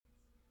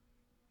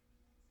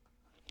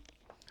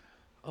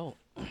Oh,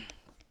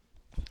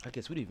 I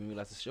guess we didn't even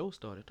realize the show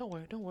started. Don't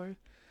worry, don't worry.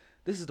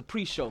 This is the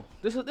pre-show.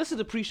 This is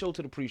the pre-show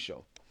to the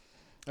pre-show.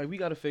 Like we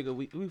gotta figure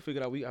we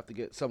figured out we have to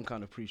get some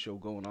kind of pre-show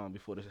going on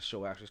before the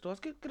show actually starts.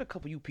 Get a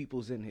couple you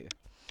peoples in here.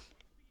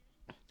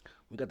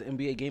 We got the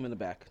NBA game in the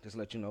back. Just to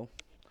let you know.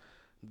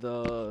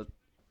 The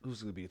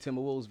who's gonna be the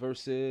Timberwolves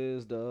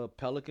versus the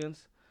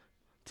Pelicans.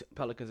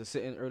 Pelicans are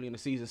sitting early in the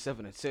season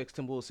 7-6.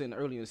 Timberwolves sitting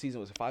early in the season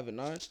was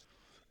 5-9.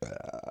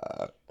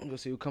 We'll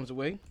see who comes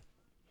away.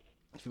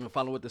 If you've been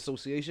following with the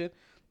association,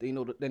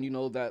 then you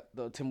know that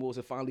the Timberwolves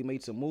have finally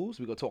made some moves.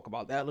 We're gonna talk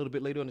about that a little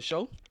bit later in the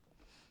show.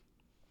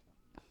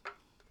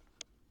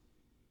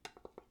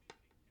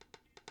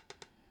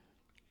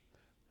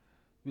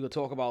 We're gonna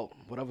talk about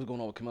whatever's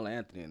going on with Camilla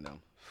Anthony and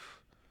them.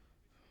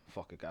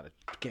 Fuck it, got it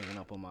ganging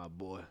up on my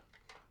boy.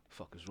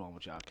 Fuck is wrong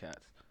with y'all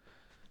cats?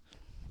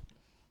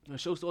 The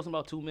show starts in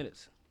about 2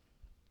 minutes.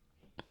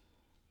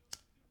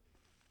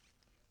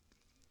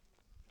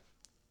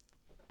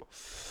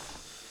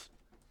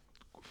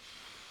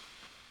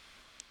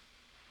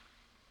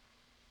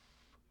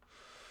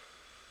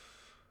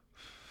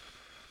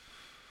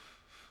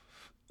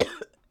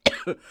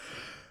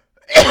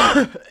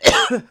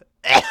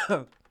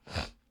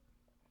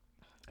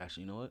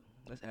 Actually, you know what?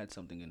 Let's add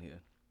something in here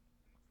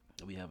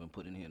that we haven't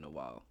put in here in a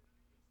while.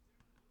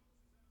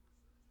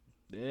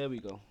 There we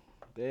go.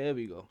 There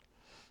we go.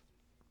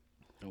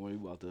 Don't worry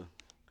about to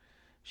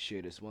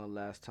share this one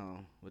last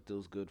time with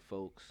those good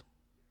folks.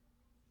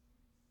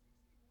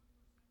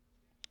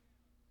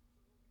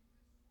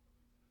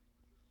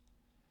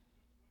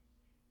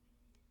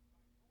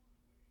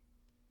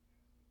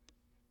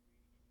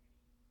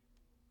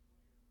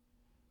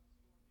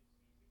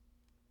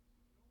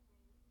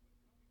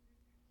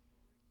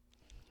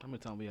 How many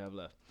time we have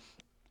left?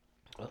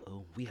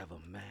 We have a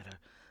matter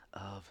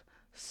of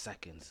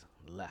seconds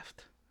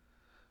left.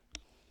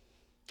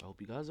 I hope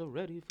you guys are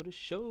ready for the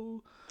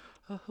show.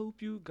 I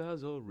hope you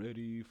guys are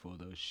ready for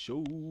the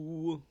show.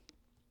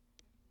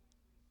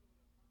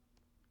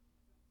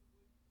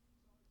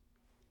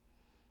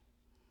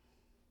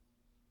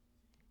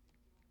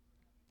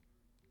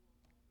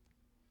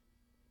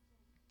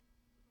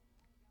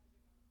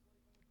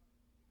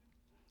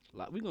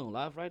 We're going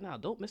live right now.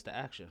 Don't miss the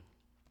action.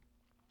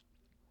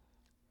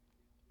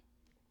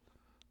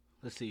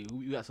 Let's see.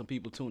 We got some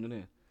people tuning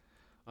in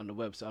on the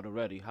website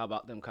already. How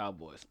about them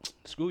Cowboys?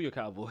 Screw your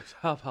Cowboys.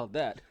 How about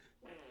that?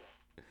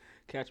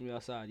 Catch me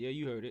outside. Yeah,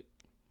 you heard it.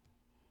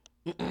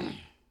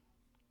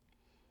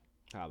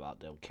 How about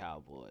them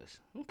Cowboys?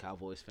 Them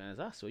Cowboys fans,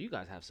 I swear you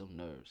guys have some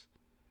nerves.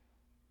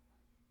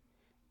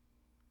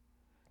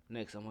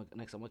 Next, I'm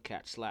gonna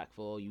catch slack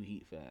for all you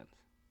Heat fans.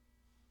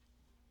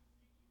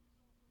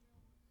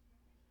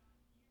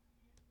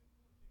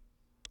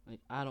 Like,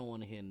 I don't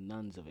want to hear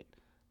none of it.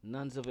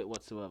 None of it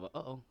whatsoever.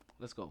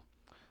 Let's go.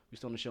 We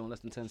start the show in less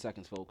than 10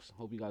 seconds, folks.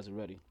 Hope you guys are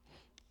ready.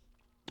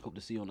 Hope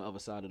to see you on the other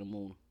side of the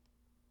moon.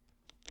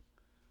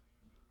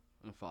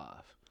 And 5,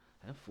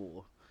 and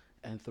 4,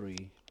 and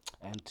 3,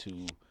 and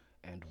 2,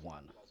 and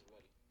 1.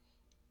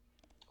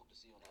 Hope to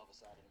see you on the other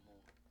side of the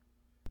moon.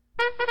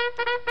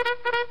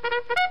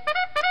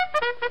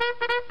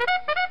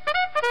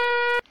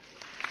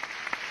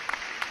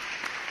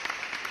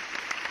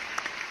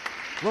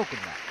 Welcome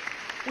back.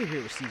 We're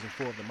here with season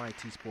 4 of the My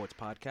T Sports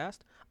Podcast.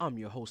 I'm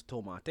your host,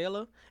 Tomar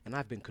Taylor, and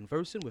I've been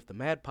conversing with the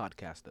Mad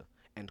Podcaster.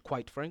 And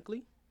quite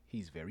frankly,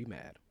 he's very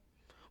mad.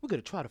 We're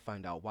going to try to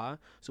find out why,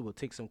 so we'll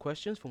take some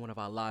questions from one of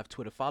our live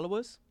Twitter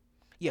followers.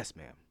 Yes,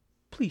 ma'am.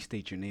 Please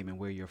state your name and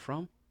where you're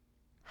from.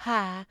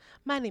 Hi,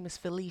 my name is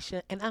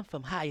Felicia, and I'm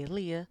from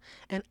Hialeah,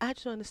 and I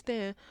just don't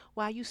understand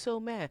why you so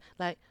mad.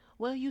 Like,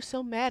 what are you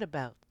so mad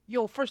about?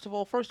 Yo, first of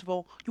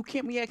all, you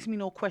can't be asking me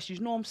no questions.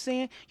 You know what I'm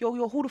saying? Yo,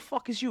 who the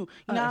fuck is you?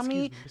 You know what I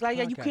mean? Like,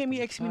 yeah, you can't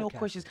be asking me no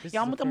questions.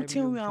 Yeah, I'm gonna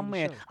tell you why I'm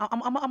mad.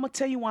 I'm gonna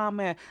tell you why I'm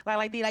mad.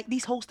 Like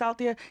these hosts out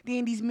there, they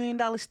in these $1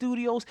 million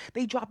studios,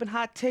 they dropping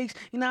hot takes.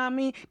 You know what I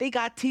mean? They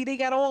got tea, they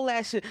got all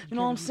that shit. You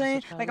know what I'm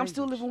saying? Like, I'm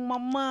still living with my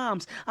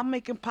moms. I'm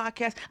making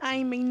podcasts. I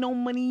ain't made no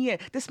money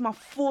yet. This my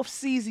 4th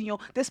season, yo.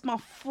 This my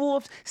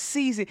 4th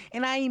season,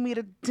 and I ain't made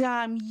a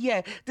dime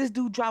yet. This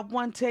dude dropped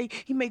one take.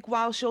 He make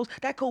wild shows.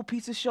 That Cold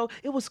Pizza show,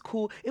 it was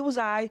cool. It was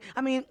I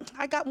mean,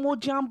 I got more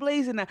John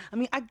Blaze than that. I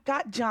mean, I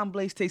got John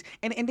Blaze takes,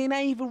 and they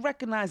not even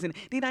recognizing it.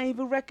 They not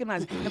even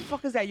recognizing it. The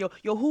fuck is that, yo?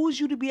 Yo, who is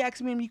you to be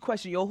asking me any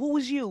question? Yo, who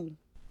is you?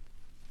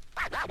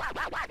 I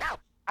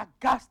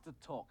got to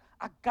talk.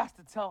 I got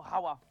to tell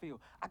how I feel.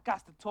 I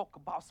got to talk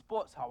about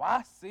sports how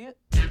I see it.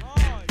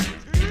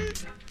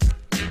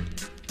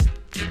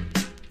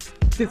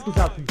 This goes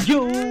out to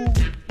you.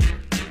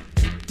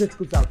 This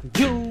goes out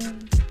to you.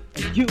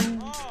 And you.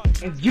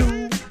 And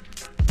you.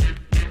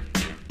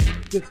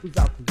 This goes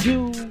out to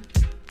you.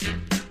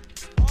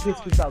 This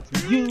goes out to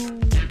you.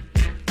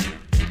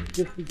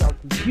 This goes out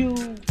to you.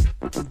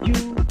 And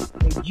you.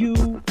 And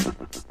you.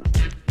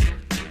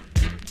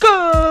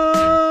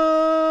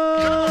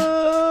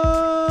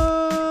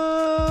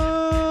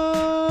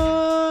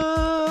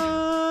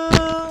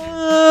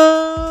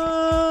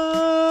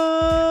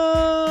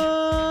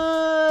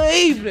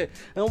 evening,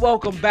 and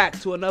welcome back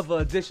to another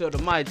edition of the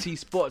My T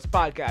Sports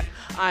Podcast.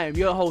 I am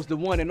your host, the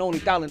one and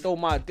only Talent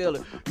Omar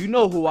Dillon. You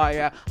know who I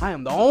am. I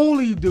am the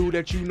only dude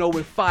that you know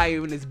with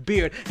fire in his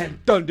beard and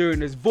thunder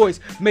in his voice,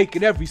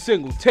 making every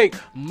single take.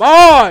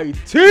 My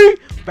T!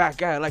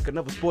 Back at it like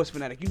another sports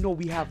fanatic. You know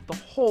we have the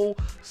whole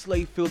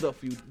slate filled up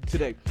for you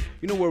today.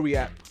 You know where we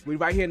at. We're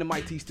right here in the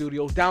My T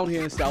Studios, down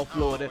here in South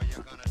Florida.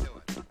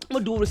 I'm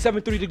gonna do it with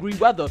 73-degree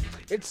weather.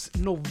 It's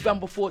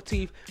November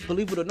 14th.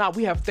 Believe it or not,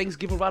 we have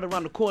Thanksgiving right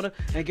around the corner.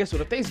 And guess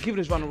what? If Thanksgiving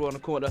is right around the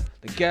corner,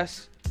 then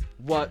guess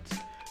what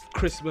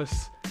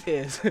Christmas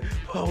is?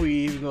 Before we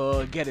even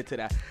gonna get into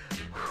that,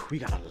 we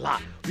got a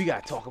lot. We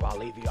gotta talk about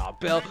Le'Veon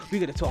Bell. We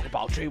gotta talk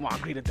about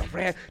Draymond Green and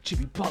Durant,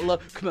 Jimmy Butler,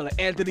 Camilla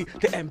Anthony,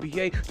 the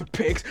NBA, the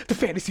picks, the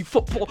fantasy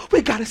football.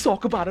 We gotta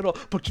talk about it all.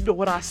 But you know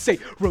what I say?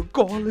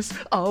 Regardless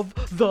of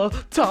the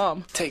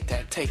time. Take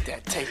that.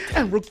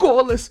 And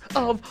regardless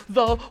of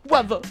the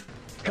weather.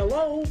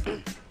 Hello?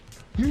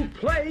 You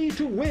play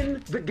to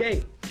win the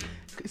game.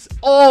 It's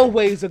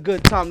always a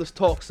good time to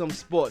talk some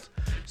sports.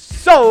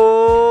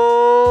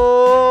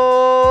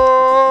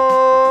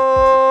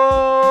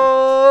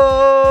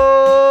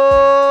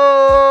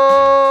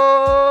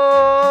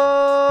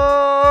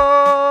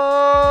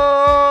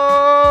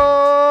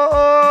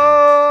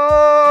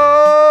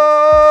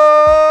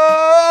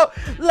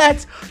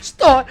 Let's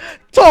start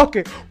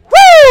talking.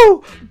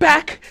 Woo!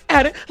 Back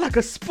at it like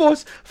a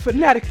sports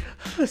fanatic.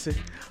 Listen.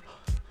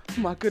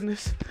 Oh my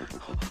goodness,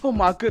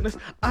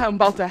 I am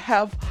about to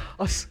have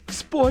a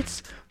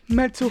sports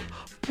mental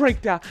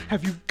breakdown.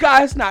 Have you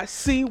guys not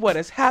seen what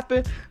has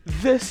happened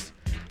this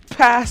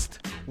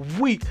past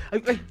week?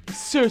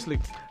 Seriously,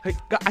 I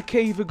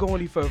can't even go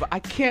any further. I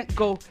can't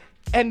go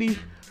any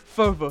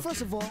further.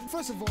 First of all,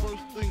 first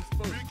things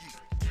first.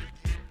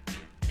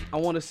 I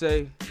want to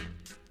say,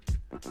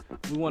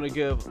 we want to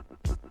give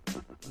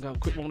a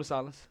quick moment of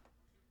silence.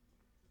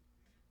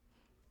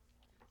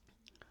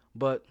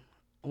 But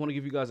I want to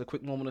give you guys a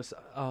quick moment of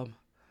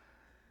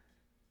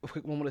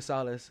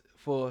silence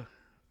for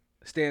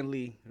Stan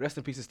Lee. Rest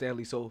in peace to Stan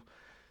Lee. So,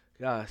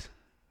 guys,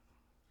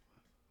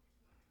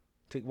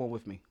 take one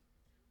with me.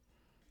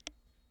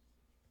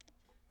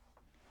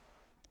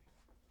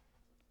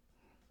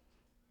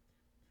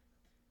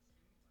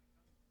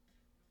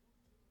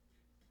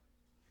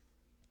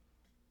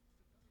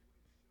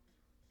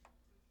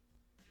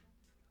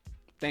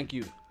 Thank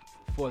you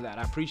for that.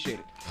 I appreciate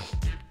it.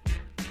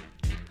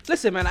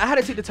 Listen, man, I had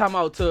to take the time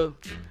out to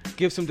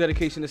give some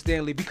dedication to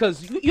Stan Lee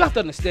because you have to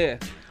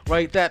understand,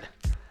 right, that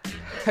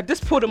at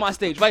this point in my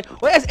stage, right,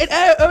 well, as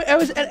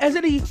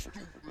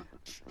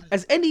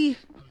any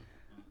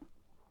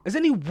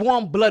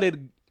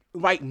warm-blooded,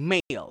 right,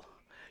 male,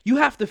 you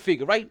have to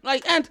figure, right,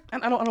 like, and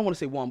I don't want to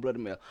say warm-blooded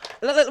male.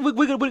 We're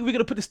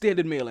gonna put the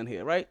standard male in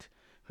here, right?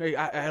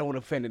 I don't want to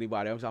offend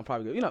anybody. I'm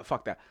probably gonna,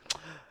 fuck that,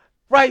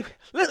 right?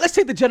 Let's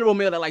take the general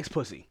male that likes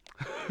pussy.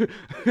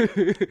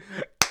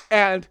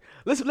 And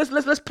let's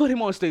put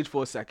him on stage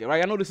for a second,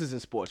 right? I know this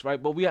isn't sports,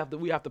 right? But we have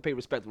to pay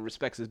respect where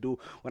respect is due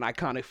when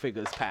iconic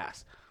figures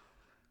pass.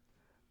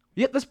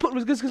 Yeah, let's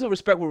give some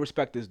respect where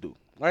respect is due,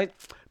 right?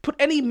 Put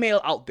any male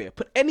out there,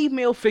 put any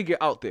male figure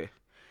out there,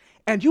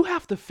 and you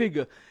have to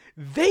figure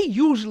they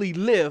usually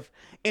live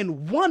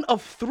in one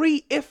of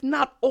three, if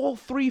not all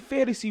three,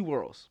 fantasy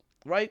worlds,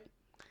 right?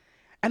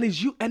 And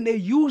they're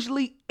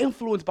usually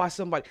influenced by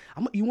somebody.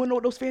 You want to know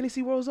what those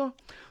fantasy worlds are?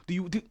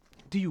 Do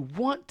you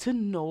want to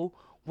know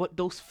what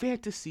those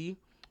fantasy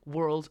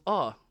worlds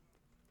are?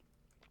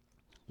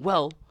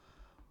 Well,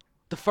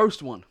 the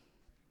first one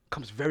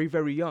comes very,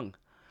 very young,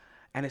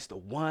 and it's the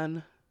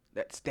one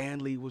that Stan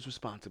Lee was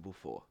responsible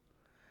for.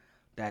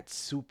 That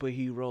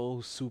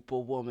superhero,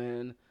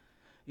 superwoman,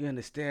 you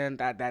understand,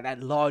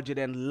 that larger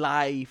than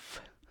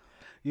life,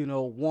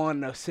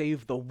 want to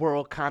save the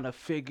world kind of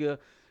figure.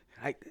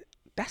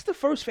 That's the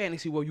first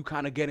fantasy world you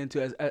kind of get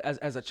into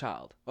as a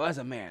child or as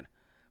a man,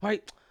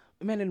 right?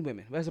 Men and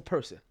women, as a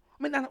person.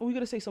 I mean, we're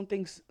gonna say some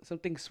things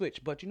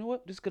switch, but you know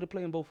what? Just gonna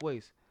play in both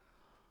ways,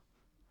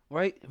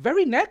 right?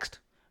 Very next,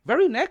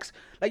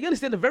 like you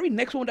understand, the very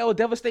next one that would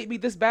devastate me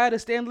this bad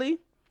as Stan Lee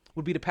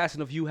would be the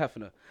passing of Hugh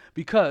Hefner,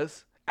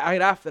 because right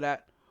after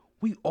that,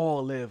 we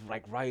all live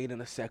like right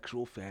in a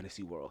sexual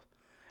fantasy world,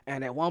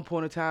 and at one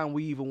point in time,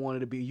 we even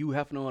wanted to be Hugh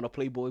Hefner on a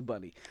Playboy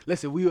bunny.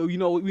 Listen, we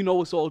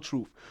know it's all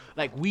truth.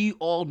 Like we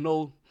all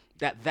know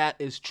that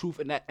is truth,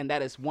 and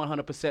that is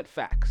 100%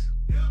 facts.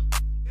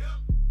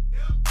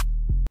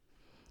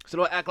 So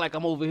don't act like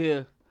I'm over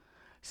here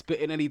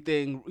spitting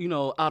anything,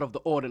 out of the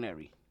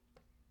ordinary.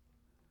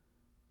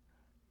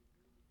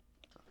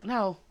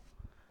 Now,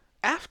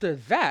 after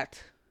Hugh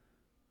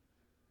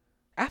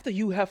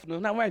Hefner,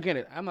 now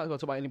again, I'm not going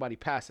to talk about anybody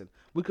passing.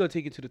 We're going to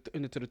take it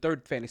into the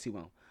third fantasy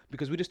realm,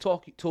 because we just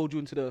told you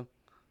into the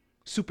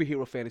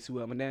superhero fantasy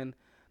realm and then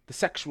the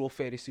sexual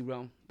fantasy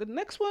realm. The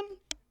next one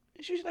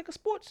is usually like a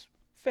sports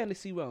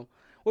fantasy realm,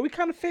 where we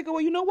kind of figure, well,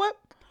 you know what?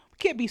 We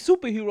can't be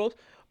superheroes,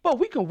 but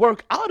we can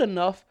work out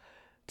enough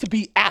to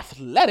be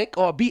athletic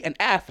or be an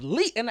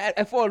athlete. And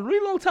for a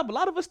really long time, a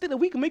lot of us think that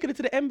we can make it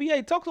into the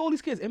NBA. Talk to all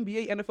these kids,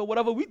 NBA, NFL,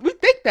 whatever. We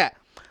think that.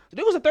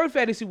 There was a third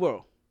fantasy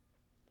world.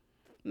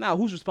 Now,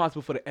 who's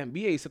responsible for the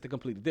NBA is something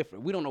completely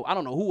different. We don't know. I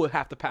don't know who would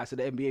have to pass to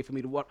the NBA for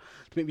me to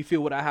make me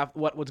feel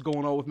what's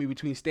going on with me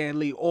between Stan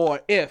Lee,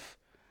 or if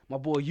my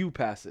boy you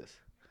passes.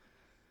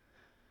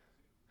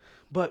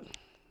 But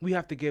we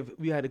had to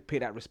pay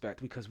that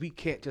respect, because we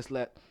can't just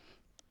let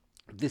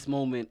this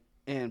moment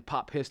in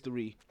pop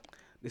history,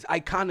 this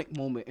iconic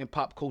moment in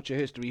pop culture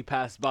history,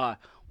 pass by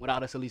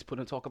without us at least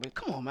putting talk about.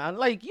 Come on, man.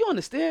 Like, you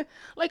understand?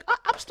 Like,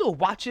 I'm still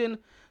watching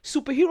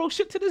superhero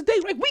shit to this day.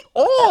 Like, we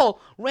all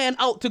ran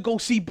out to go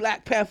see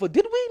Black Panther,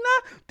 did we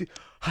not?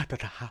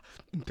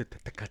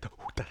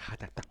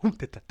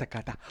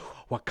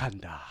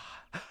 Wakanda.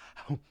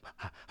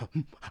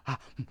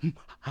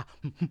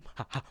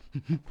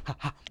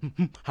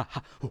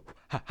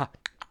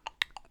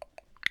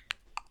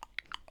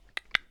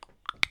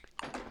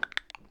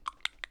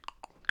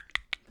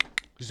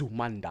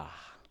 Zumanda.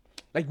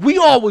 Like, we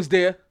all was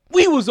there.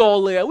 We was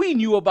all there. We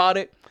knew about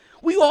it.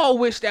 We all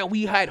wish that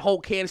we had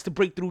Hulk hands to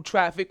break through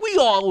traffic. We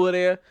all were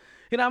there.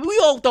 You know what I mean? We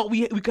all thought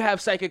we could have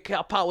psychic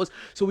powers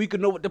so we could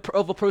know what the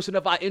other person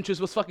of our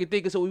interest was fucking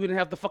thinking, so we wouldn't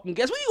have to fucking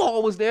guess. We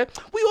all was there.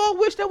 We all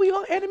wish that we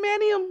all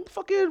adamantium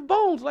fucking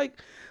bones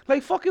like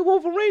fucking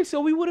Wolverine,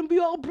 so we wouldn't be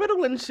all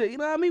brittle and shit. You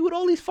know what I mean? With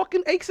all these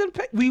fucking aches and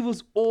pains. We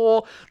was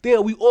all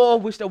there. We all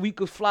wish that we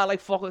could fly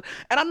like fucking.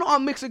 And I know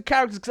I'm mixing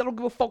characters because I don't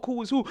give a fuck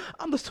who is who.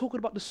 I'm just talking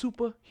about the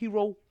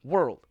superhero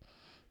world.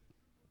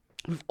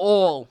 We've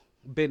all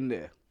been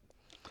there.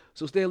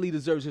 So Stan Lee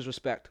deserves his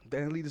respect.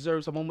 Stan Lee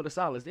deserves a moment of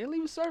silence. Stan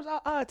Lee deserves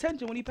our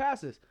attention when he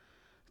passes.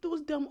 Dude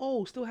was dumb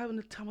old, still having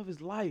the time of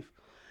his life.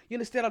 You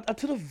understand?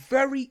 Until the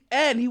very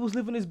end, he was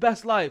living his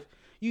best life.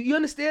 You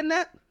understand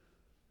that?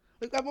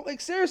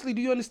 Like seriously,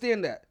 do you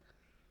understand that?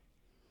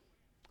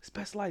 His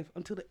best life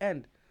until the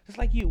end. Just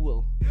like you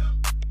will.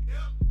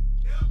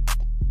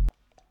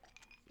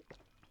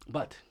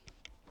 But,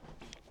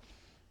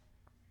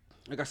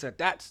 like I said,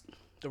 that's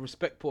the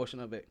respect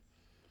portion of it.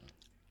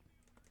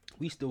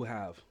 We still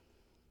have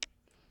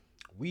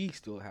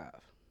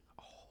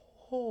a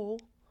whole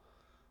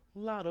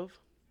lot of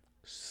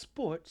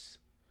sports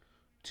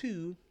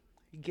to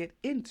get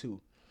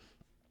into.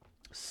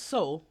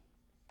 So,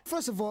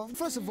 First of all,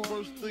 first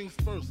things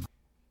first.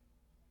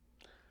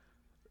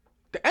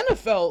 the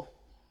NFL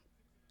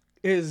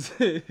is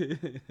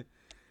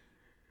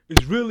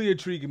really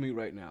intriguing me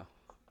right now.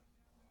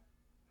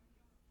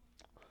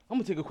 I'm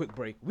gonna take a quick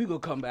break. We gonna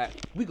come back.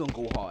 We gonna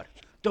go hard.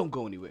 Don't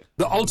go anywhere.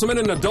 The ultimate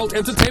in adult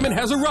entertainment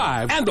has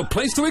arrived, and the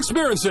place to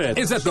experience it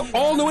is at the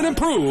all-new and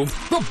improved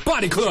The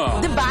Body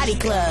Club. The Body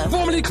Club.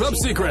 Formerly Club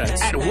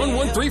Secrets at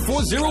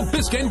 11340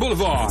 Biscayne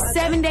Boulevard.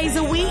 7 days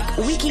a week,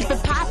 we keep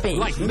it popping.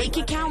 Like Make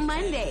It Count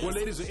Monday. Where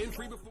ladies are in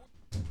free before.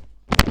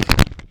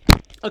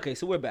 Okay,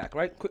 so we're back,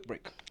 right? Quick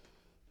break.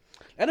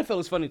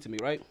 NFL is funny to me,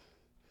 right?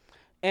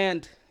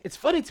 And it's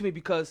funny to me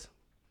because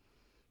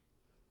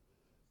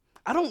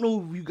I don't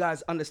know if you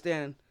guys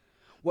understand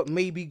what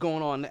may be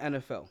going on in the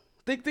NFL.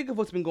 Think of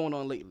what's been going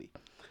on lately,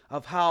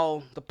 of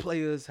how the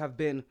players have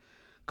been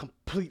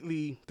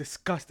completely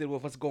disgusted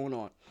with what's going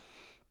on,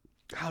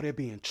 how they're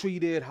being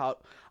treated,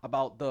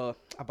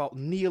 about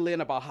kneeling,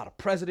 about how the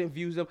president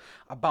views them,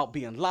 about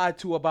being lied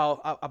to,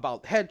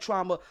 about head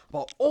trauma,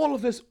 about all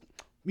of this,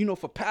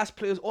 for past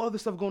players, all of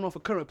this stuff going on for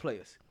current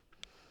players.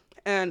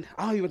 And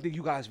I don't even think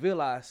you guys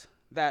realize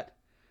that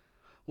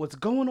what's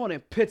going on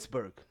in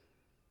Pittsburgh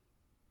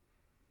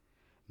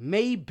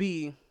may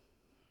be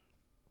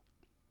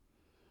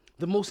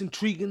the most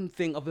intriguing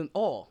thing of them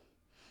all,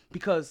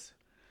 because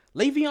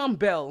Le'Veon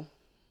Bell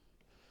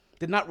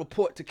did not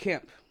report to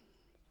camp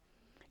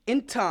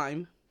in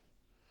time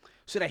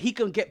so that he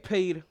can get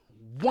paid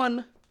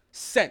 1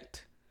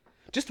 cent,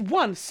 just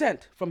 1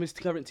 cent from his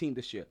current team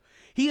this year.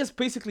 He has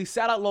basically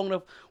sat out long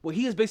enough where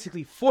he has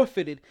basically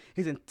forfeited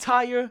his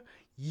entire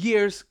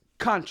year's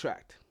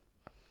contract,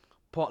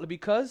 partly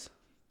because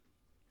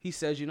he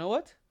says, you know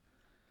what?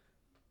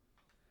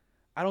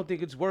 I don't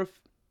think it's worth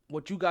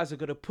what you guys are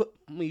going to put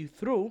me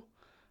through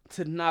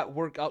to not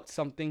work out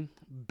something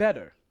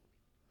better.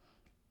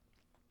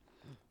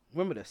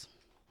 Remember this.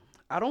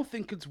 I don't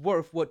think it's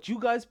worth what you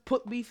guys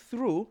put me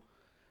through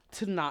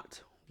to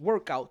not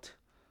work out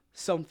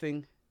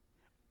something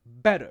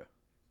better.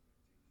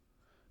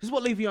 This is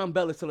what Le'Veon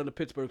Bell is telling the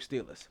Pittsburgh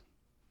Steelers.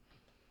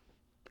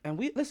 And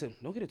listen,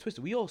 don't get it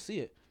twisted. We all see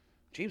it.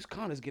 James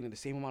Conner's getting the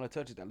same amount of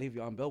touches that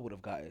Le'Veon Bell would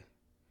have gotten.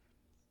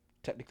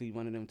 Technically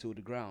running them to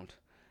the ground.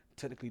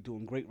 Technically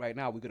doing great right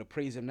now. We're going to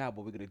praise him now,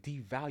 but we're going to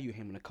devalue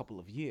him in a couple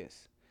of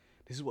years.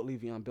 This is what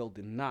Le'Veon Bell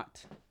did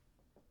not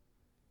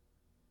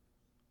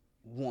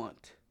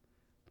want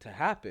to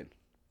happen.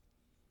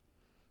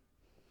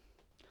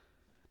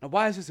 Now,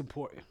 why is this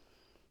important?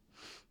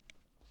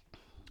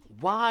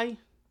 Why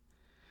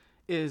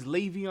is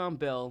Le'Veon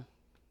Bell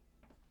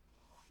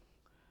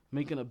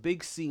making a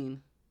big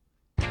scene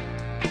with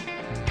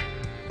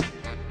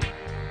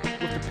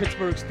the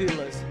Pittsburgh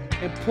Steelers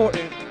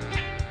important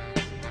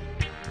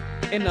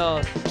in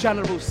a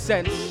general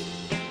sense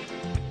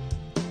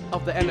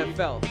of the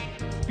NFL.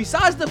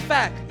 Besides the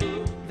fact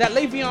that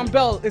Le'Veon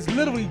Bell is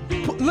literally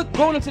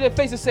going into their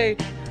face and say,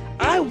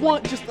 I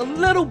want just a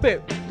little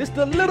bit, of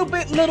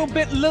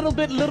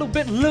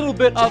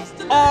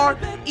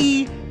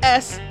R-E-S-P-E-C-T.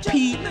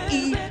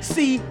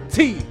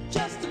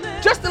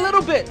 Just a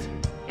little bit.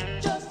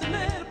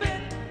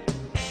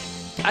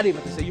 I didn't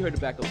have to say, you heard the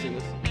backup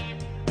singers.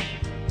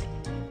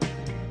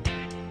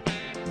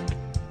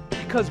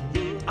 Because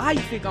I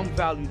think I'm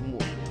valued more.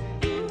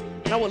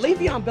 Now, what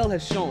Le'Veon Bell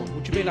has shown,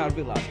 which you may not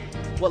realize,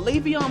 what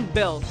Le'Veon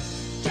Bell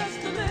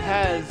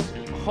has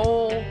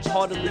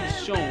wholeheartedly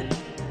shown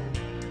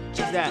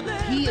is that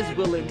he is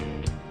willing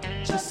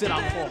to sit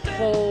out for a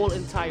whole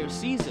entire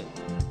season.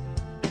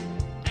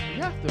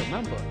 You have to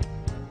remember,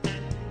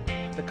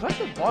 the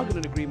collective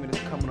bargaining agreement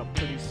is coming up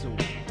pretty soon.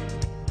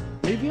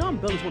 Le'Veon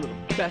Bell is one of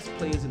the best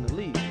players in the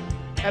league.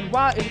 And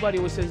why everybody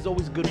always says it's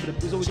always good for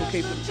it's always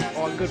okay for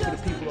or good for the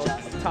people up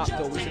top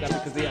to always say that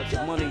because they have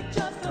some money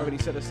already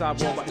set aside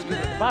for all about these people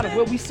at the bottom.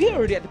 Well, we see it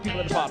already at the people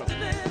at the bottom.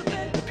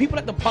 The people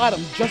at the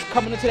bottom just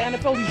coming into the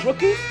NFL, these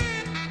rookies,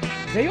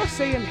 they are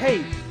saying,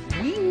 hey,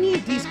 we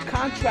need these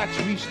contracts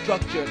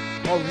restructured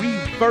or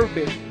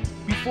refurbished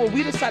before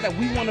we decide that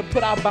we want to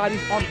put our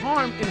bodies in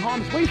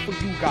harm's way for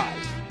you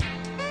guys.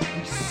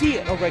 We see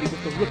it already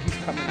with the rookies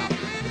coming out.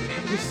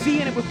 We're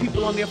seeing it with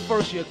people on their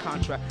first year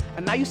contract.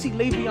 And now you see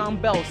Le'Veon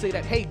Bell say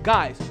that, hey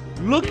guys,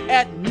 look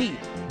at me.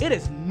 It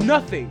is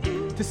nothing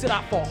to sit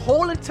out for a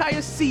whole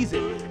entire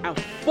season and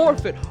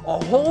forfeit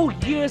a whole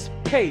year's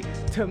pay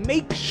to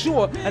make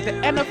sure that the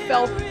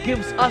NFL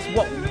gives us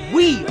what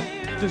we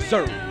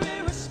deserve.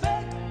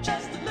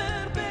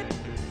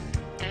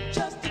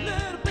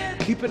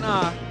 Keep an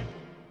eye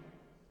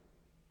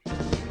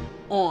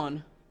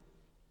on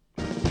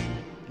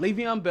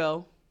Le'Veon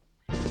Bell,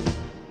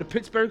 the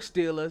Pittsburgh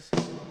Steelers,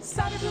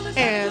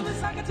 and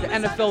the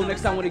NFL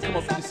next time when they come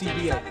up to the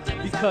CBA,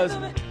 because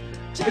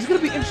it's going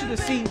to be interesting to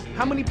see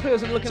how many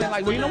players are looking at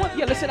like, well, you know what?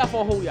 Yeah, let's sit out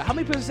for a whole year. How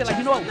many players say like,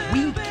 you know what?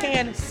 We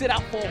can sit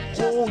out for a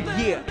whole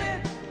year.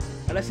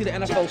 And let's see the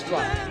NFL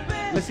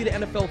thrive. Let's see the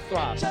NFL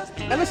thrive.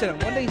 And listen,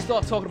 when they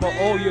start talking about,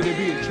 oh yeah, they're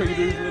being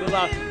traded, blah,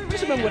 blah, blah,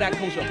 just remember where that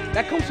comes from.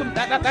 That comes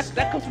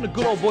from the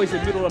good old boys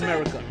in Middle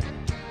America.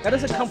 That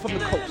doesn't come from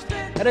the coast.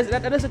 That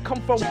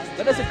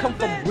doesn't come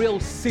from real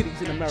cities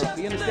in America.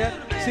 You understand?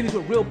 Cities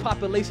with real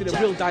population and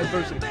real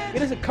diversity. It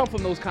doesn't come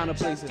from those kind of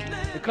places.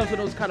 It comes from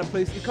those kind of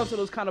places. It comes from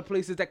those kind of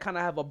places that kind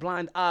of have a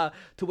blind eye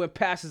to when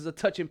pastors are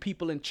touching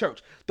people in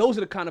church. Those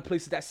are the kind of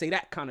places that say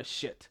that kind of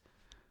shit.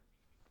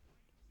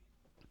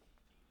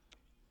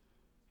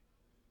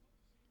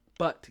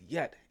 But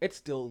yet, it's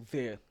still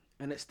there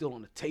and it's still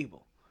on the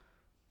table.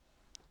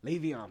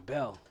 Le'Veon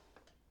Bell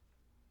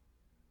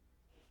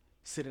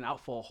sitting out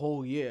for a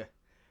whole year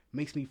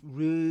makes me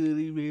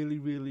really, really,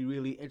 really,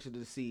 really interested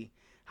to see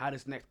how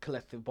this next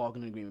collective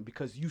bargaining agreement,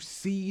 because you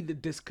see the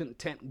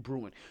discontent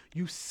brewing,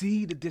 you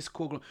see the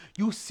discord growing,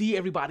 you see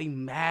everybody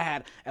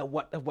mad at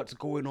what's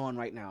going on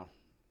right now.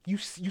 You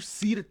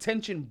see the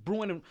tension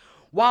brewing, and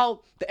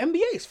while the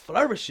NBA is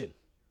flourishing,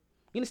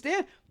 you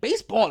understand?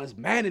 Baseball is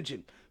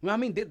managing. You know what I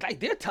mean?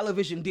 Their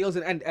television deals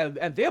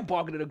and their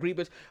bargaining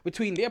agreements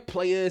between their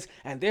players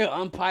and their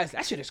umpires,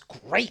 that shit is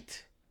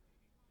great.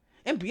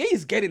 NBA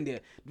is getting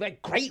there.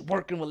 Like, great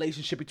working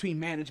relationship between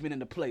management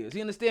and the players.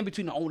 You understand?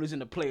 Between the owners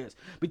and the players.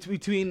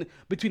 Between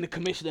the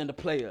commissioner and the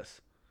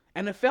players.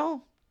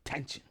 NFL,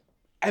 tension.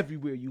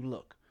 Everywhere you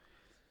look.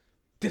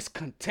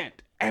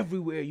 Discontent.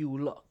 Everywhere you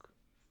look.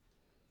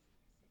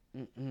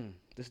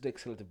 This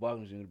next selective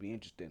bargaining is going to be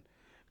interesting.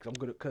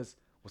 Because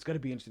what's going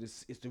to be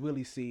interesting is to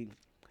really see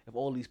if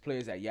all these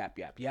players that yap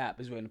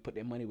is willing to put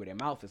their money where their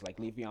mouth is. Like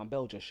Le'Veon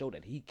Bell just showed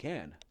that he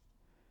can.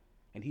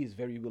 And he is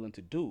very willing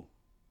to do.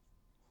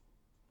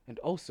 And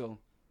also,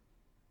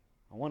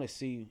 I want to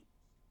see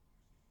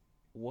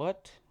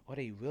what are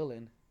they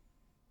willing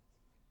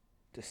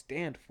to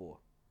stand for,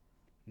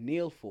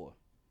 kneel for,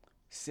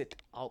 sit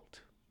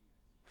out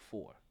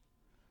for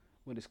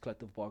when this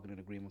collective bargaining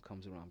agreement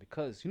comes around.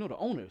 Because, you know, the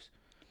owners,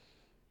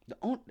 the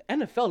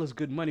NFL is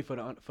good money for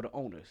the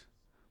owners,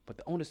 but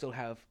the owners still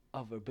have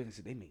other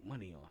businesses they make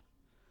money on.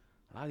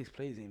 A lot of these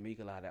players ain't make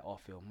a lot of that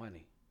off-field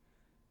money.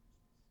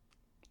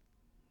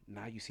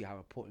 Now you see how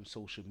important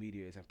social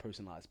media is and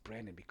personalized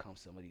branding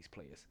becomes some of these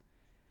players.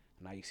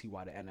 Now you see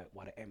why the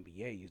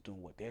NBA is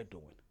doing what they're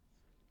doing.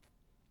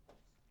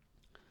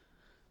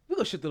 We're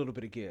going to shift a little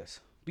bit of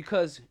gears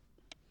because,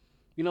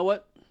 you know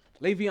what?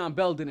 Le'Veon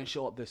Bell didn't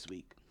show up this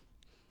week.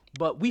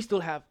 But we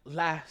still have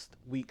last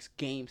week's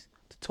games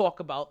to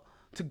talk about,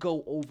 to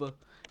go over,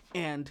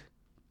 and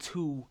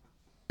to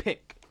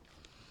pick.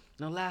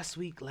 Now, last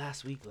week.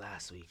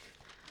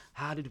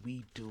 How did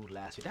we do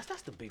last week?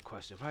 That's the big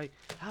question, right?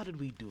 How did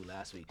we do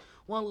last week?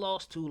 1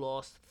 loss, 2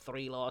 losses,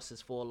 3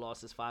 losses, 4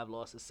 losses, 5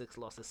 losses, 6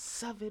 losses,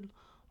 7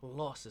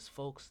 losses,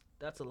 folks.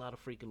 That's a lot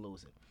of freaking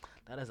losing.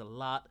 That is a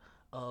lot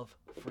of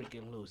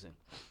freaking losing.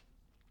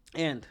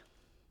 And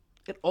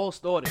it all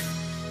started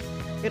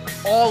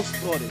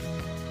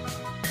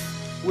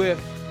with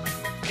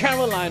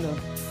Carolina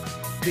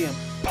being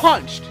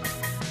punched.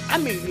 I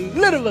mean,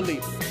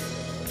 literally.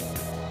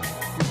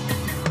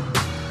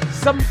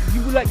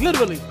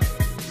 Literally,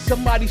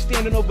 somebody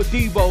standing over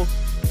Debo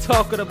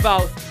talking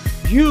about,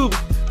 you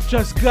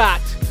just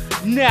got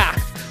knocked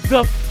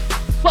the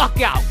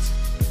fuck out.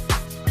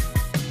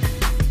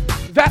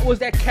 That was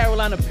that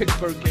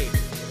Carolina-Pittsburgh game.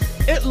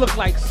 It looked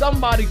like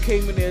somebody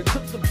came in there,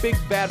 took the big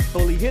bad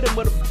bully, hit him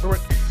with a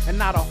brick, and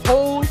now the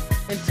whole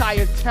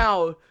entire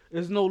town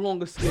is no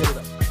longer scared of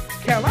them.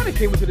 Carolina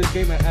came into this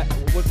game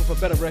with a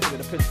better record than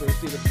the Pittsburgh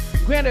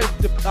Steelers. Granted,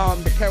 the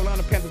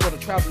Carolina Panthers are the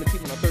traveling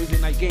team on a Thursday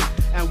night game,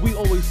 and we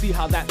always see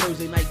how that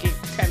Thursday night game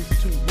tends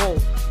to roll.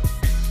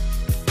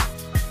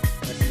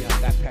 Let's see how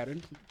that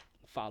pattern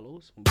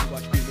follows when we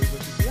watch Green Bay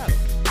versus Seattle.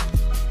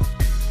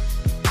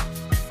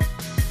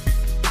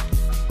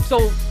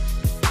 So,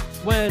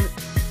 when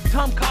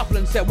Tom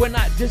Coughlin said we're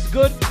not this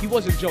good, he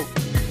wasn't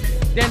joking.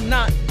 They're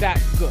not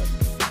that good.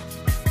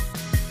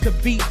 To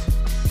beat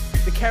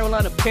the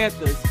Carolina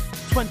Panthers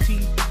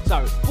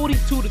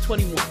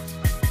 42-21.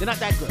 They're not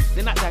that good.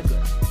 They're not that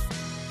good.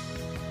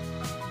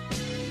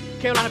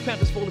 Carolina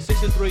Panthers fall to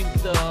 6-3.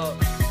 The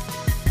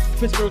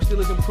Pittsburgh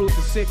Steelers improved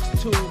to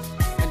 6-2.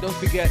 And don't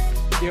forget,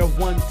 they're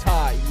one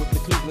tie with the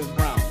Cleveland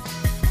Browns.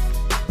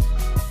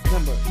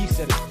 Remember, he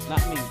said it,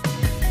 not me.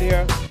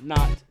 They're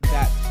not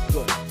that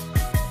good.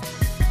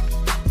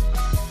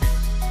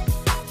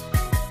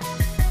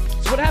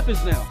 So what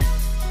happens now?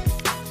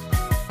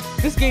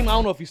 This game, I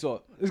don't know if you saw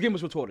it. This game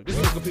was retorted. This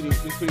game was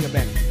completely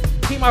abandoned.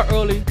 Came out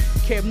early.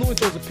 Cam Newton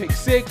throws a pick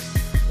six.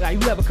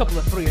 Like, you have a couple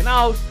of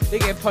 3-and-outs. They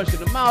get punched in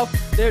the mouth.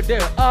 They're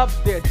up.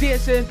 They're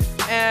dancing.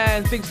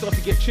 And things start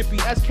to get chippy,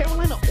 as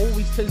Carolina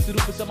always tends to do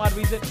for some odd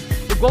reason.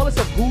 Regardless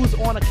of who's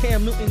on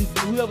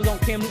whoever's on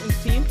Cam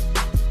Newton's team,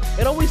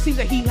 it always seems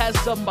that he has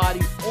somebody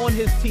on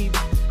his team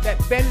that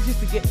manages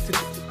to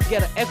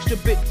get an extra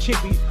bit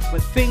chippy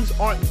when things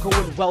aren't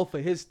going well for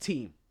his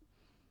team.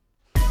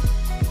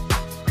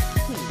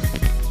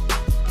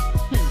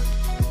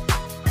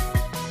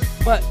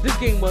 But this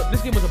game was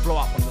a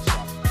blowout from the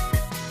start.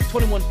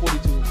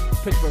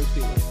 21-42, Pittsburgh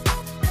Steelers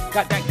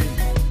got that game.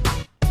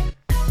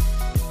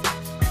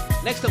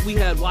 Next up, we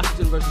had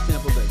Washington versus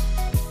Tampa Bay,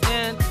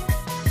 and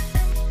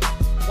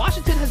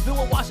Washington has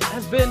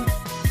been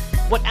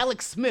what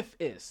Alex Smith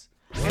is,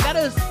 and that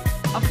is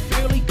a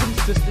fairly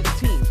consistent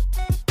team.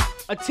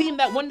 A team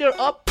that when they're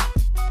up,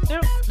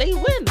 they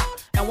win,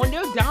 and when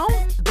they're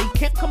down, they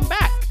can't come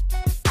back.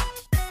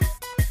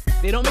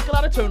 They don't make a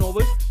lot of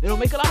turnovers. They don't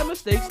make a lot of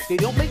mistakes. They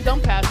don't make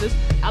dumb passes.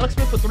 Alex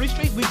Smith for 3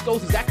 straight weeks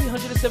throws exactly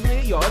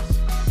 178 yards.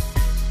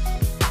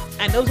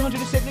 And those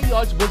 178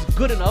 yards was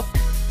good enough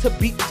to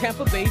beat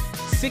Tampa Bay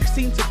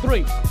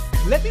 16-3.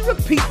 Let me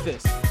repeat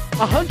this.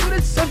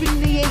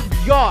 178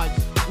 yards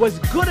was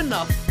good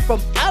enough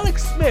from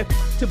Alex Smith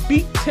to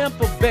beat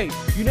Tampa Bay.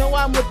 You know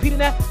why I'm repeating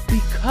that?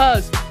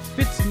 Because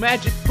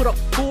Fitzmagic put up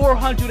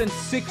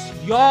 406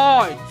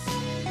 yards.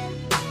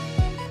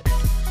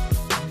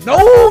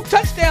 No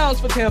touchdowns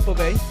for Tampa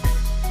Bay.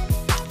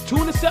 2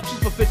 interceptions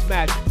for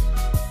Fitzmagic.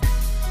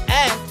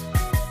 And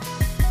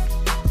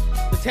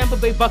the Tampa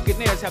Bay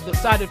Buccaneers have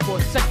decided for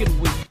a second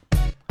week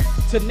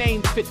to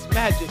name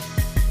Fitzmagic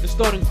the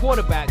starting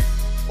quarterback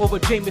over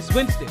Jameis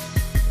Winston.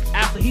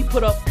 After he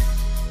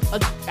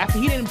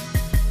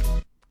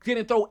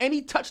didn't throw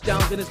any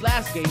touchdowns in his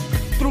last game,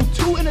 threw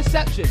 2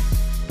 interceptions.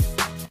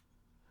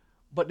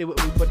 But they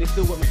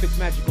still went with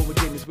Fitzmagic over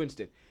Jameis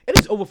Winston. It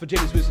is over for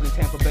Jameis Winston in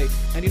Tampa Bay.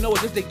 And you know what?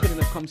 This day couldn't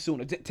have come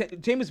sooner.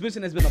 Jameis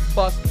Winston has been a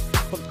bust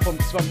from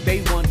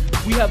day one.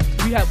 We have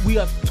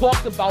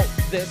talked about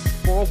this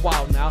for a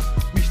while now.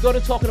 We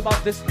started talking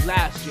about this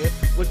last year.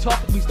 We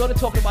started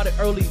talking about it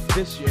early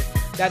this year.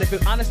 That if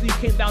it honestly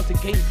came down to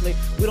gameplay,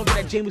 we don't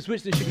think that Jameis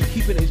Winston should be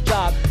keeping his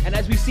job. And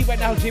as we see right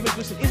now, Jameis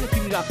Winston isn't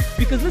keeping his job.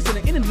 Because listen,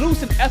 in a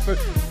losing effort,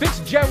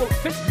 Fitzpatrick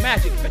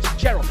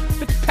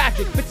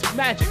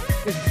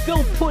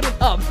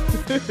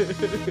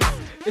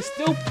is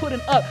still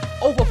putting up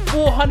over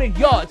 400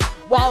 yards,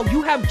 while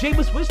you have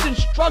Jameis Winston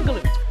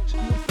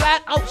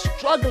flat out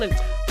struggling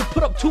to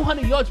put up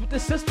 200 yards with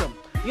this system.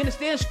 You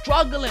understand?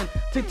 Struggling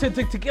to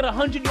get a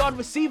 100-yard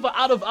receiver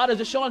out of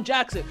Deshaun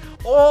Jackson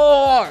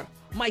or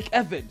Mike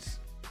Evans.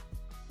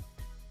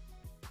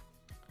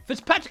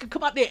 Fitzpatrick could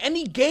come out there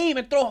any game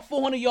and throw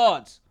 400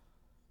 yards.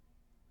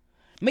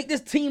 Make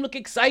this team look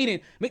exciting.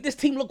 Make this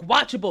team look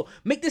watchable.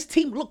 Make this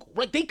team look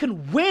like they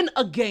can win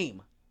a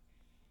game.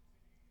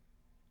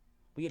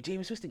 But yet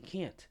Jameis Winston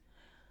can't.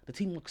 The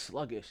team looks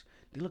sluggish.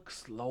 They look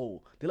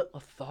slow. They look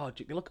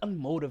lethargic. They look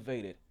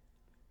unmotivated.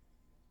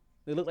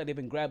 They look like they've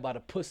been grabbed by the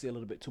pussy a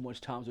little bit too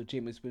much times with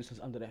Jameis Winston's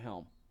under the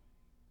helm.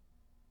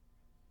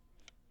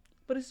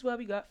 But this is why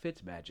we got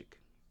Fitzmagic.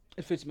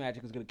 And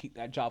Fitzmagic is going to keep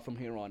that job from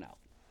here on out.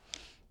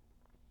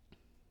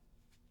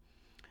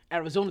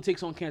 Arizona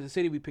takes on Kansas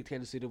City. We picked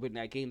Kansas City to win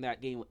that game. That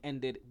game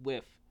ended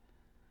with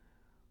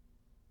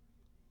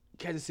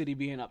Kansas City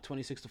being up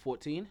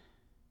 26-14.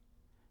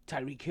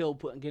 Tyreek Hill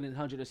getting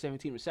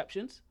 117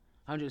 receptions,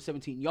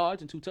 117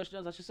 yards and 2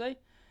 touchdowns, I should say.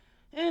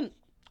 And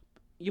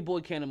your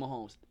boy Cannon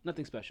Mahomes,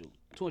 nothing special,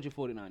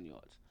 249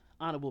 yards.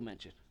 honorable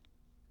mention.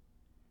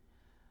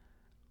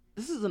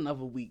 This is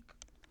another week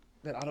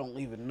that I don't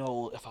even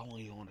know if I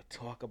even want to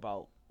talk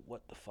about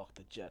what the fuck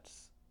the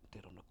Jets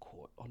did on the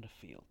court, on the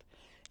field.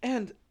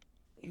 And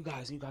you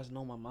guys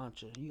know my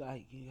mantra. You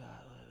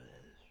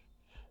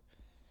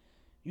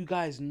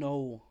guys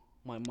know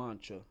my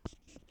mantra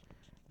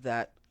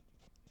that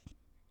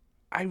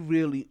I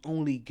really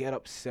only get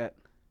upset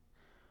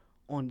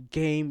on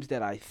games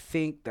that I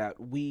think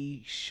that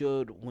we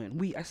should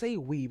win. I say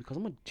we because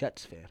I'm a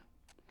Jets fan.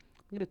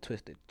 Get it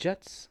twisted.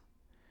 Jets,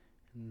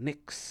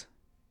 Knicks,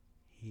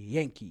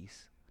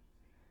 Yankees.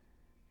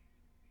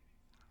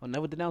 I'll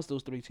never denounce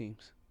those three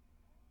teams.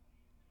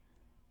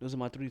 Those are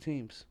my three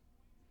teams.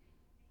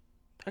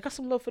 I got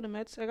some love for the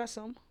Mets. I got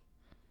some.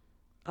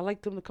 I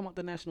like them to come out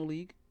the National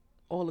League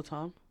all the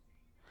time.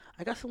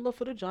 I got some love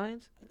for the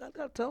Giants. I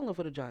got a ton of love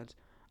for the Giants.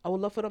 I would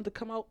love for them to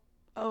come out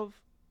of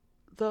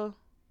the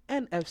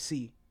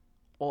NFC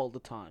all the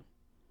time.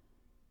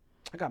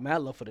 I got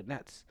mad love for the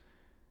Nets,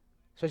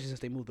 especially since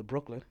they moved to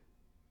Brooklyn.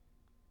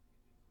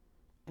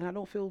 And I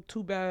don't feel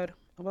too bad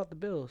about the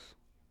Bills.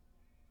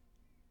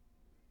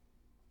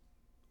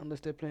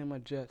 Unless they're playing my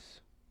Jets.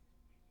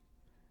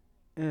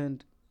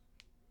 And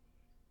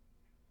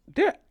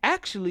they're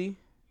actually,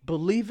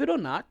 believe it or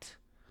not,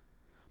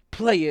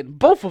 playing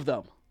both of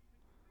them.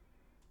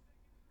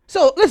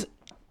 So, listen.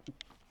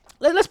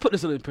 Let's put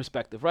this in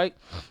perspective, right?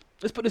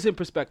 Let's put this in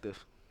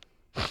perspective.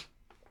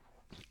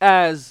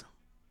 As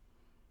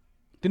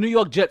the New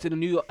York Jets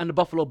and the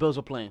Buffalo Bills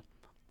are playing,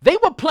 they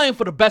were playing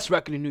for the best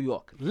record in New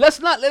York.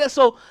 Let's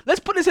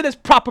put this in its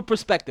proper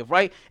perspective,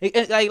 right?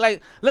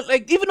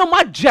 Like even though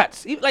my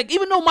Jets,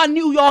 even though my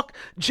New York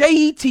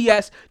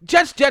Jets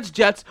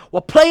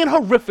were playing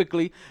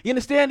horrifically, you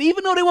understand?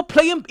 Even though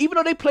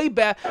they played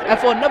bad, and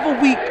for another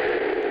week.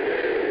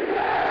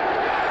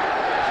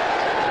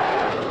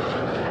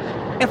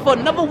 And for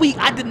another week,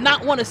 I did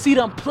not want to see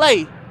them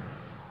play.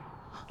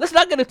 Let's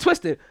not get it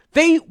twisted.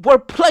 They were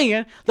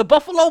playing the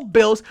Buffalo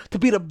Bills to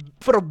be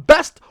for the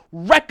best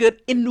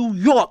record in New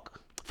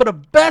York, for the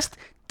best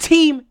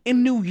team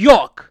in New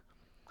York.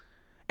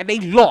 And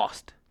they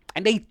lost.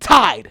 And they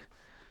tied.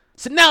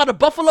 So now the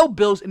Buffalo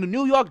Bills and the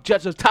New York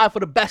Jets are tied for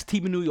the best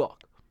team in New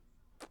York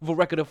with a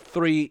record of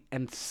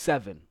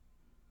 3-7.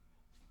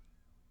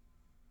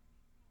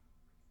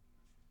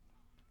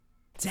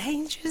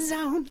 Danger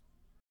zone.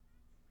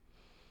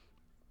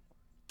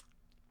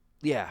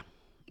 Yeah,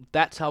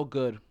 that's how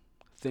good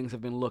things have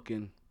been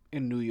looking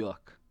in New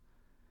York.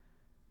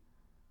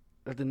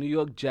 That the New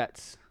York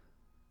Jets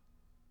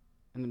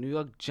and the New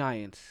York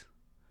Giants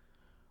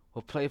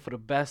will play for the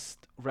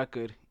best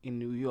record in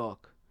New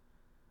York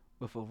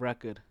with a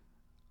record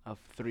of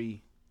 3-7.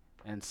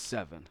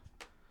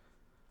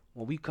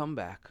 When we come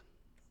back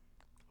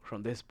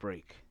from this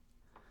break,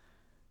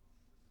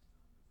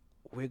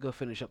 we're going to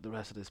finish up the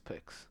rest of this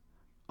picks.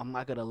 I'm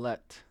not going to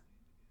let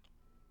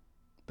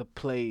the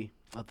play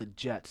of the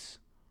Jets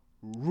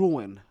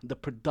ruin the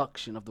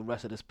production of the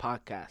rest of this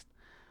podcast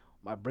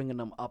by bringing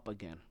them up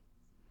again.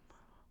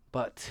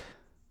 But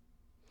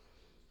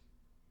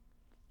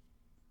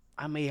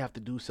I may have to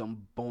do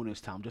some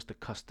bonus time just to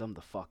cuss them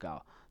the fuck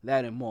out.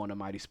 That and more on the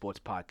Mighty Sports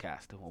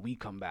Podcast. When we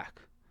come back,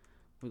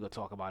 we're going to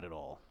talk about it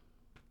all.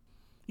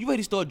 You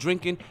ready to start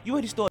drinking? You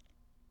ready to start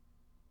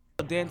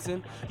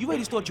dancing? You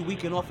ready to start your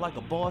weekend off like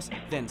a boss?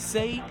 Then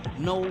say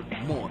no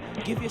more.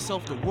 Give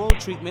yourself the world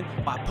treatment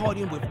by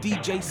partying with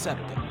DJ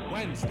Scepter.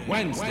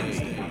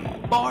 Wednesday.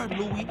 Bar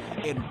Louie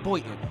in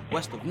Boynton,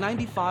 west of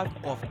 95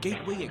 off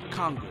Gateway and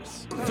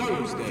Congress.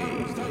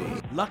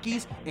 Thursday.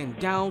 Lucky's in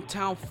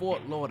downtown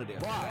Fort Lauderdale.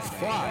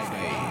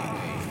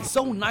 Friday.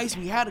 So nice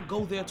we had to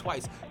go there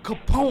twice.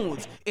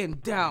 Capone's in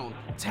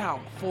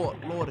downtown Fort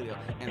Lauderdale.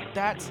 And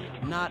that's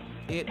not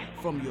it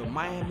from your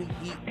Miami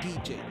Heat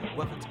DJ.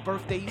 Whether it's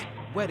birthdays,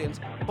 weddings,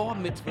 bar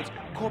mitzvahs,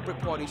 corporate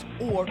parties,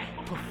 or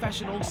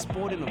professional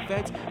sporting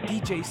events,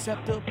 DJ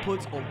Scepter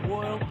puts a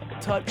royal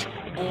touch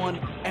on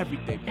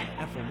everything.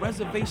 And for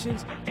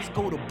reservations, just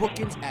go to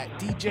bookings at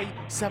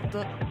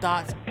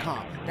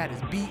djscepter.com. That is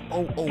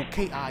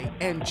BOOKINGS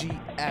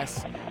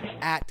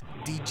at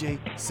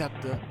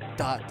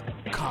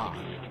djscepter.com.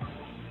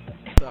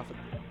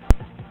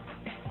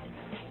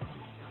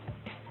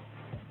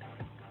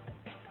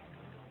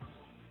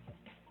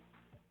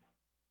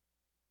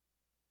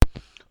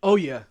 Oh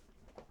yeah,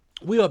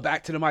 we are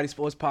back to the Mighty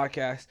Sports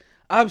Podcast.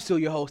 I'm still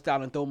your host,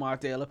 Alan Thomar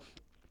Taylor.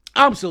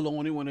 I'm still the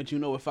only one that you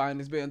know with finding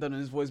this band under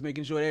his voice,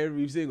 making sure that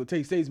every single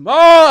take stays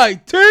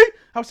mighty.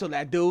 I'm still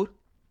that dude.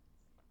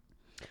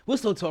 We're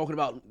still talking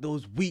about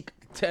those Week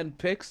 10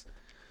 picks.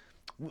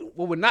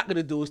 What we're not going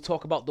to do is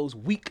talk about those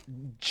Week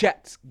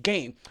Jets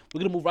game.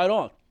 We're going to move right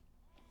on.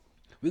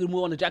 We're going to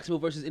move on to Jacksonville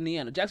versus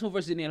Indiana. Jacksonville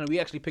versus Indiana, we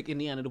actually picked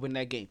Indiana to win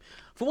that game.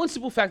 For one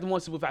simple fact and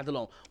one simple fact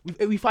alone.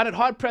 We find it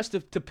hard-pressed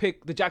to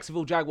pick the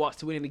Jacksonville Jaguars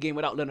to win in the game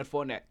without Leonard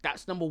Fournette.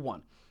 That's number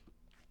one.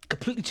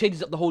 Completely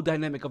changes up the whole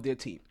dynamic of their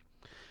team.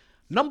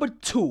 Number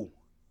two,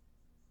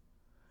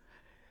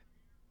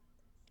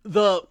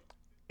 the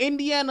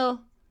Indianapolis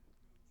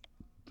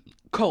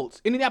Colts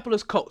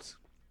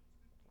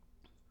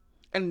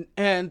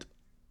and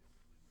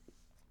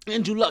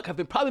Andrew Luck have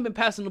probably been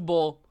passing the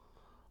ball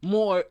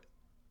more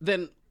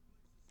than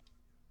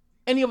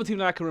any other team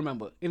that I can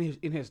remember in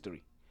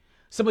history.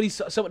 Some of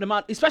the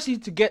amount, especially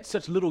to get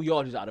such little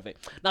yardage out of it.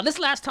 Now this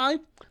last time,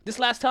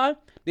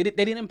 they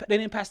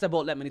didn't pass that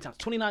ball that many times.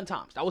 29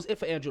 times. That was it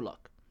for Andrew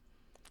Luck.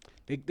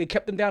 They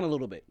kept him down a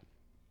little bit.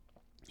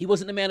 He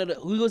wasn't the man of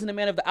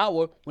the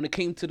hour when it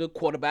came to the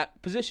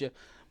quarterback position.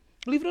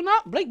 Believe it or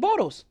not, Blake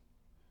Bortles,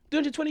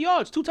 320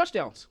 yards, 2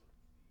 touchdowns.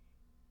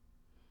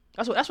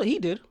 That's what he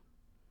did.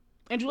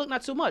 Andrew Luck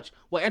not so much.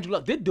 What Andrew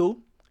Luck did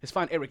do is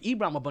find Eric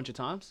Ebron a bunch of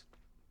times.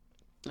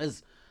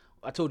 As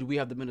I told you, we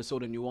have the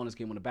Minnesota New Orleans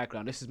game on the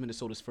background. This is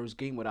Minnesota's first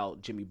game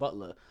without Jimmy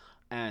Butler,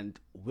 and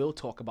we'll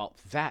talk about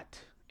that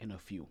in a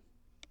few.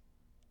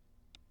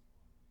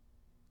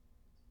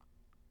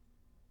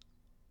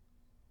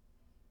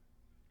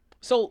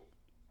 So,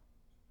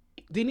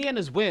 the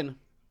Indiana's win,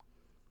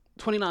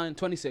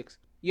 29-26.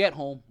 You're at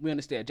home. We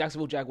understand.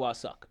 Jacksonville Jaguars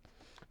suck.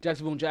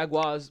 Jacksonville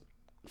Jaguars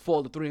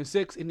fall to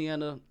 3-6.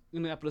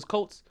 Indianapolis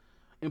Colts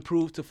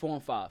improve to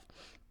 4-5.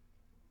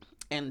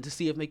 And to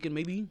see if they can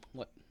maybe,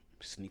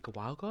 sneak a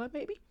wild card,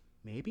 maybe,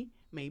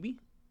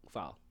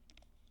 foul.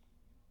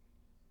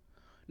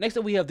 Next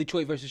up, we have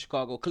Detroit versus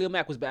Chicago. Khalil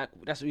Mack was back.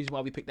 That's the reason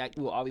why we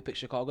picked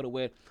Chicago to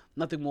win.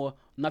 Nothing more,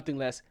 nothing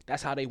less.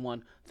 That's how they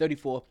won.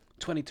 34-22.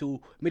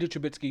 Mitchell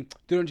Trubisky,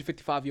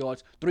 355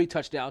 yards, 3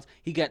 touchdowns.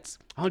 He gets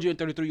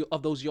 133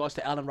 of those yards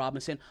to Allen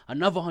Robinson.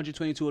 Another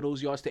 122 of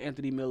those yards to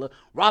Anthony Miller.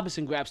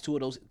 Robinson grabs 2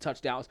 of those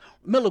touchdowns.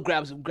 Miller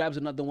grabs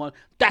another one.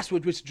 That's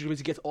what Mitchell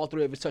Trubisky gets all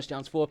 3 of his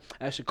touchdowns for.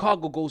 As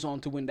Chicago goes on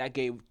to win that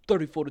game,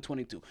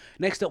 34-22.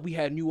 Next up, we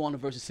had New Orleans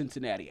versus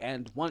Cincinnati,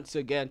 and once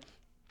again,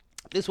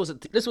 This was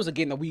a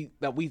game that we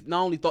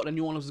not only thought that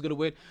New Orleans was going to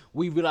win,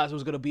 we realized it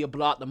was going to be a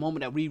blowout. The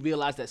moment that we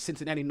realized that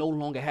Cincinnati no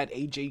longer had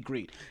A.J.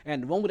 Green,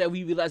 and the moment that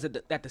we realized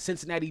that the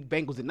Cincinnati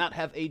Bengals did not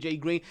have A.J.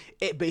 Green,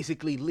 it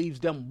basically leaves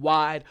them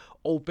wide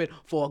open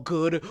for a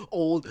good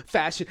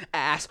old-fashioned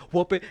ass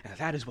whooping, and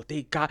that is what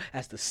they got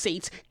as the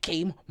Saints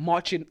came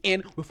marching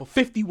in with a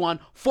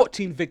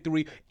 51-14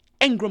 victory.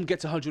 Ingram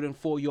gets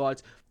 104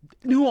 yards.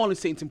 New Orleans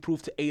Saints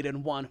improved to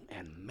 8-1,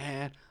 and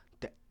man,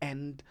 the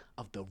end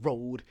of the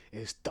road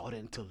is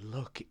starting to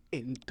look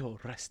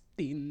interesting.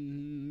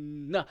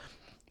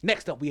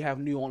 Next up, we have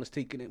New Orleans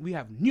taking it. We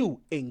have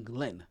New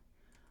England,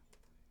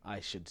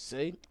 I should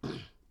say,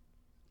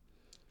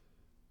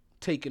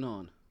 taking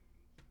on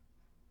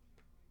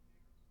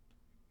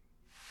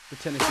the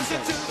Tennessee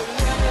Titans.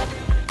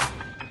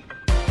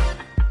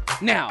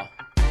 Now,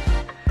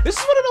 this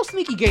is one of those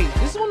sneaky games.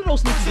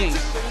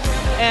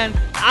 And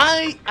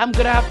I am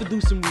going to have to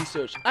do some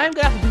research.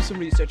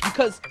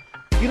 Because,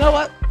 you know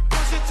what?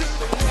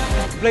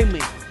 Blame me.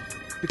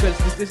 Because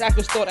this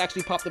actor's thought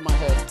actually popped in my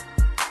head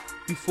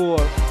before,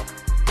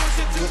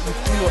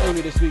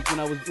 earlier this week when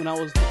I was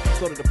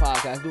started the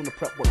podcast, doing the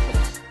prep work for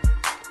this.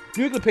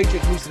 New England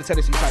Patriots lose to the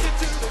Tennessee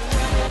Titans.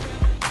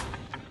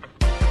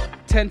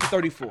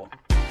 10-34.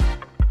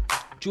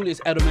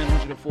 Julius Edelman,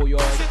 104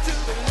 yards.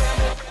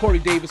 Corey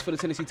Davis for the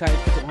Tennessee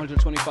Titans puts up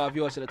 125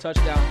 yards to the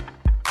touchdown.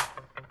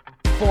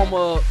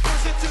 Former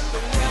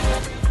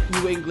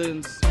New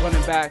England's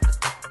running back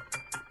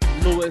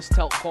Lewis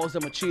calls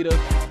them a cheater,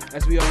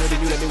 as we already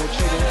knew that they were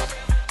cheaters.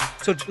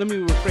 So let me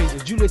rephrase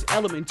this. Julius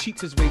Edelman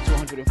cheats his way to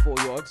 104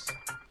 yards,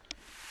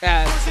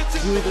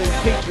 as New England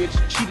Patriots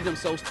cheated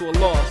themselves to a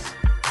loss,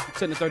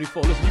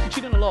 10-34. Listen, you can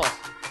cheat in a loss,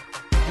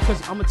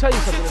 because I'm gonna tell you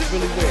something that's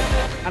really weird,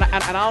 and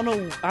I don't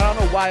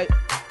know why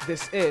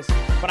this is,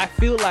 but I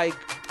feel like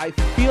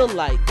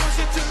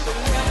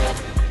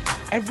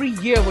every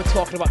year we're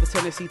talking about the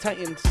Tennessee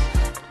Titans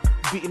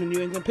beating the New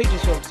England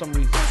Patriots for some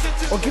reason,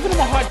 or giving them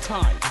a hard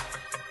time.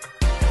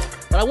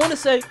 But I want to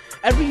say,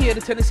 every year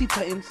the Tennessee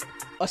Titans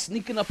are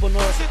sneaking up on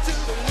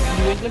the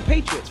New England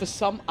Patriots for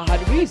some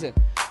odd reason.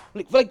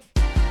 Like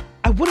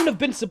I wouldn't have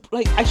been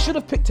I should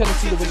have picked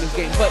Tennessee to win this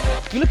game, but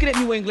you're looking at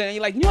New England and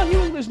you're like, you know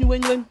what, New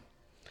England.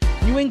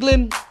 New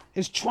England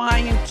is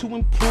trying to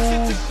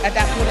improve at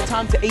that point in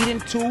time to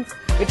 8-2.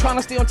 They're trying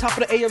to stay on top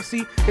of the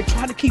AFC. They're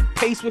trying to keep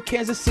pace with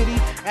Kansas City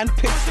and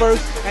Pittsburgh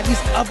and these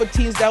other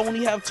teams that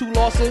only have 2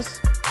 losses.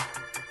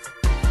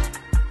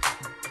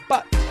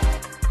 But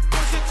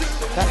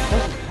that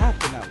doesn't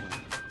happen that way.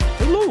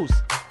 They lose.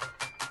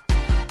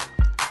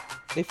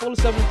 They fall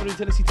to 7-3.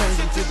 Tennessee Titans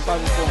and 5-4.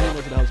 Who knows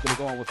what the hell's going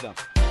to go on with them?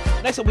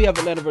 Next up, we have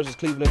Atlanta versus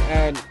Cleveland,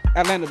 and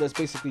Atlanta does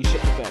basically shit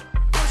the bed.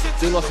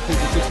 They lost to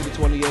Cleveland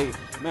 60-28.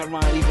 Matt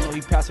Ryan, even though he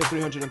passed for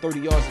 330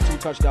 yards and 2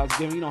 touchdowns,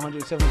 giving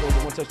 107 goals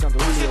and 1 touchdown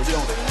to Julio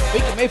Jones.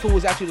 Baker Mayfield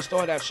was actually the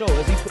star of that show,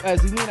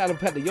 as he may not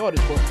have had the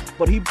yardage for,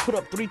 but he put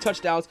up 3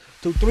 touchdowns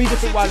to 3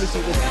 different wide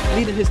receivers,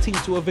 leading his team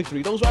to a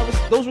victory. Those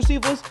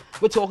receivers,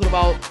 we're talking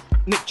about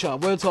Nick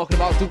Chubb, we're talking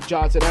about Duke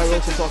Johnson, and we're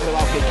also talking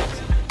about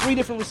Pickens. 3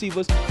 different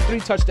receivers, 3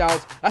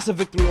 touchdowns. That's a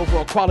victory over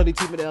a quality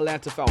team in the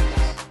Atlanta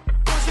Falcons.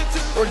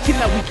 Or a team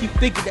that we keep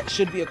thinking that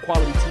should be a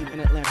quality team in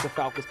Atlanta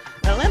Falcons.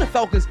 And Atlanta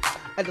Falcons,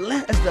 as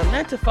the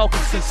Atlanta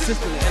Falcons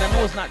consistently, and I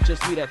know it's not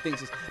just me that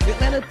thinks this, the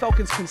Atlanta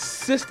Falcons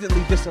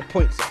consistently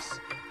disappoints us.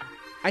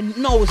 I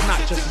know it's not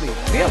just me.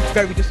 They are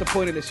very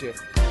disappointed this year.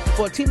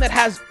 For a team that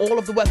has all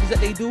of the weapons that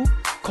they do,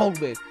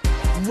 Coleman,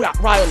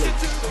 Riley,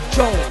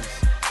 Jones,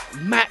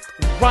 Matt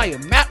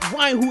Ryan,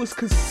 who is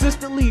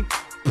consistently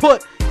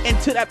put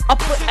into that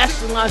upper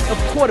echelons of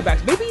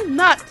quarterbacks. Maybe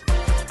not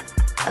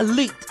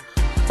elite,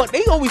 but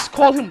they always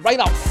call him right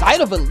outside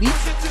of elite.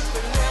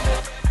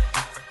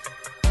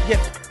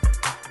 Yet,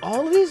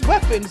 all of these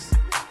weapons,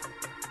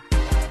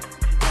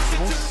 I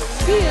don't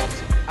see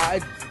it. I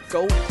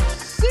don't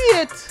see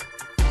it.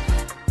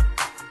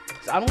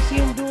 I don't see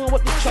him doing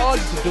what the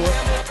Chargers are doing.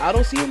 I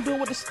don't see him doing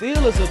what the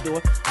Steelers are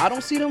doing. I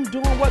don't see them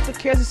doing what the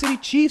Kansas City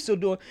Chiefs are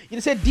doing. You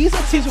said these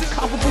are teams with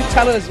comparable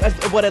talent as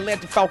what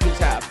Atlanta Falcons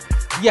have.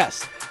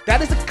 Yes, that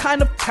is the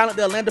kind of talent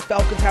the Atlanta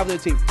Falcons have on their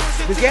team.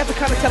 Because they have the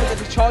kind of talent that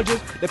the Chargers,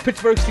 the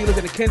Pittsburgh Steelers,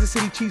 and the Kansas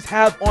City Chiefs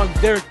have on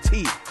their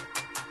team.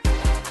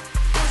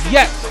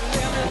 Yet,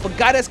 if a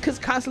guy that's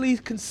constantly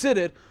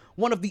considered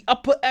one of the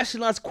upper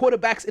echelons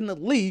quarterbacks in the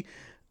league,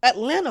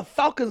 Atlanta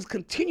Falcons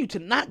continue to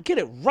not get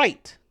it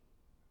right.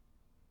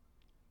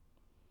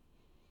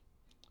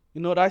 You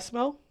know what I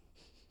smell?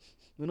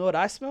 You know what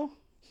I smell?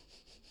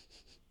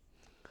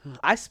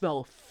 I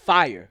smell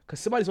fire because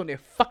somebody's on their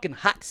fucking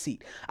hot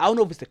seat. I don't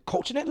know if it's the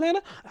coach in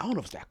Atlanta. I don't know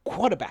if it's that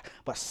quarterback,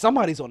 but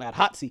somebody's on that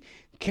hot seat.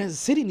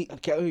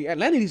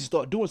 Atlanta needs to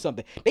start doing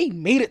something. They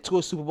made it to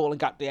a Super Bowl and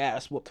got their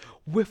ass whooped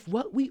with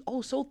what we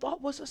also thought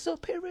was a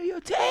superior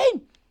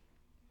team.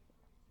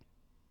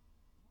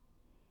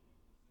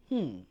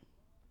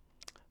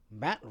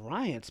 Matt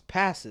Ryan's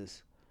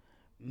passes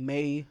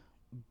may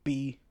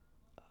be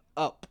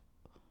up.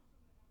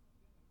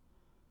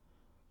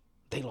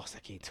 They lost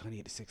that game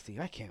 28-16.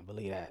 I can't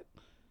believe that.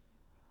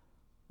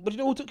 But you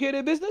know who took care of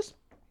their business?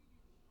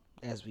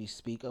 As we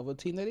speak of a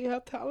team that they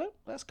have talent,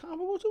 that's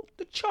comparable to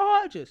the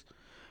Chargers.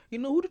 You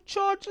know who the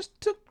Chargers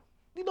took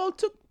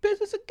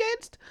business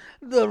against?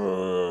 The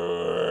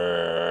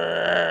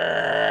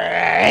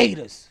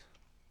Raiders.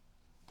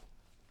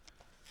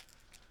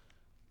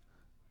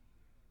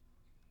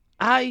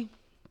 I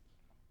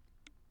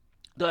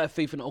don't have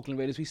faith in the Oakland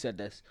Raiders. We said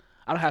this.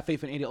 I don't have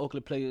faith in any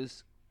Oakland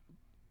Raiders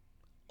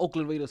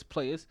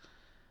players.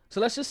 So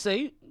let's just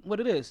say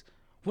what it is.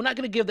 We're not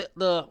going to give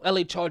the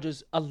LA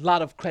Chargers a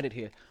lot of credit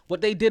here.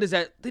 What they did is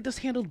that they just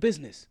handled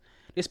business.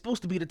 They're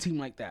supposed to be the team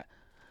like that.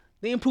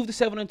 They improved to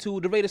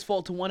 7-2. The Raiders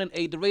fall to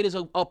 1-8. The Raiders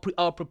are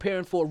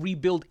preparing for a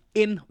rebuild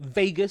in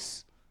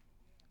Vegas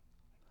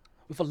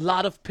with a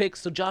lot of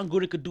picks so John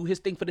Gruden could do his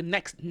thing for the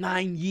next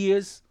 9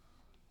 years.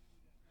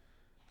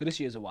 So this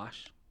year's a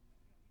wash.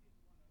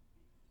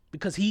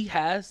 Because he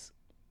has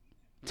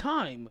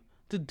time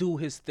to do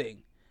his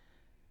thing.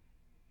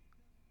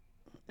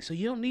 So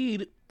you don't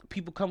need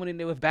people coming in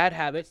there with bad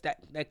habits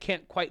that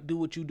can't quite do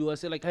what you do. I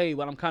say like, hey,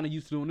 well, I'm kind of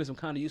used to doing this. I'm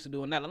kind of used to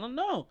doing that.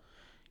 No.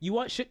 You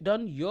want shit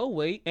done your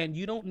way, and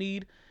you don't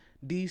need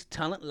these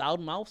talent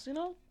loudmouths,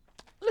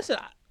 Listen,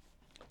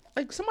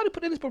 like somebody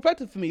put in this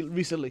perspective for me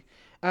recently,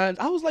 and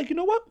I was like, you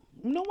know what?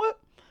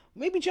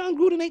 Maybe John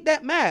Gruden ain't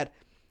that mad.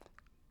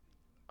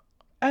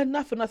 And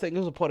not for nothing,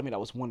 there was a part of me that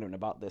was wondering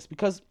about this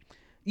because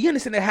you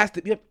understand there has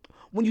to be,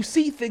 when you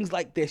see things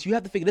like this, you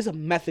have to figure there's a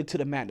method to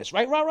the madness,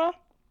 right, Rah-Rah?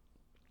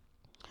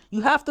 You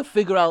have to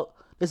figure out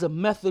there's a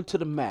method to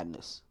the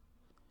madness.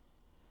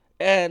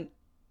 And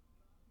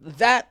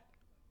that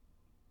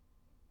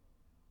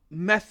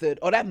method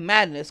or that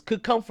madness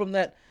could come from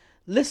that,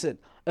 listen,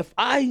 if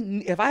I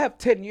have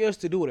 10 years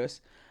to do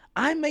this,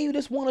 I may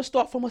just want to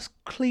start from a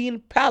clean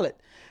palette.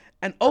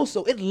 And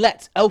also, it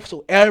lets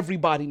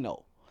everybody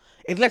know.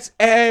 It lets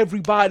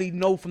everybody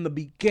know from the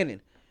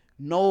beginning.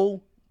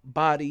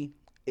 Nobody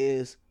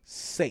is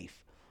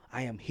safe.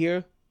 I am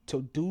here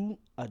to do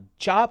a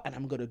job, and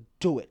I'm going to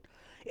do it.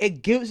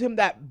 It gives him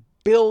that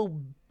Bill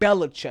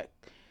Belichick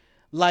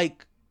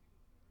like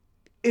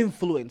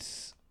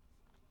influence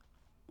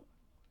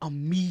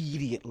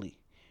immediately.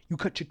 You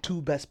cut your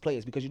two best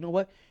players because you know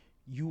what?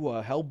 You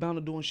are hellbound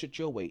to doing shit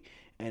your way.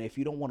 And if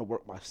you don't want to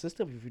work my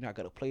system, if you're not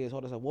going to play as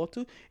hard as I want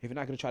to, if you're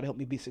not going to try to help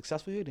me be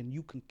successful here, then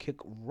you can kick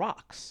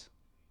rocks.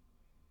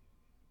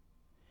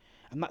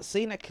 I'm not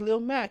saying that Khalil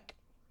Mack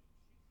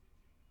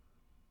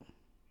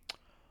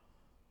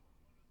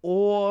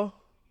or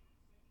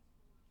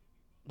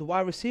the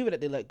wide receiver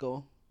that they let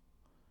go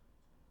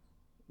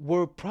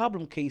were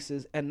problem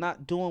cases and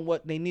not doing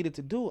what they needed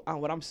to do.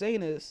 What I'm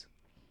saying is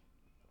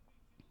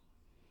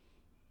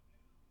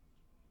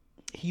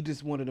he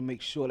just wanted to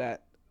make sure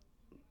that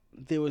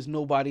there was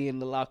nobody in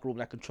the locker room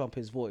that could trump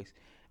his voice.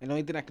 And the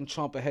only thing that can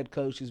trump a head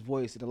coach's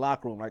voice in the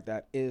locker room like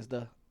that is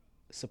the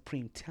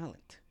supreme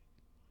talent.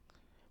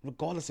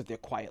 Regardless if they're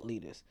quiet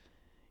leaders,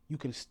 you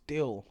can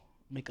still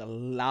make a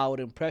loud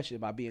impression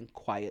by being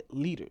quiet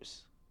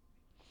leaders.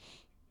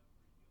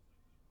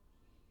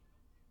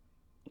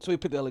 So we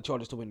picked the LA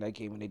Chargers to win that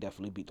game, and they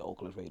definitely beat the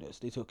Oakland Raiders.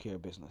 They took care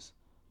of business.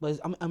 But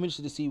I'm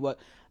interested to see what.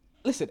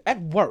 Listen, at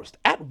worst,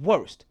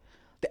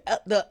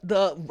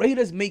 the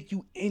Raiders make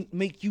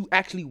you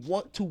actually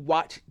want to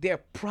watch their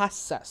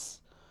process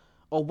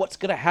or what's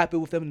gonna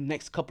happen with them in the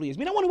next couple of years. I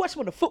mean, I want to watch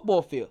them on the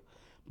football field,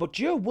 but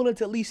you're willing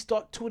to at least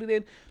start tuning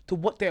in to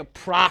what their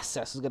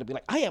process is going to be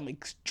like. I am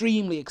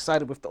extremely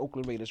excited with the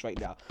Oakland Raiders right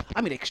now.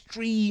 I mean,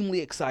 extremely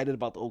excited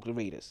about the Oakland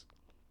Raiders.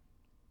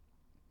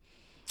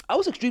 I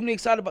was extremely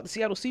excited about the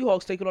Seattle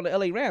Seahawks taking on the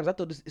LA Rams. I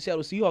thought the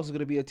Seattle Seahawks was going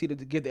to be a team to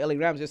give the LA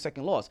Rams their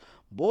second loss.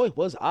 Boy,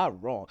 was I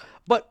wrong.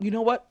 But you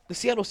know what? The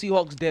Seattle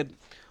Seahawks did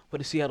what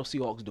the Seattle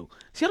Seahawks do.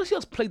 Seattle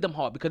Seahawks played them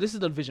hard because this is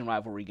a division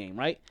rivalry game,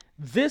 right?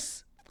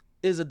 This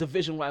is a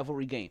division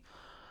rivalry game.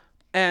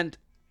 And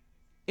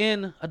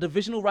in a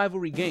divisional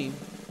rivalry game,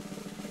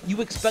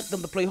 you expect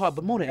them to play hard,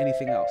 but more than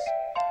anything else,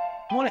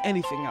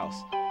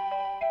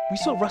 we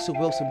saw Russell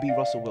Wilson be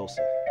Russell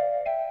Wilson.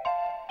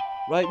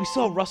 Right? We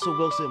saw Russell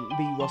Wilson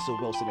be Russell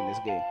Wilson in this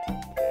game.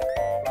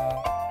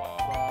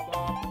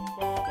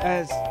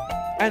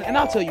 And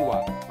I'll tell you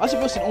why. Russell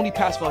Wilson only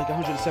passed for like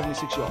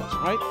 176 yards,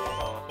 right?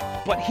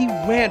 But he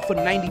ran for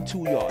 92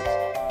 yards.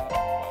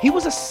 He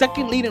was a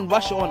second leading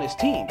rusher on his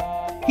team.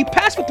 He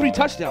passed for 3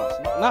 touchdowns,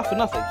 not for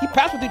nothing. He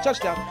passed for 3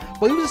 touchdowns,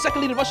 but he was the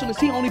second leading rusher on his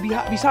team, only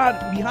behind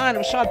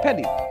Rashad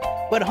Penny,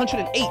 with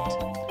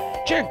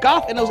 108. Jared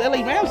Goff and those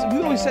LA Rams,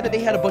 we always said that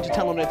they had a bunch of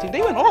talent on their team.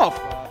 They went off.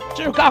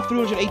 Jared Goff,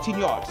 318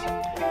 yards.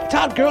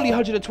 Todd Gurley,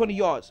 120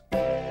 yards.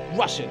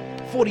 Rushing,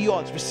 40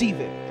 yards,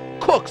 receiving.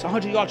 Cooks,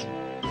 100 yards,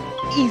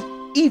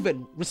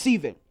 even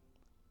receiving.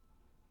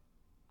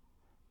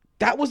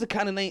 That was the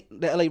kind of name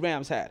the LA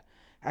Rams had.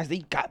 As they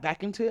got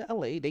back into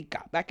LA, they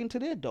got back into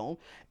their dome,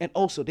 and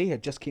also they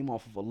had just came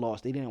off of a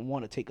loss. They didn't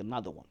want to take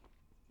another one.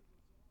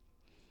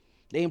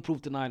 They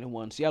improved to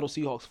 9-1. Seattle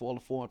Seahawks fall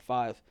to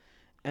 4-5,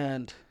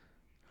 and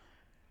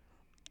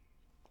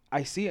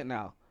I see it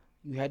now.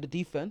 You had the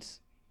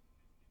defense.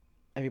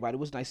 Everybody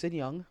was nice and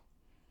young.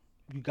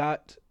 You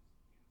got,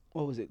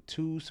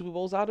 2 Super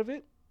Bowls out of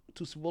it?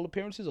 2 Super Bowl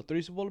appearances, or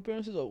 3 Super Bowl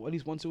appearances, or at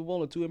least 1 Super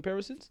Bowl and 2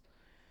 appearances,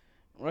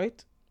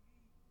 right?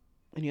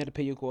 And you had to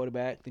pay your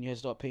quarterback, then you had to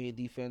start paying your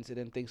defense, and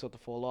then things start to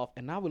fall off.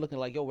 And now we're looking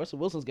like, Russell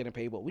Wilson's getting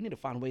paid, but we need to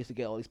find ways to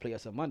get all these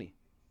players some money.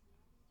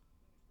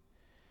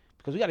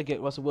 Because we got to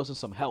get Russell Wilson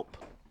some help.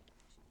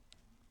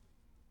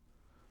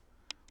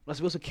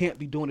 Russell Wilson can't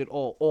be doing it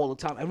all the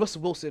time. And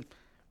Russell Wilson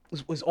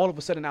was all of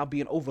a sudden now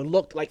being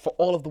overlooked, like, for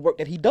all of the work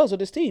that he does with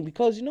his team.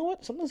 Because you know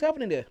what? Something's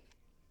happening there.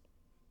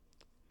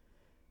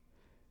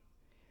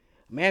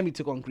 Miami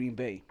took on Green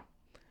Bay.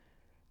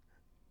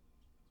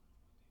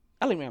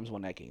 LA Rams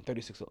won that game,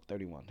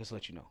 36-31, just to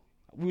let you know.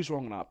 We was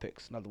wrong on our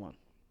picks, another one.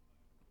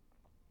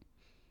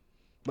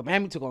 But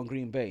Miami took on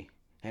Green Bay,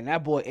 and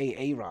that boy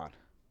Aaron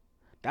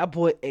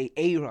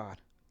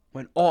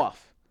went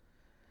off.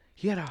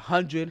 He had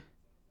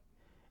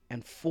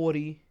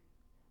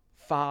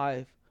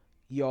 145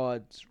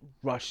 yards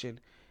rushing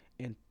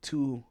and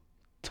 2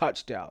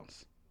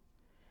 touchdowns.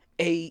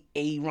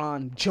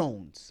 Aaron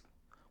Jones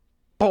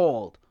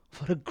balled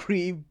for the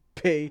Green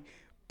Bay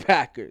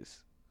Packers.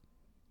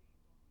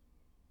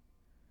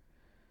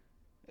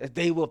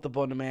 They whooped up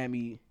on the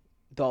Miami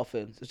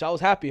Dolphins, which I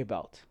was happy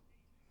about.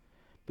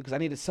 Because I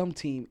needed some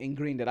team in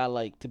green that I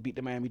like to beat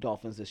the Miami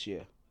Dolphins this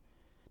year.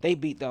 They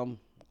beat them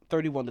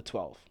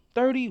 31-12.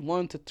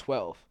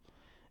 31-12.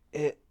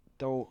 It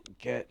don't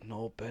get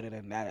no better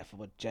than that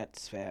from a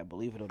Jets fan,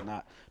 believe it or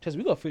not. Just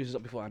we're going to finish this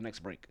up before our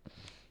next break.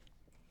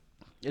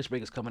 This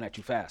break is coming at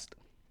you fast.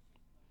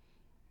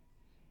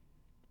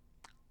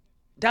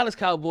 Dallas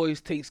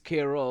Cowboys takes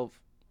care of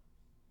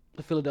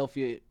the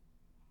Philadelphia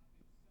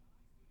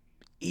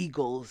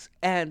Eagles,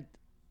 and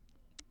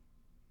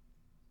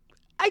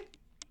I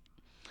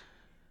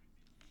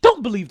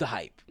don't believe the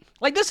hype.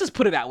 Like, let's just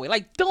put it that way.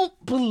 Like, don't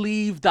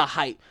believe the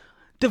hype.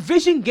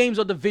 Division games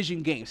are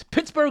division games.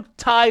 Pittsburgh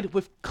tied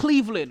with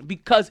Cleveland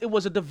because it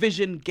was a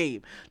division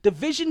game.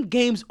 Division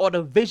games are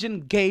division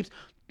games.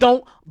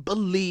 Don't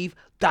believe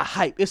the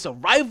hype. It's a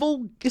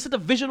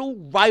divisional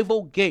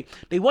rival game.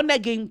 They won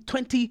that game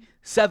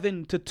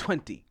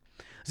 27-20.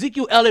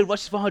 Ezekiel Elliott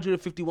rushes for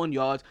 151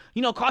 yards.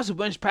 Carson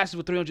Wentz passes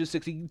for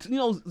 360.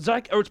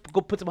 Zach Ertz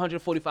puts up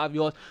 145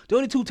 yards. The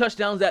only 2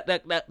 touchdowns that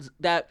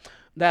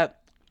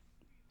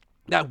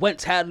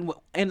Wentz had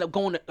ended up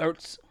going to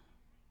Ertz.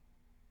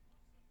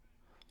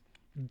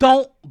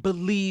 Don't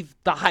believe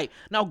the hype.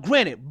 Now,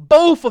 granted,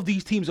 both of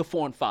these teams are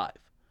 4-5.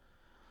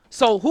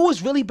 So who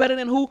is really better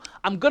than who?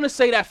 I'm gonna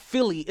say that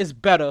Philly is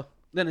better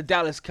than the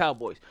Dallas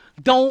Cowboys.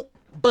 Don't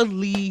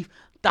believe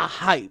the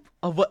hype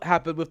of what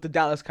happened with the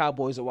Dallas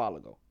Cowboys a while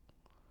ago.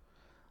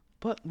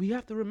 But we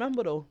have to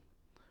remember, though,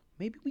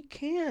 maybe we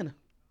can.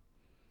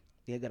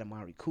 They got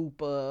Amari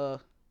Cooper.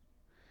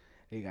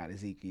 They got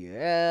Ezekiel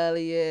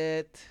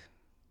Elliott.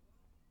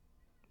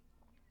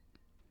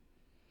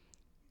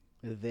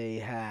 They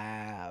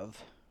have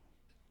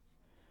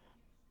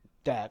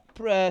Dak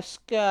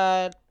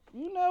Prescott.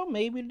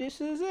 Maybe this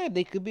is it.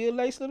 They could be a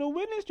nice little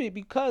winning streak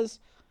because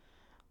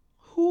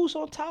who's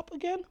on top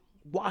again?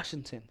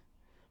 Washington.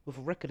 With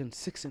a record in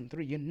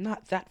 6-3, you're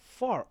not that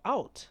far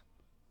out.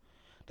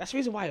 That's the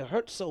reason why it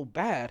hurts so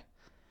bad.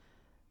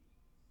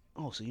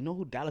 Oh, so you know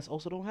who Dallas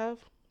also don't have?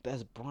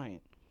 Dez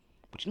Bryant.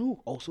 But you know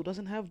who also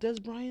doesn't have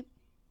Dez Bryant?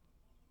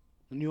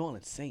 The New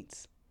Orleans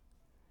Saints.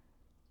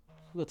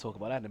 We'll talk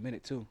about that in a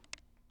minute, too.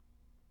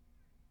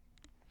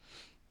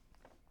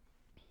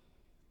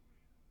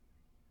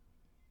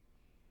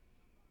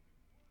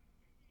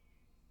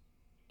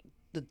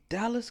 the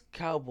Dallas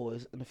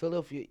Cowboys and the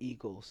Philadelphia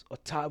Eagles are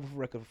tied with a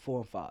record of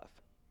 4-5.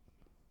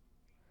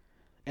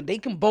 And they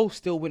can both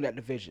still win that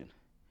division.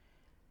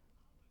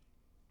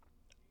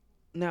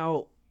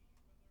 Now,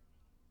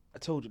 I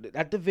told you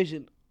that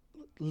division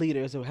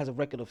leader has a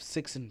record of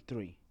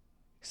 6-3.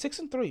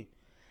 6-3.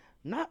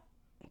 Not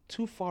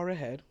too far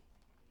ahead.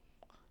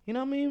 You know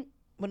what I mean?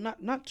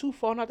 But not too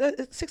far.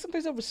 6-3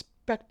 is a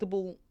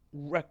respectable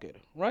record,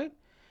 right?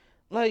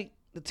 Like,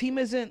 the team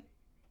isn't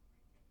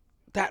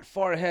that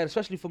far ahead,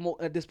 especially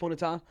at this point in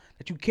time,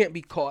 that you can't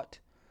be caught.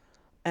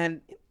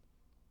 And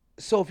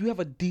so if you have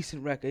a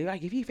decent record,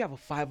 like if you have a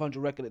 500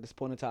 record at this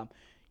point in time,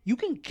 you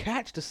can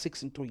catch the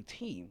 6-3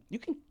 team. You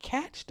can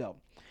catch them.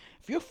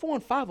 If you're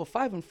 4-5 or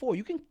 5-4,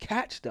 you can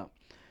catch them.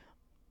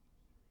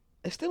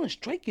 It's still in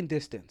striking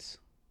distance.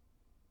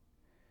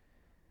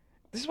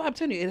 This is why I'm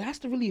telling you, it has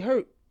to really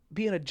hurt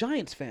being a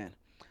Giants fan,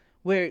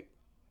 where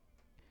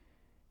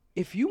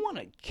if you want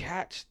to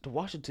catch the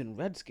Washington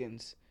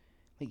Redskins,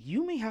 like,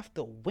 you may have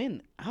to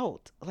win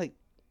out like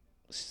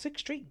 6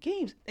 straight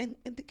games and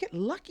to get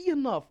lucky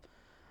enough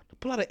to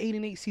pull out an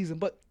 8-8 season.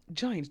 But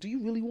Giants, do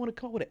you really want to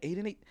come up with an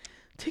 8-8?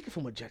 Take it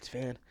from a Jets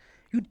fan.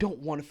 You don't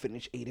want to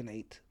finish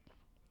 8-8.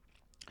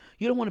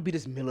 You don't want to be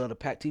this middle of the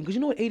pack team, because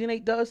you know what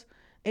 8-8 does?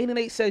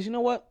 8-8 says, you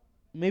know what?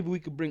 Maybe we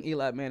could bring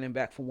Eli Manning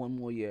back for one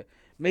more year.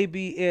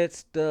 Maybe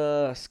it's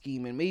the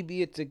scheming.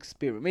 Maybe it's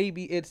experience.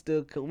 Maybe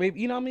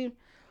you know what I mean?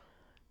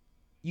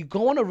 You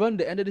go on a run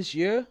the end of this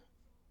year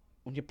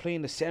when you're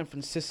playing the San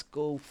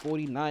Francisco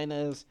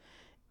 49ers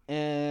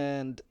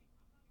and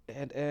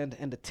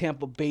the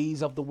Tampa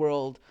Bays of the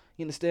world.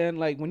 You understand?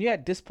 Like, when you're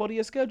at this part of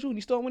your schedule and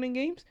you start winning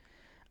games,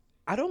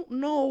 I don't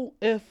know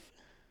if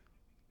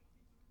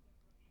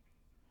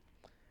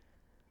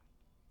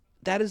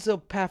that is a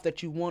path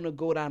that you want to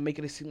go down,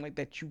 making it seem like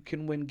that you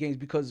can win games,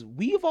 because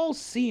we've all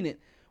seen it.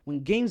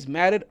 When games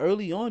mattered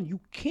early on, you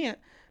can't.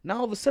 Now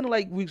all of a sudden,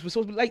 like, we're supposed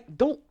to be like,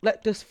 don't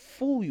let this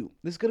fool you.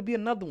 There's going to be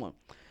another one.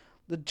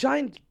 The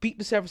Giants beat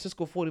the San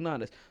Francisco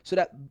 49ers, so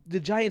that the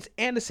Giants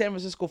and the San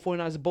Francisco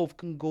 49ers both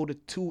can go to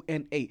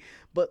 2-8.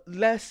 But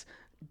let's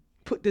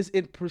put this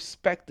in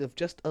perspective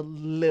just a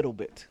little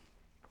bit.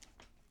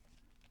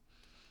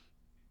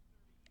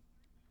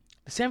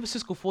 The San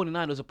Francisco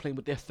 49ers are playing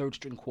with their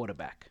third-string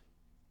quarterback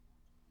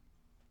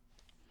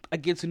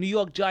against a New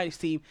York Giants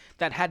team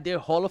that had their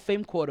Hall of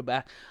Fame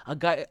quarterback, a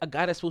guy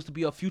that's supposed to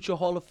be a future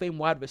Hall of Fame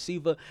wide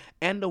receiver,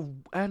 and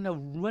a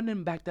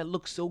running back that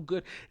looks so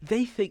good.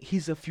 They think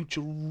he's a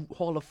future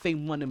Hall of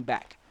Fame running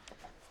back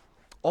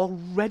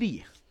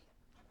already.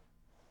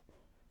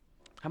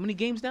 How many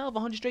games now of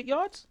 100 straight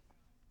yards?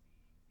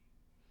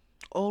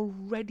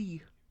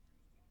 Already.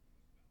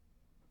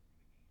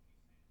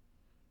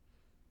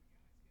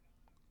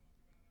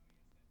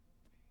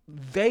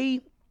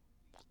 They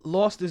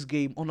lost this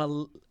game on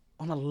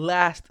a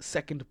last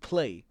second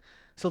play.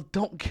 So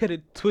don't get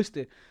it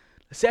twisted.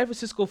 The San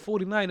Francisco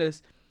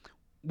 49ers,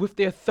 with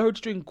their third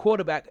string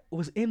quarterback,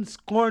 was in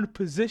scoring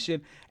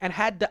position and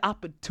had the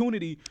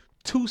opportunity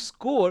to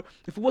score.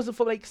 If it wasn't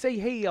for, like, say,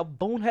 hey, a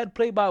bonehead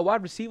play by a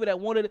wide receiver that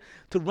wanted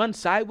to run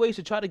sideways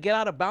to try to get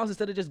out of bounds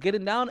instead of just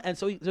getting down, and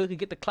so he could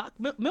get the clock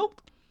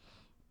milked.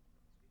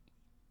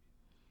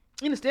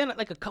 You understand,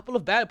 like a couple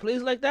of bad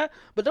plays like that,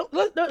 but don't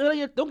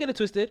get it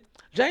twisted.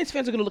 Giants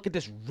fans are gonna look at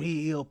this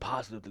real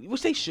positively,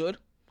 which they should,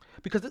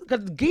 because the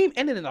game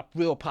ended in a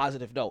real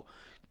positive note.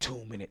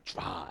 2-minute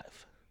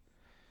drive.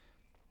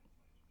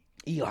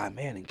 Eli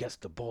Manning gets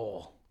the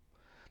ball.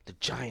 The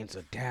Giants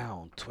are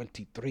down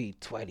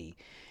 23-20.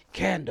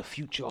 Can the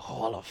future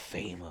Hall of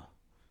Famer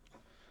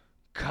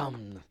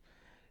come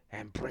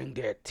and bring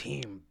their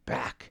team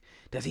back?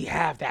 Does he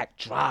have that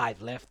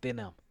drive left in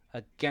him?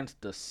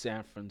 Against the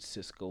San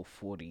Francisco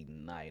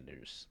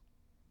 49ers.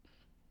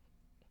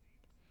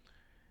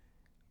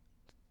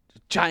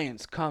 The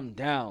Giants come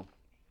down,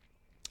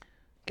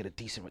 get a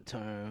decent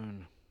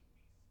return.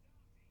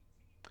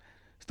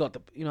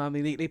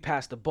 They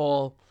pass the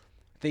ball.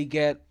 They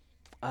get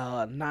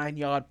a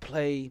 9-yard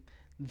play.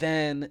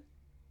 Then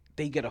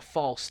they get a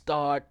false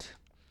start.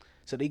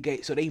 So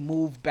they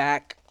move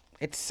back.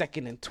 It's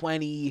 2nd and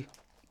 20.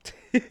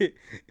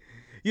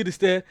 You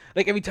understand?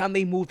 Like, every time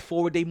they moved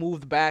forward, they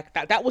moved back.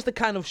 That was the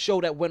kind of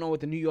show that went on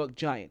with the New York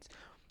Giants.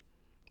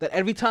 That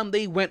every time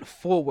they went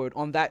forward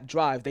on that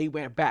drive, they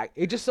went back.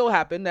 It just so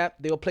happened that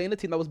they were playing a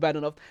team that was bad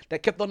enough,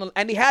 that kept on,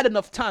 and they had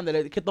enough time that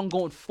they kept on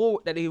going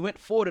forward, that they went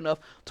forward enough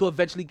to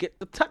eventually get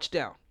the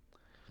touchdown.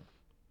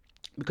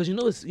 Because you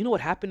know what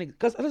happened?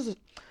 Because I'm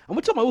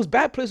talking about, it was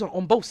bad plays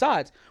on both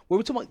sides. Where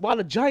we're talking about, while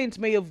the Giants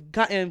may have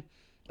gotten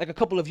like a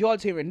couple of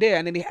yards here and there,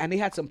 and they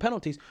had some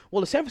penalties.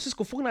 Well, the San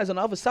Francisco 49ers on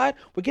the other side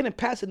were getting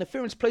pass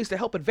interference plays to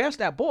help advance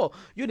that ball.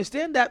 You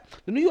understand that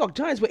the New York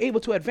Giants were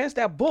able to advance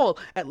that ball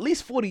at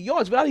least 40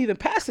 yards without even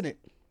passing it.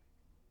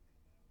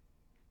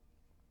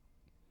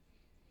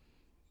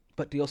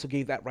 But they also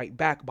gave that right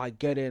back by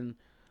getting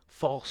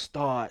false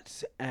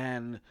starts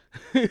and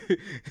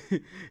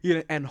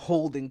and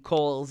holding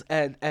calls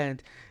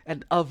and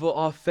other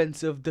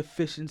offensive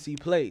deficiency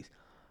plays.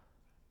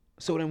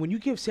 So then when you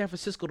give San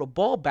Francisco the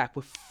ball back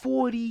with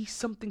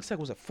 40-something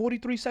seconds, was it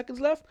 43 seconds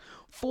left?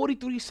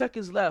 43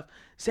 seconds left.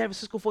 San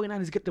Francisco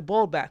 49ers get the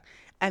ball back.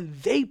 And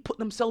they put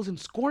themselves in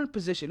scoring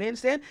position. You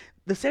understand?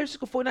 The San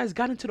Francisco 49ers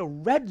got into the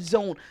red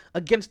zone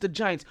against the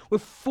Giants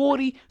with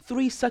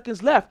 43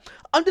 seconds left.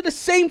 Under the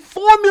same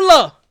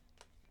formula.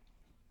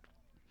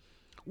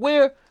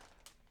 Where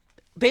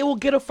they will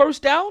get a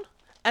first down.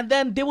 And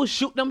then they will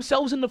shoot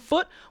themselves in the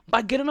foot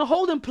by getting a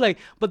holding play.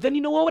 But then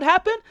you know what would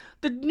happen?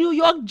 The New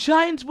York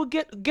Giants would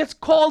gets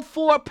called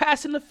for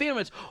pass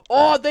interference.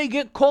 Or they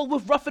get called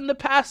with roughing the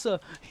passer.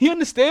 You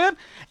understand?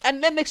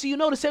 And then next thing you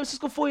know, the San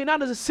Francisco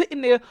 49ers are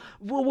sitting there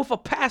with a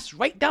pass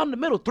right down the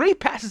middle. 3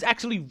 passes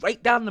actually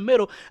right down the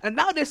middle. And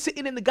now they're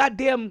sitting in the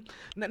goddamn...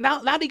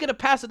 Now they get a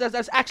passer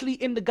that's actually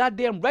in the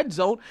goddamn red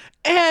zone.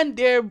 And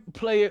their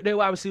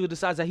wide receiver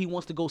decides that he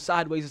wants to go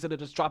sideways instead of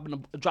just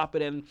drop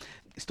it and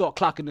start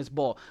clocking this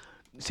ball.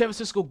 San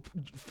Francisco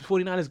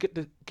 49ers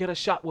get a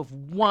shot with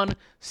 1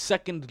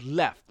 second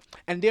left.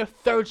 And their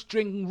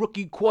third-string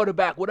rookie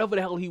quarterback, whatever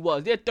the hell he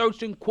was, their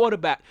third-string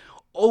quarterback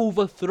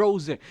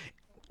overthrows it.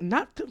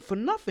 For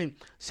nothing,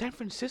 San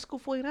Francisco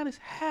 49ers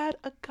had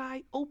a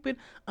guy open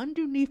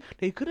underneath.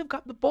 They could have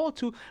got the ball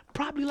to,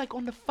 probably like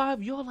on the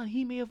 5-yard line.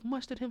 He may have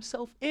mustered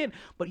himself in.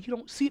 But you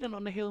don't see that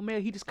on the Hail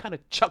Mary. He just kind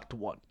of chucked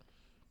one.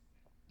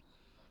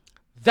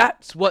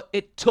 That's what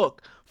it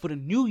took for the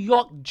New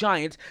York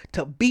Giants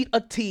to beat a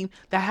team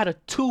that had a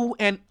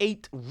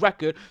 2-8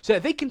 record so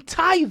that they can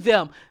tie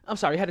them. I'm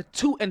sorry, had a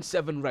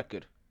 2-7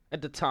 record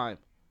at the time.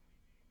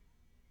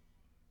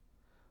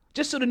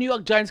 Just so the New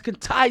York Giants can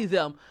tie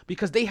them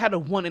because they had a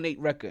 1-8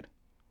 record.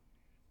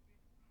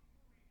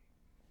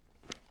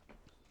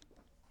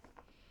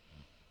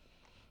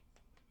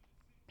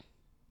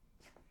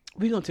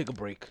 We're going to take a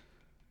break.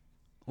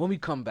 When we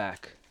come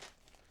back,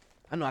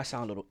 I know I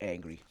sound a little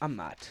angry. I'm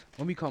not.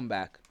 When we come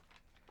back,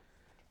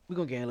 we're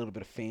going to get a little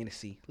bit of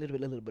fantasy. A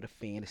little bit of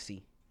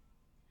fantasy.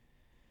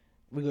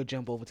 We're going to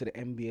jump over to the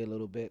NBA a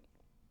little bit.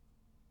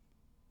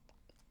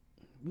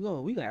 We're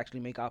going to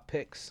actually make our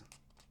picks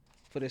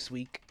for this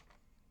week.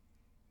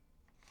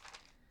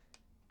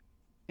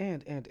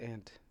 And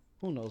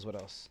who knows what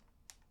else.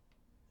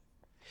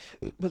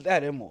 But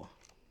that and more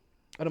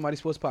on the Mighty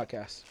Sports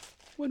Podcast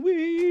when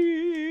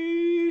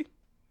we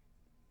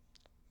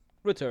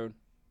return.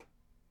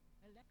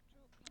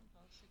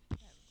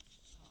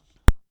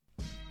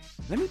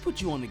 Let me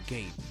put you on the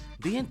game.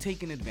 Being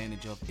taken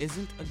advantage of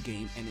isn't a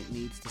game and it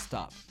needs to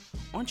stop.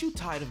 Aren't you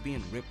tired of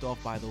being ripped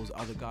off by those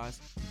other guys?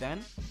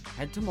 Then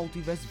head to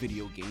Multivest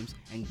Video Games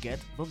and get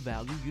the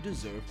value you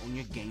deserve on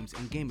your games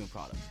and gaming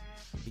products.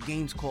 The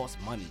games cost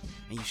money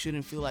and you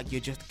shouldn't feel like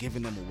you're just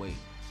giving them away.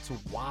 So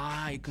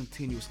why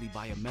continuously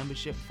buy a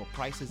membership for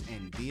prices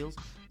and deals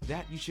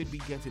that you should be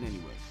getting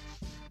anyway?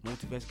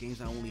 Multivest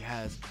Games not only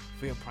has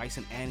fair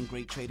pricing and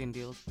great trading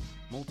deals,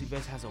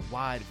 Multivest has a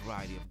wide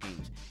variety of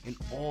games in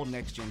all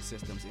next-gen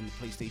systems in the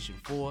PlayStation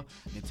 4,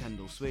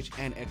 Nintendo Switch,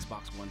 and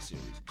Xbox One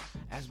series,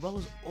 as well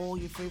as all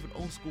your favorite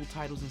old-school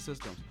titles and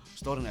systems,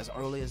 starting as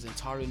early as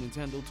Atari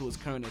Nintendo to as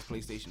current as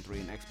PlayStation 3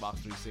 and Xbox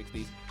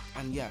 360s.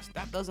 And yes,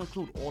 that does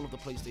include all of the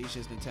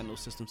PlayStations, Nintendo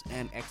systems,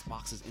 and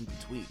Xboxes in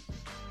between.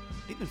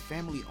 They've been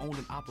family owned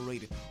and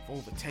operated for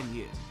over 10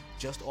 years,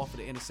 just off of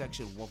the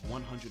intersection of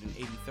 183rd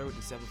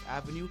and 7th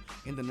Avenue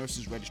in the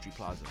Nurses Registry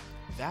Plaza.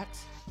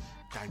 That's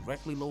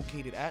directly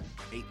located at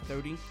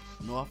 830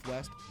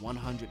 Northwest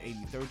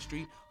 183rd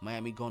Street,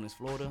 Miami Gardens,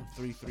 Florida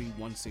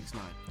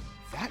 33169.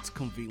 That's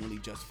conveniently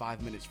just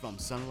 5 minutes from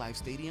Sun Life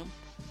Stadium,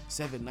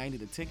 $7.90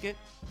 the ticket,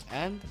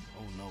 and,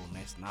 oh no,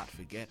 let's not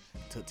forget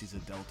Tootsie's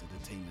Adult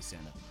Entertainment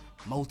Center.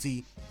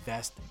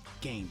 Multi-Vest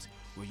Games,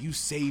 where you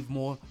save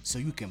more so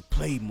you can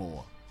play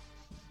more.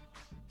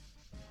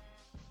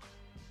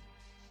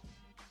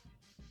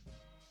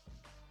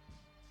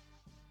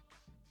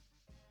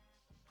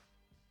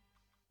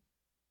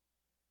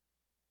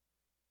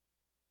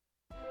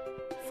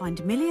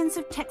 Find millions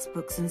of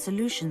textbooks and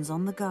solutions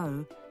on the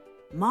go.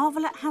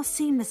 Marvel at how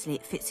seamlessly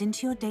it fits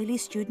into your daily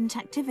student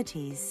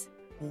activities.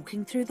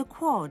 Walking through the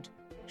quad,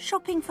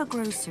 shopping for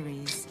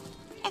groceries,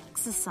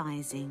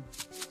 exercising,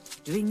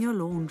 doing your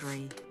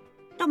laundry,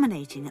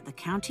 dominating at the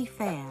county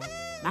fair,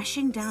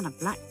 mashing down a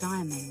black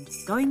diamond,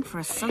 going for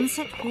a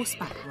sunset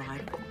horseback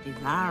ride,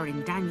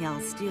 devouring Danielle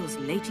Steele's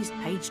latest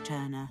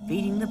page-turner,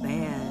 feeding the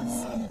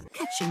bears,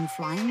 catching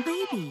flying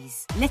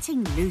babies,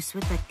 letting loose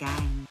with the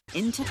gang,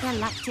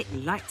 intergalactic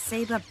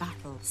lightsaber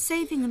battle,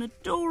 saving an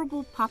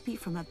adorable puppy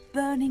from a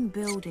burning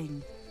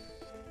building,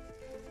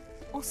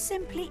 or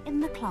simply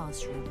in the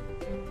classroom.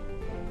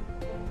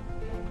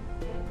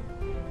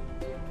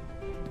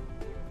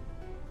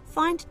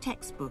 Find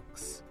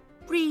textbooks,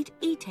 read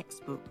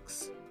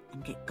e-textbooks,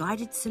 and get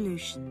guided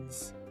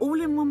solutions,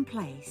 all in one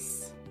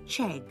place.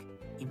 Chegg,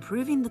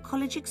 improving the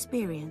college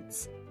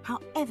experience,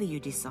 however you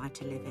decide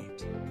to live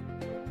it.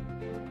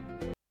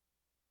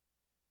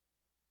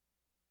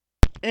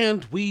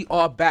 And we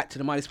are back to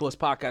the Mighty Sports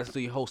Podcast.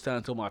 To your host,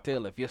 Antonio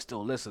Martel, if you're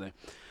still listening.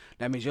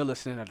 That means you're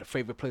listening at the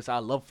favorite place I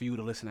love for you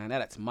to listen at.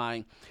 That's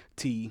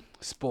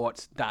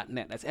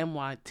mytsports.net. That's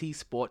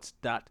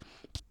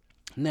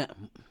mytsports.net.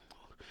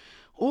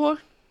 Or,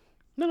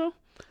 no.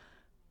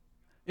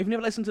 If you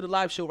never listened to the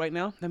live show right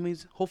now, that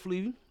means hopefully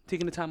you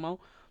taking the time out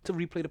to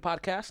replay the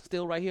podcast.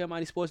 Still right here at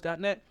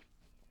mytsports.net.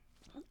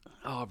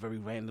 Oh, very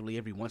randomly,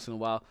 every once in a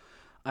while.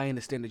 I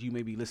understand that you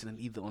may be listening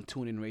either on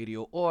TuneIn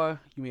Radio or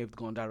you may have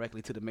gone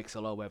directly to the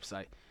MixLR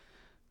website.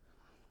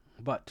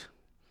 But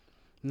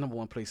number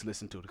one place to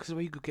listen to it, because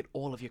where you could get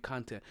all of your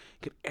content,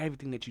 get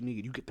everything that you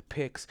need. You get the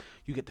picks,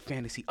 you get the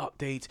fantasy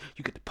updates,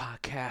 you get the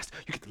podcast,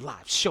 you get the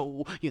live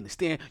show. You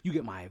understand? You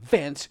get my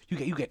events. You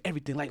get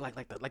everything like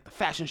the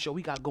fashion show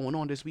we got going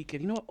on this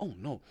weekend. You know what? Oh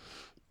no.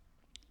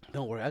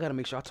 Don't worry, I gotta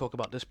make sure I talk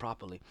about this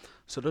properly.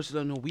 So just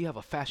to know, we have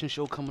a fashion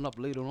show coming up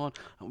later on,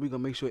 and we're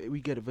gonna make sure we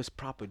get its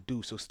proper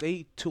due. So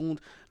stay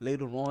tuned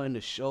later on in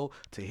the show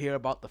to hear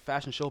about the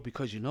fashion show,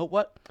 because you know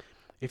what?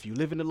 If you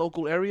live in the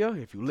local area,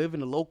 if you live in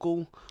the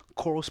local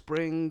Coral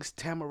Springs,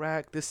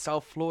 Tamarack, this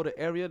South Florida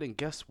area, then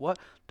guess what?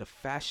 The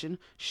fashion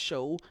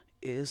show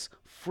is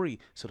free.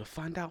 So to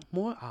find out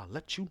more, I'll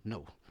let you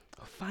know.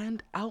 To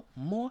find out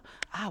more,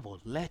 I will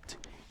let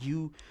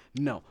you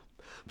know.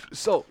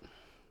 So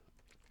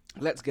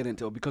let's get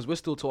into it, because we're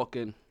still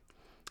talking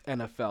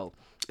NFL,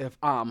 if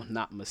I'm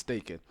not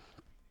mistaken,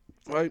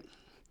 right?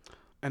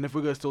 And if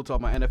we're gonna still talk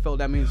about NFL,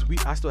 that means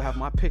I still have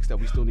my picks that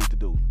we still need to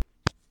do.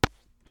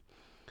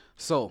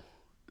 So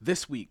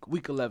this week,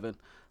 week 11,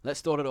 let's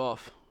start it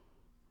off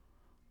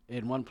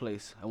in one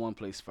place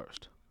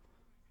first.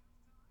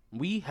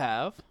 We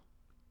have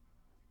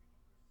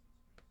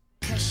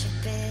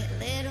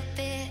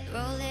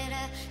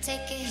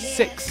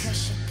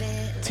six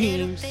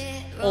teams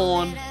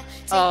on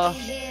a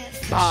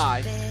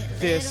bye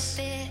this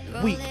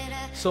week.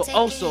 So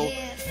also,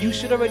 you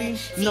should already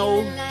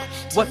know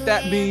what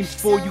that means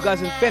for you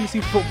guys in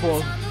fantasy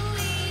football.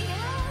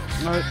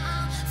 All right,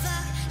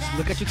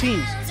 look at your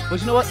teams. But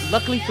you know what?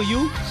 Luckily for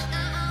you,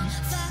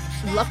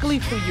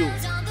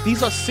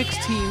 these are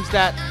 6 teams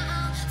that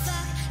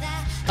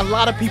a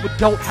lot of people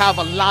don't have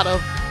a lot of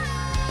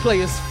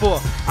players for,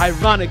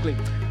 ironically.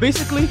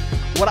 Basically,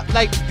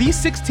 these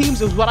 6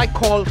 teams is what I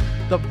call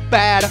the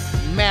bad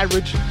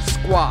marriage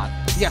squad.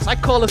 Yes, I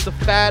call this the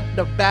bad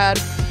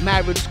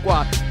marriage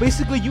squad.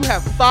 Basically, you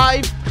have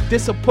 5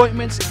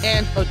 disappointments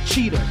and a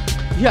cheater.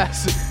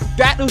 Yes,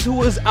 that is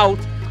who is out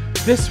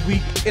this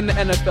week in the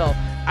NFL.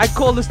 I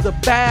call this the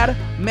bad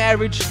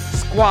marriage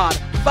squad.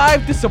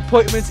 5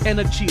 disappointments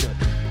and a cheater.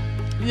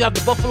 You have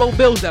the Buffalo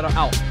Bills that are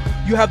out.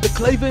 You have the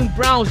Cleveland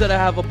Browns that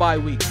have a bye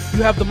week.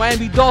 You have the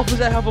Miami Dolphins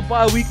that have a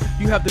bye week.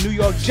 You have the New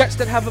York Jets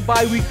that have a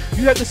bye week.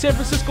 You have the San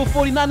Francisco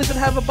 49ers that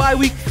have a bye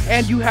week.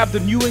 And you have the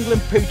New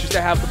England Patriots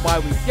that have the bye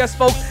week. Yes,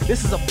 folks,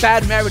 this is a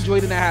bad marriage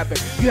waiting to happen.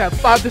 You have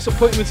 5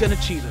 disappointments and a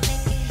cheater.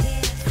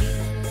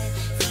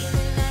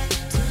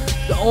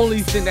 The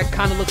only thing that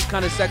kind of looks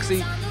kind of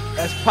sexy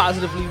as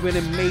positively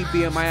winning may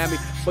be in Miami,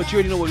 but you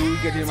already know what we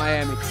get in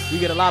Miami. You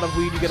get a lot of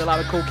weed, you get a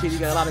lot of cocaine, you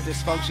get a lot of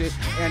dysfunction,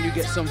 and you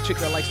get some chick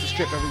that likes to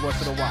strip every once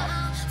in a while.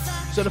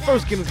 So the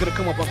first game is going to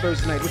come up on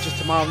Thursday night, which is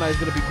tomorrow night. It's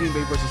going to be Green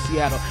Bay versus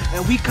Seattle,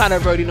 and we kind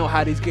of already know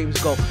how these games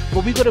go,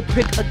 but we're going to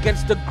pick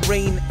against the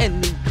grain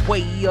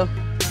anyway,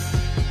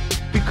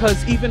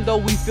 because even though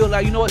we feel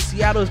like, you know what,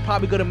 Seattle is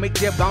probably going to make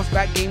their bounce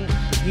back game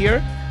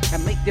here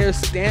and make their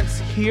stance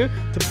here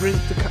to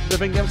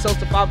bring themselves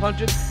to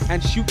 500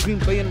 and shoot Green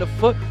Bay in the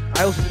foot,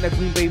 I also think that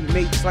Green Bay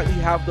may slightly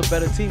have the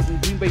better team,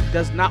 and Green Bay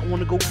does not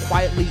want to go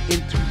quietly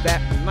into that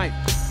night.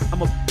 I'm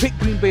going to pick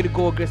Green Bay to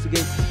go against the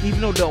game,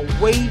 even though the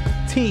away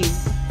team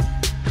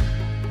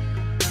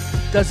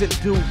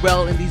doesn't do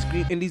well in these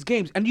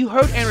games. And you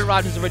heard Aaron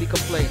Rodgers already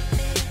complain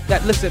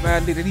that, listen,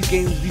 man, these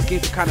games are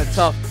kind of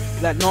tough.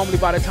 That normally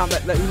by the time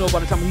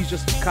he's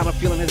just kind of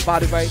feeling his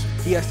body right,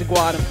 he has to go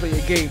out and play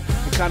a game.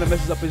 It kind of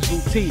messes up his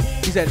routine.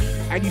 He said,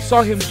 and you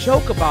saw him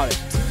joke about it.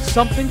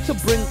 Something to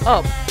bring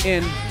up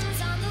in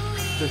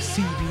the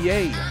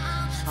CBA.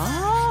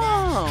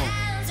 Oh.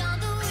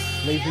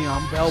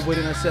 Le'Veon Bell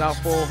waiting to sit out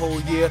for a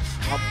whole year.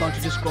 A bunch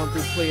of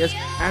disgruntled players.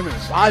 Aaron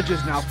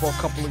Rodgers now for a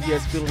couple of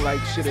years feeling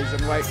like shit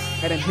isn't right.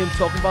 And then him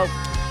talking about,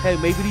 hey,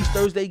 maybe these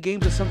Thursday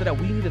games are something that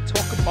we need to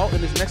talk about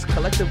in this next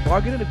collective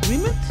bargaining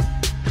agreement.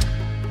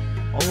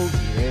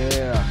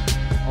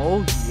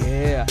 Oh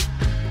yeah.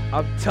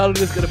 I'm telling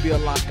you, it's gonna be a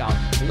lockout.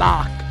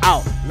 I'm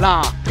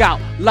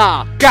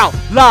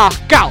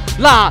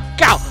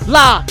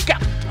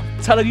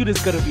telling you,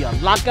 there's gonna be a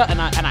lockout,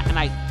 and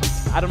I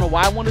don't know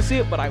why I want to see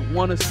it, but I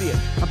want to see it.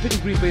 I'm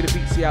picking Green Bay to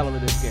beat Seattle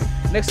in this game.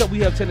 Next up,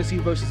 we have Tennessee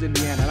versus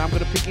Indiana, and I'm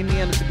gonna pick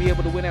Indiana to be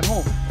able to win at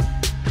home.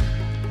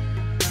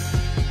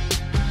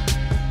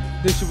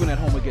 They should win at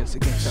home against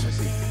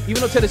Tennessee.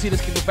 Even though Tennessee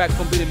just keep it back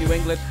from beating New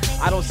England,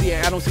 I don't see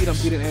them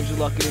beating Andrew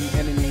Luck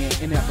and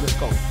Indianapolis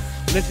Colts.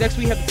 Next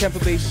we have the Tampa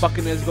Bay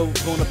Buccaneers going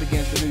up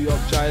against the New York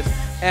Giants,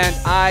 and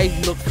I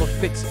look for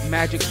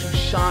Fitzmagic to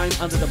shine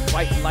under the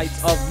bright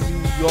lights of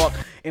New York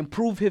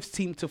improve his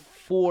team to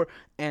 4-6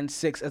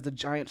 as the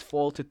Giants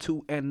fall to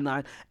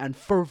 2-9 and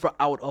further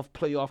out of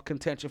playoff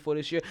contention for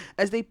this year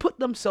as they put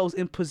themselves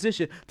in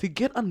position to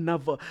get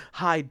another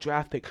high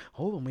draft pick.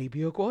 Oh,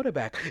 maybe a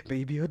quarterback,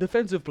 maybe a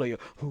defensive player.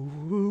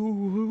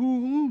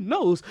 Who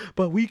knows?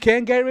 But we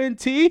can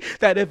guarantee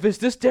that if it's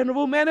this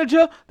general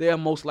manager, they are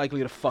most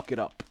likely to fuck it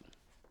up.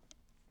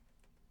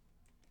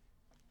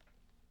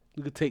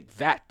 We could take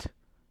that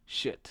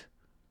shit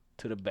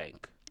to the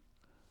bank.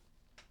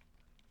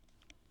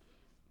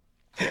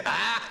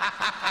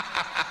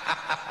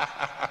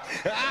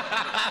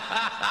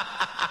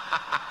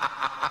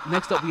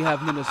 Next up, we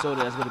have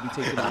Minnesota that's going to be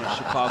taking on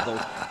Chicago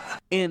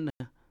in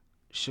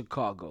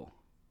Chicago.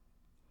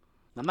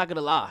 I'm not going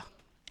to lie.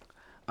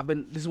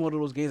 This is one of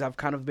those games I've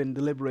kind of been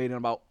deliberating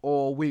about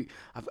all week.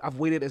 I've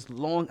waited as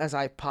long as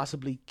I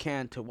possibly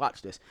can to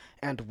watch this.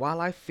 And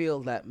while I feel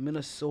that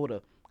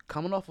Minnesota,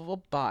 coming off of a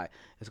bye,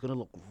 is going to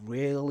look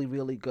really,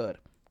 really good.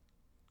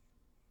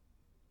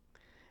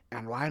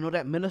 And while I know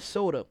that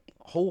Minnesota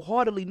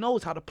wholeheartedly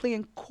knows how to play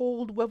in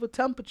cold weather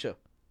temperature,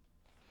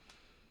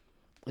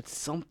 it's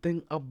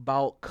something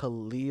about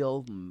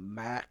Khalil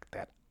Mack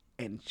that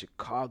in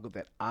Chicago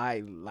that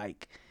I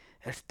like.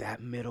 It's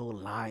that middle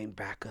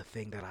linebacker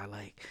thing that I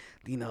like.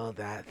 You know,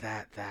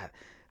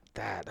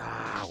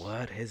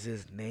 what is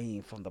his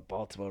name from the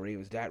Baltimore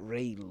Ravens? That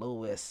Ray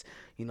Lewis,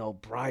 you know,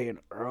 Brian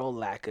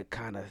Urlacher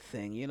kind of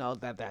thing. You know,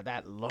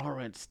 that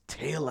Lawrence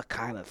Taylor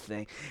kind of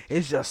thing.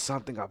 It's just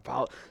something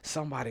about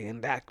somebody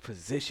in that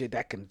position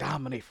that can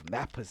dominate from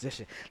that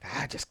position that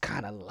I just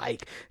kind of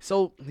like.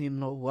 So, you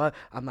know what?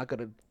 I'm not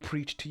going to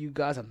preach to you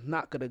guys. I'm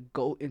not going to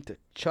go into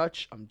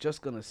church. I'm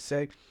just going to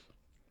say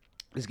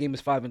this game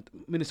is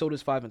Minnesota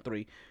is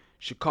 5-3.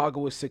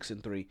 Chicago is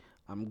 6-3.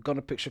 I'm going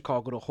to pick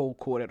Chicago to hold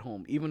court at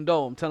home. Even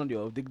though, I'm telling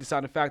you, the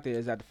deciding factor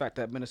is that the fact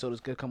that Minnesota's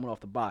coming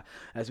off the bye.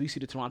 As we see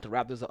the Toronto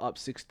Raptors are up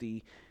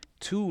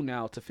 62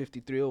 now to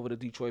 53 over the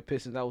Detroit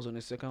Pistons. That was on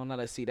the second. Now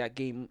let's see. That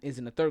game is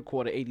in the third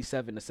quarter,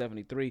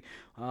 87-73.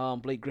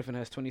 Blake Griffin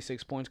has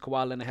 26 points.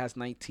 Kawhi Leonard has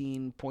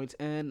 19 points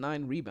and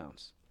 9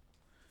 rebounds.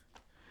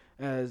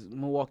 As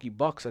Milwaukee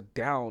Bucks are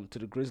down to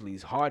the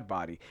Grizzlies hard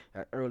body.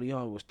 Early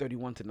on it was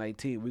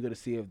 31-19. We're going to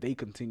see if they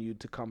continue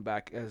to come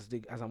back as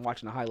I'm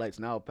watching the highlights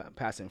now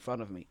pass in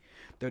front of me.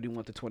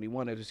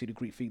 31-21 as you see the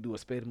Greek Freak do a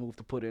spin move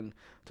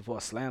for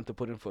a slam to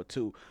put in for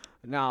 2.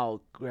 Now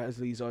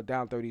Grizzlies are up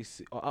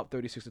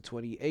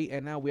 36-28,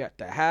 and now we're at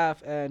the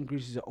half, and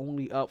Grizzlies are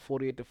only up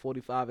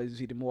 48-45 as you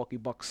see the Milwaukee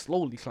Bucks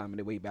slowly climbing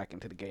their way back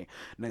into the game.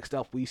 Next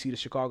up, we see the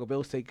Chicago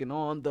Bulls taking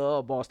on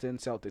the Boston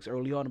Celtics.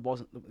 Early on,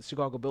 the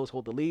Chicago Bulls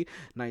hold the lead,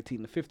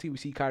 19-15. We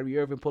see Kyrie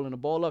Irving pulling the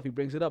ball up. He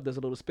brings it up, does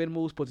a little spin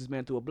moves, puts his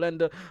man to a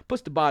blender,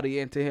 puts the body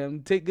into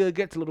him,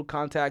 gets a little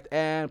contact,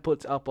 and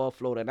puts up a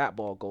float, and that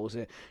ball goes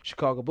in.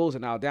 Chicago Bulls are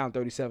now down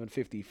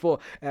 37-54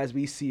 as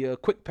we see a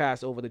quick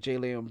pass over to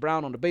Jaylen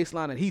Brown on the baseline,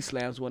 and he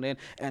slams one in.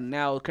 And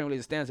now currently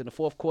as it stands in the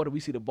fourth quarter,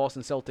 we see the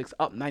Boston Celtics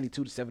up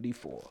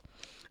 92-74.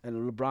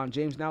 And LeBron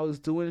James now is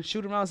doing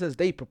shoot-arounds as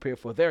they prepare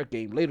for their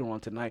game later on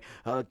tonight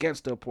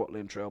against the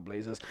Portland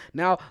Trailblazers.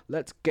 Now,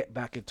 let's get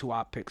back into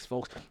our picks,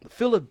 folks. The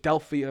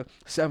Philadelphia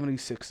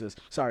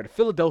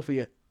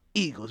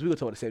Eagles. We're going to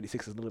talk about the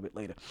 76ers a little bit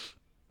later.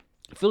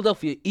 The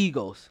Philadelphia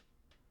Eagles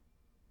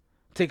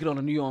taking on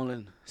the New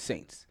Orleans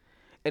Saints.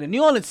 And the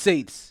New Orleans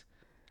Saints,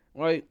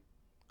 right,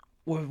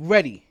 were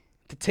ready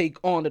to take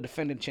on the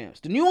defending champs.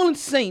 The New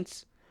Orleans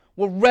Saints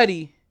were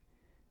ready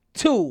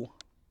to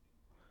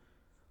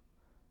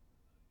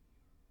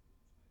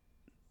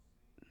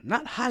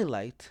not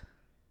highlight,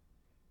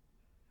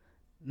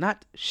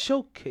 not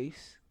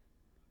showcase,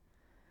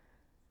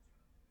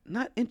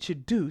 not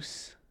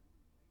introduce,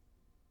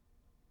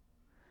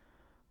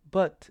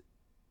 but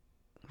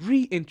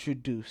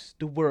reintroduce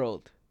the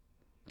world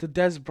to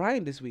Des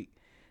Bryant this week.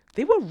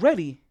 They were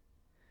ready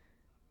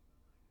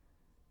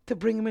to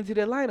bring him into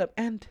their lineup.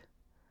 And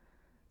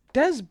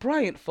Des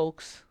Bryant,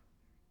 folks,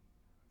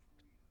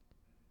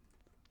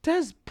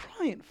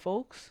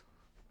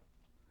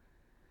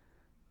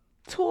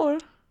 tore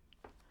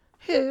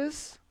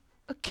his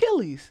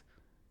Achilles.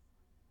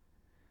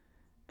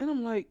 And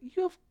I'm like,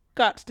 you've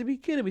got to be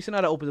kidding me. So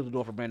now that opens up the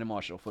door for Brandon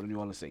Marshall for the New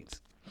Orleans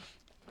Saints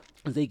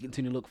as they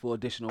continue to look for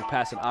additional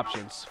passing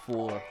options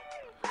for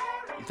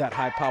that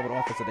high-powered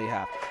offense that they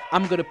have.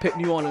 I'm going to pick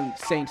New Orleans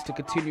Saints to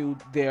continue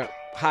their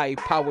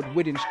high-powered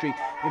winning streak,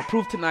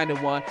 improve to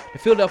 9-1. The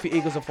Philadelphia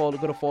Eagles are going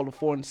to fall to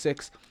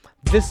 4-6.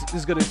 This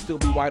is going to still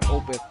be wide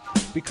open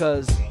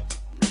because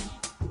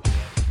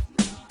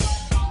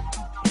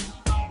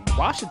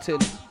Washington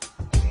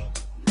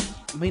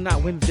may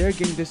not win their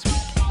game this week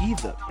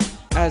either,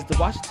 as the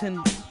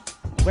Washington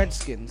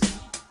Redskins,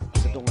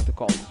 I don't want to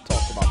talk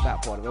about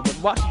that part of it, but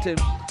Washington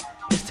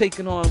is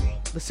taking on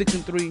the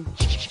 6-3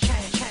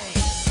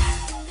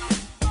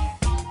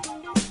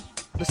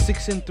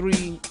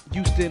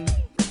 Houston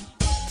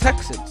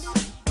Texans.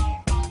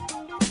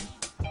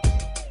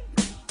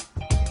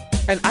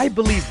 And I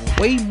believe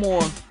way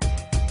more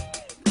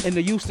in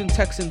the Houston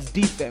Texans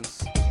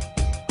defense,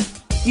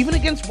 even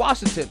against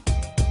Washington,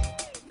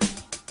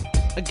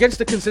 against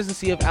the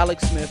consistency of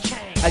Alex Smith,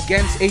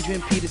 against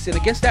Adrian Peterson,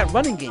 against that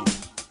running game,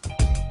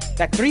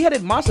 that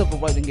three-headed monster of a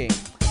running game.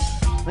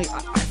 Like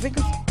I think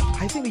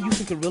that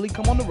Houston could really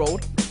come on the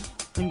road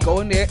and go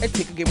in there and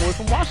take a game away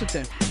from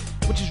Washington,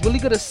 which is really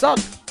gonna suck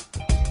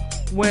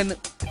when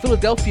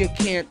Philadelphia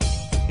can't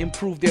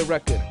improve their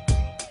record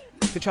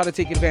to try to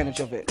take advantage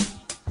of it.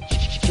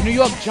 The New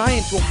York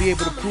Giants won't be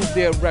able to prove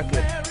their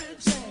record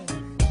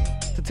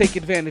to take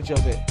advantage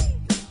of it.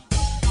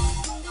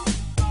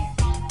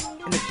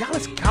 And the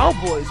Dallas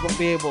Cowboys won't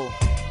be able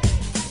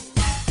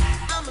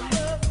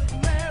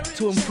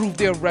to improve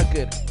their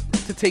record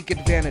to take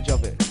advantage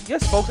of it.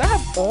 Yes, folks, I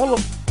have all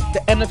of the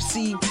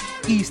NFC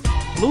East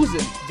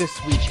losing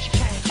this week.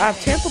 I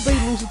have Tampa Bay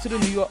losing to the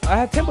New York. I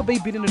have Tampa Bay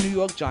beating the New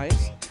York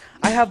Giants.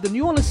 I have the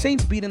New Orleans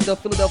Saints beating the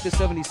Philadelphia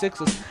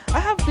 76ers. I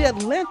have the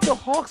Atlanta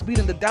Hawks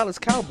beating the Dallas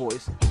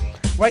Cowboys.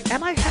 Right?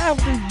 And I have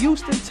the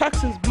Houston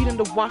Texans beating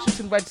the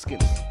Washington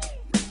Redskins.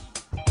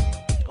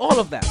 All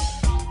of that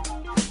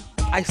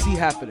I see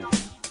happening.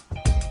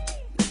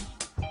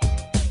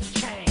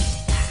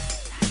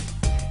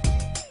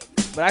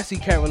 But I see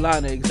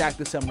Carolina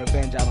exacting some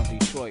revenge out on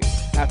Detroit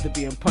after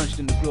being punched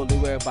in the grill the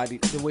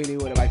way they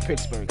were by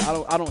Pittsburgh.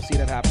 I don't see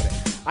that happening.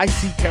 I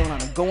see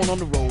Carolina going on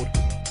the road,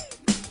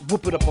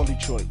 whoop it up on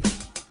Detroit.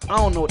 I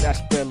don't know what that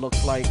spread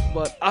looks like,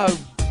 but I'm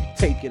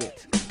taking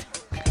it.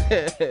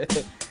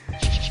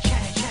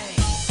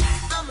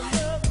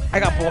 I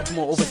got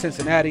Baltimore over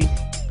Cincinnati.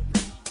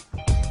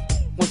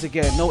 Once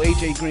again, no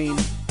AJ Green.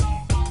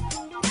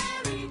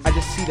 I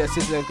just see that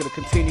Cincinnati's going to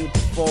continue to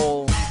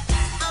fall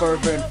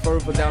further and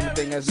further down the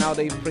thing, as now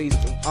they've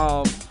praised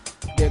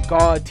their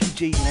guard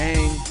TJ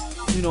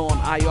Lang,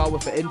 on IR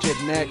with an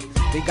injured neck.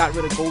 They got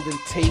rid of Golden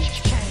Tate.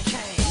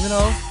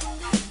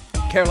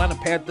 Carolina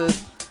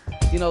Panthers,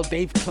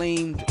 they've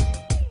claimed,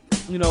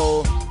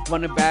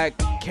 running back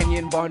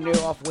Kenyon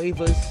Barnett off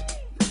waivers.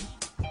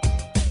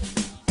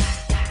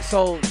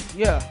 So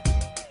yeah,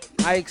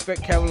 I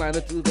expect Carolina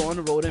to go on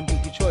the road and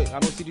beat Detroit. I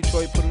don't see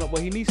Detroit putting up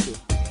what he needs to.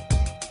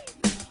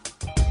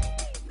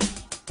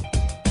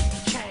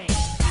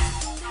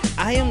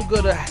 I am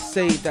gonna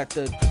say that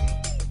the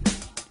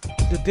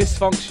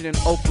dysfunction in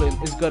Oakland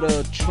is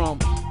gonna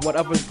trump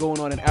whatever's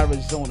going on in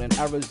Arizona, and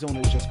Arizona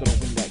is just gonna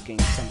win that game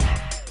somehow.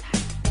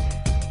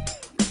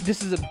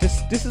 This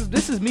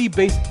is me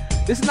based.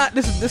 There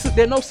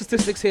are no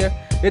statistics here.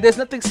 There's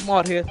nothing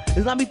smart here.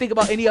 It's not me thinking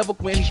about any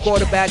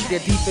quarterback, their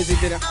defense.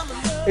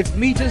 It's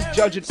me just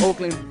judging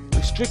Oakland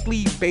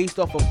strictly based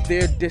off of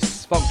their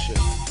dysfunction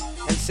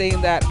and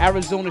saying that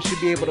Arizona should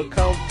be able to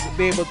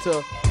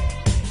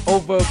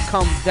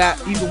overcome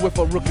that even with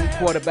a rookie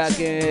quarterback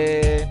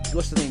in,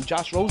 what's the name,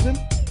 Josh Rosen?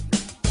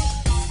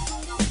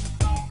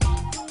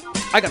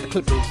 I got the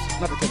Clippers,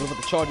 not the Clippers, but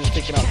the Chargers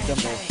taking out the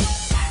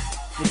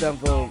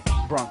Denver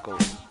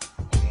Broncos.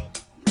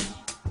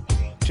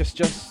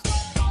 Just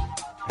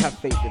have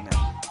faith in that.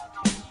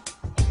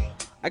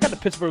 I got the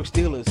Pittsburgh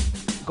Steelers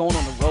going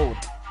on the road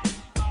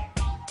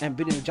and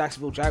beating the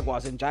Jacksonville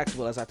Jaguars in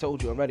Jacksonville, as I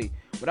told you already.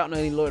 Without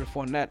any Leonard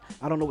Fournette,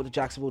 I don't know what the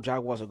Jacksonville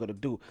Jaguars are going to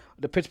do.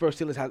 The Pittsburgh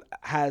Steelers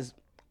has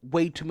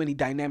way too many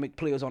dynamic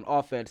players on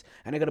offense,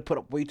 and they're going to put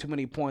up way too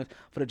many points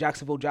for the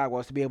Jacksonville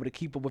Jaguars to be able to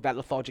keep up with that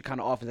lethargic kind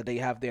of offense that they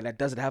have there, that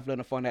doesn't have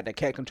Leonard Fournette, that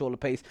can't control the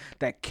pace,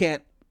 that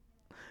can't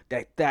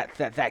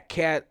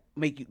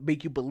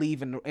make you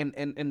believe in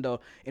the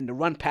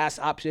run pass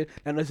option,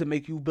 that doesn't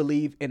make you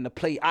believe in the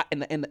play in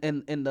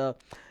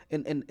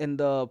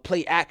the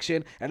play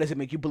action, and doesn't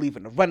make you believe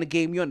in the running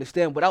game. You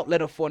understand? Without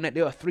Leonard Fournette,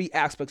 there are three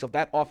aspects of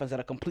that offense that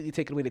are completely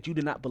taken away that you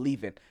do not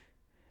believe in,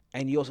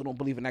 and you also don't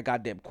believe in that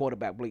goddamn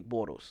quarterback Blake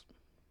Bortles.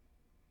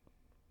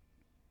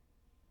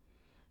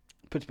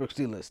 Pittsburgh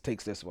Steelers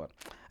takes this one,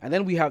 and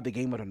then we have the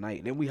game of the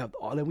night. Then we have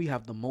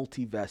the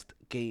multi-vest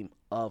game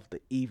of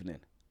the evening.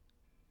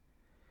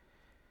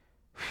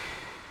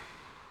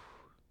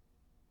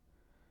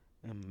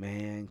 And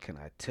man, can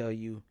I tell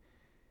you,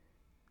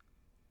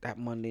 that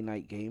Monday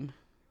night game,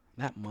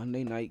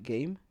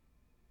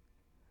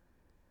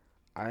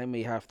 I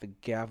may have to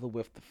gather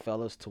with the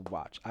fellas to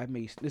watch.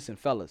 Listen,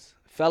 fellas,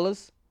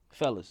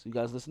 you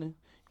guys listening?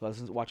 You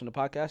guys watching the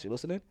podcast? You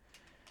listening?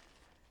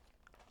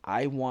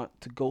 I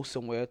want to go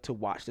somewhere to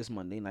watch this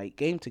Monday night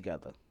game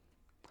together.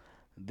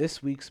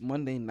 This week's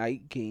Monday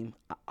night game,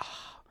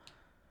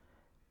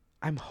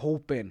 I'm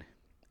hoping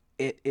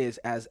it is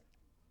as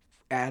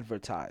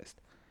advertised,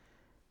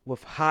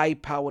 with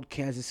high-powered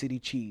Kansas City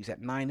Chiefs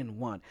at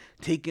 9-1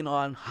 taking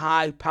on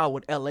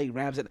high-powered LA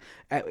Rams.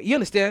 You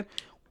understand?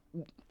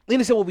 You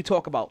understand what we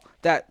talk about?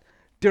 That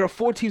there are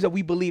 4 teams that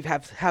we believe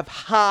have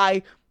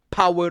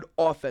high-powered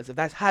offense.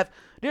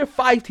 There are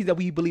 5 teams that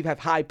we believe have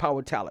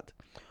high-powered talent.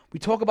 We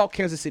talk about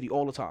Kansas City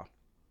all the time,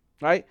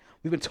 right?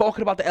 We've been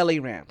talking about the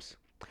LA Rams.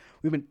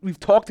 We've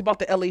talked about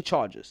the LA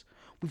Chargers.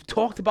 We've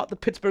talked about the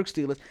Pittsburgh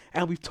Steelers,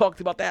 and we've talked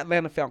about the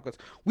Atlanta Falcons.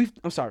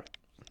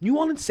 New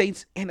Orleans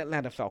Saints and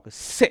Atlanta Falcons.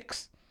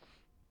 6.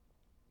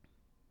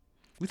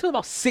 We talk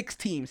about 6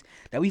 teams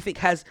that we think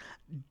has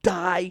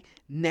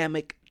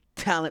dynamic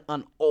talent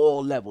on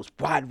all levels.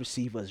 Wide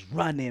receivers,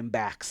 running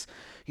backs.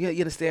 You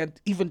understand?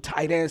 Even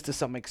tight ends to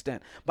some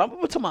extent. But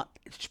we're talking about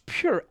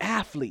pure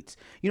athletes.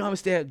 You know what I'm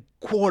saying?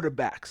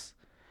 Quarterbacks.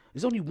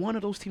 There's only one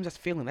of those teams that's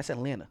failing. That's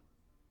Atlanta.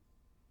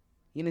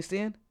 You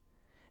understand?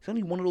 There's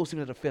only one of those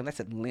teams that are failing. That's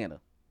Atlanta.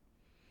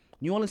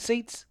 New Orleans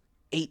Saints,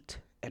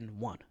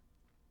 8-1.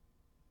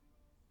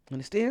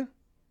 Understand?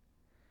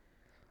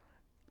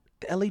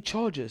 The LA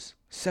Chargers,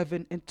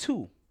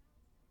 7-2.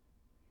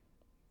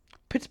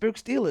 Pittsburgh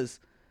Steelers,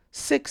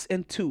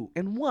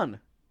 6-2-1.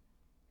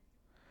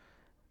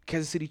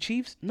 Kansas City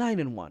Chiefs,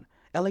 9-1.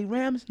 LA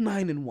Rams,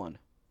 9-1.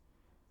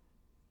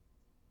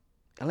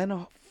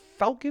 Atlanta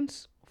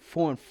Falcons,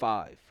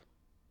 4-5.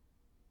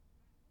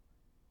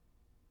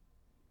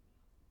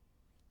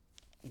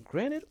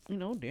 Granted,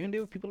 they're in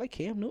there with people like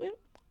Cam Newton.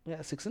 Yeah,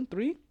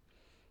 6-3.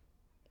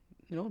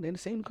 They're in the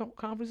same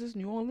conferences,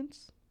 New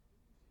Orleans.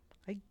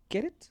 I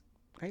get it.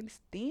 I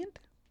understand.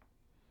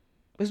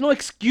 There's no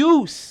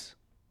excuse.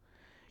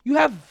 You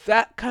have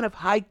that kind of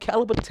high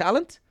caliber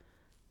talent.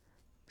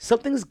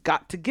 Something's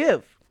got to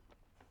give.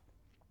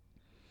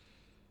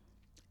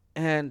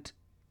 And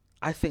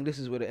I think this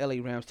is where the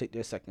LA Rams take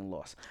their second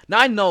loss. Now,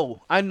 I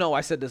know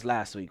I said this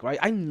last week, right?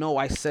 I know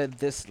I said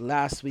this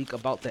last week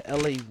about the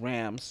LA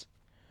Rams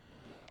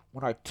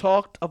when I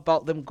talked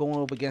about them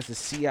going up against the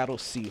Seattle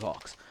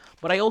Seahawks.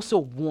 But I also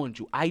warned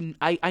you. I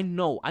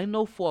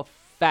know for a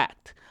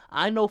fact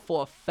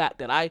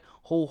that I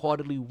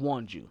wholeheartedly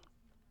warned you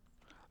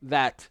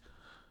that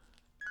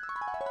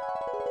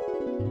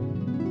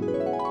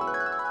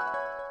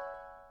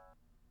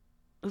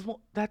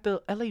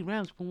the LA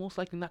Rams were most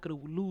likely not going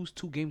to lose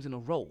 2 games in a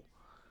row.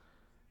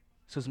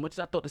 So as much as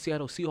I thought the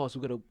Seattle Seahawks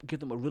were going to give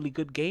them a really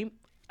good game,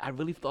 I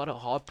really thought it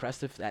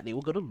hard-pressed if that they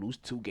were going to lose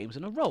 2 games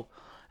in a row.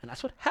 And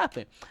that's what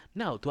happened.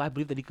 Now, do I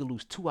believe that he could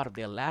lose 2 out of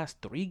their last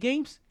 3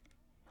 games?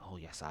 Oh,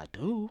 yes, I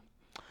do.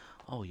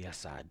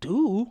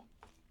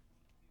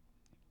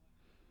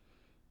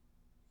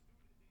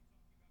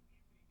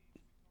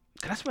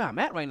 That's where I'm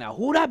at right now.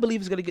 Who do I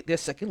believe is going to get their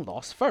second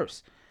loss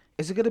first?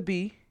 Is it going to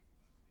be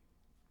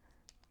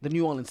the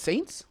New Orleans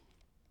Saints,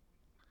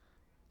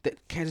 the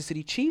Kansas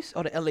City Chiefs,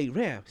 or the LA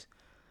Rams?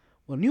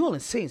 Well, New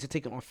Orleans Saints are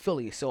taking on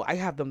Philly, so I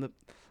have them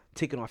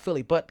taking on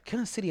Philly. But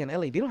Kansas City and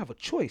LA, they don't have a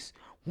choice.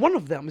 One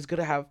of them is going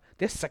to have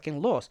their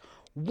second loss.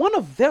 One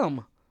of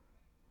them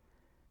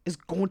is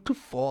going to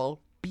fall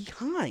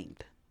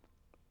behind.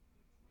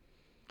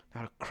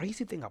 Now, the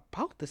crazy thing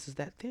about this is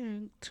that they're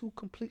in 2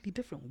 completely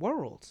different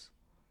worlds.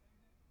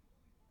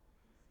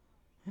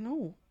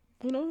 One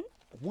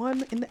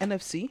in the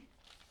NFC,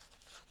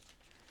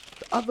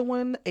 the other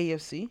one in the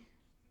AFC.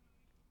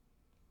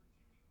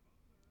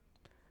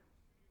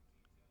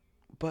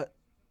 But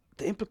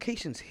the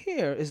implications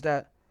here is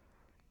that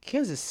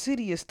Kansas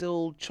City is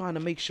still trying to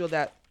make sure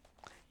that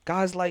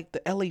guys like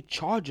the LA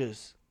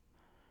Chargers,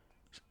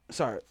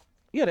 the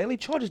LA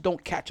Chargers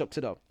don't catch up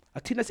to them.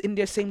 A team that's in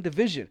their same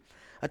division.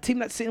 A team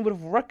that's sitting with a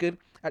record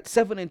at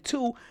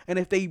 7-2, and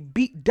if they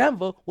beat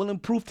Denver, will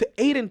improve to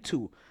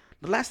 8-2.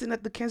 The last thing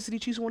that the Kansas City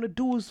Chiefs want to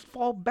do is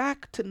fall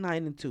back to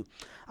 9-2.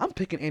 I'm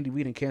picking Andy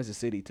Reid in Kansas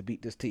City to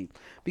beat this team.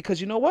 Because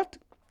you know what?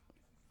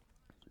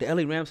 The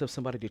LA Rams have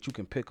somebody that you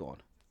can pick on.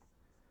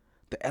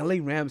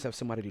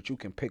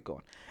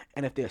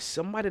 And if there's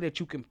somebody that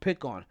you can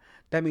pick on,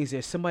 that means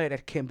there's somebody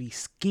that can be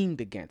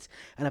schemed against.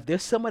 And if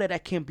there's somebody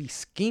that can be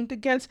schemed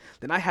against,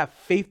 then I have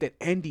faith that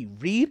Andy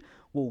Reid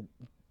will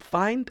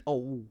find a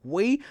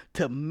way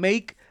to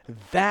make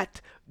that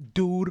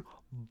dude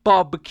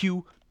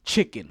barbecue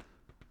chicken.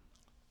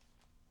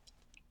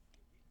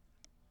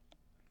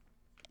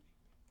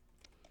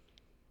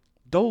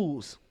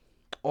 Those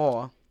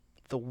are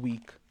the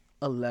Week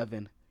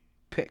 11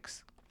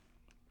 picks.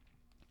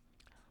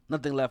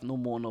 Nothing left, no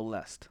more, no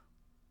less.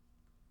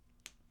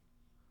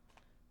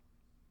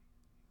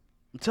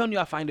 I'm telling you,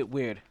 I find it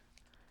weird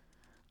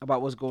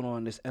about what's going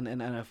on in the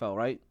NFL,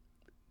 right?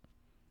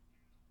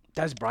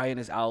 Des Bryant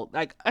is out.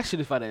 Like, I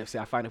shouldn't find it.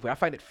 I find it weird. I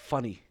find it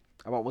funny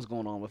about what's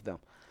going on with them.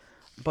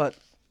 But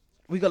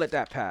we gotta let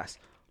that pass.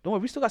 Don't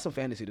worry, we still got some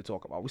fantasy to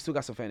talk about.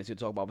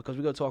 Because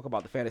we're gonna talk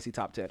about the fantasy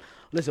top 10.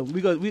 Listen,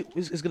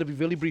 it's gonna be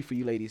really brief for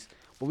you ladies,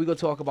 but we're gonna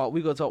talk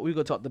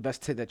the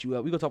best 10 that you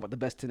we're gonna talk about the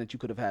best 10 that you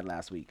could have had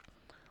last week.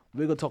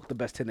 We're gonna talk the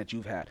best 10 that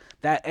you've had.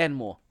 That and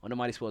more on the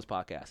Mighty Sports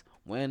Podcast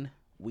when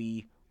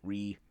we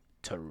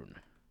return.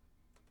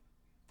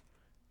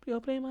 Y'all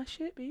play my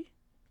shit, B.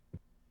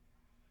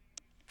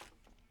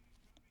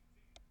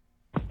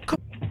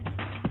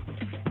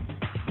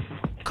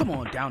 Come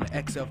on down to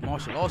XF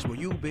Martial Arts, where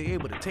you'll be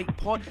able to take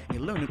part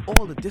in learning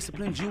all the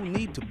disciplines you'll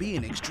need to be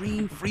an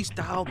extreme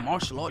freestyle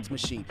martial arts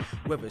machine.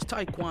 Whether it's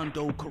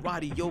taekwondo,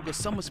 karate, yoga,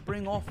 summer,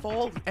 spring, or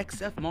fall,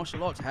 XF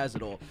Martial Arts has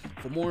it all.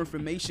 For more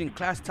information,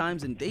 class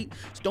times, and dates,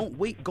 don't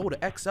wait. Go to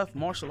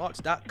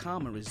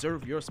xfmartialarts.com and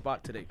reserve your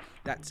spot today.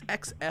 That's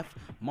XF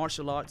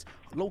Martial Arts,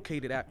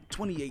 located at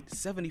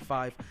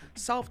 2875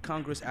 South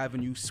Congress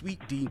Avenue,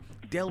 Suite D,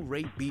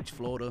 Delray Beach,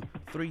 Florida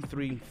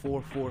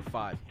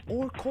 33445.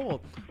 Or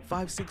call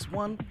 560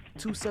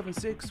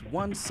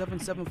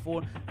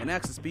 261-276-1774 and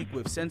ask to speak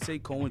with Sensei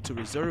Cohen to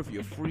reserve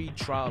your free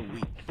trial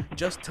week.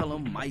 Just tell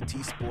him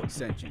Mighty Sports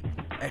sent you.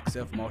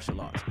 XF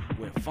Martial Arts,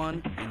 where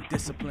fun and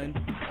discipline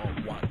are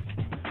one.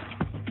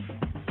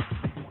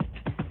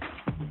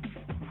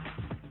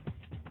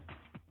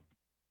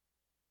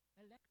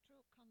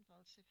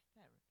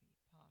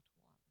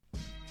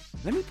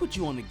 Let me put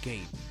you on a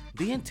game.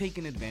 Being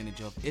taken advantage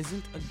of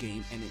isn't a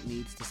game and it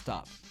needs to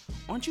stop.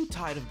 Aren't you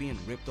tired of being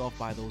ripped off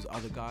by those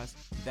other guys?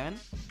 Then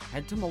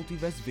head to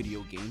Multiverse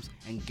Video Games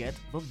and get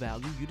the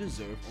value you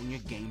deserve on your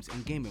games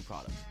and gaming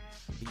products.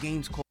 The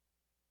game's called...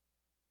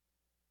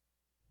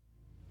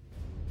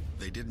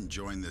 They didn't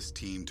join this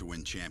team to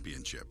win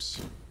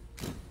championships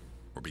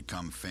or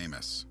become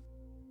famous.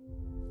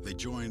 They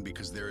joined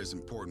because there is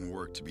important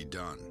work to be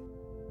done,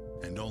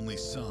 and only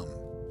some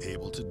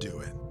able to do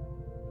it.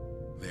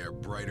 They are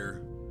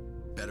brighter,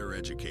 better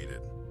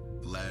educated,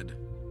 led,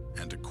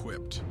 and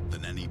equipped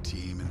than any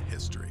team in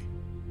history.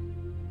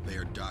 They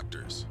are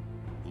doctors,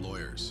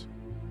 lawyers,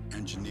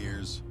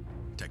 engineers,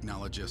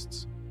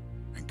 technologists,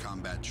 and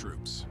combat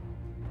troops,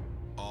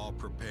 all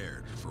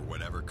prepared for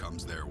whatever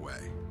comes their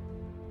way.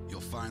 You'll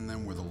find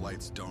them where the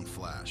lights don't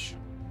flash,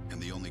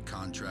 and the only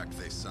contract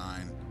they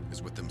sign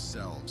is with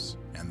themselves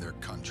and their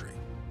country.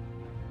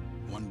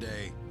 One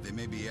day, they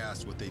may be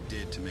asked what they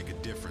did to make a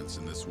difference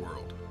in this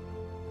world.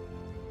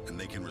 And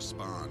they can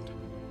respond,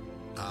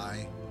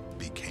 I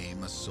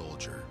became a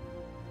soldier.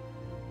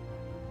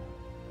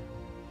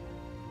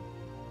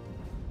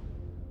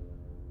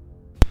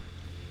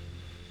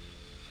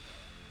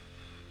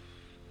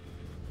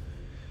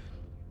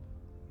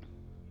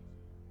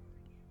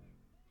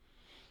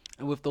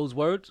 And with those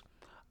words,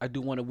 I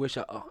do want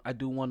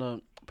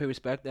to pay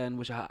respect and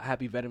wish a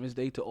happy Veterans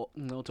Day to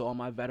all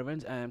my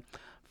veterans and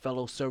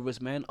fellow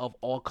servicemen of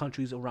all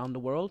countries around the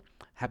world.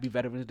 Happy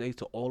Veterans Day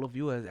to all of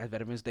you. As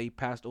Veterans Day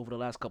passed over the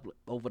last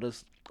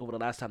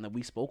time that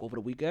we spoke over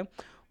the weekend.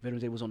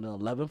 Veterans Day was on the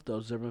 11th. The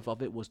observance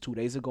of it was 2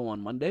 days ago on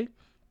Monday.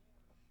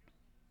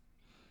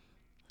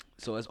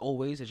 So as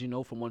always, as you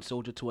know, from one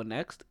soldier to a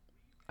next,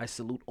 I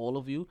salute all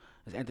of you.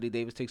 As Anthony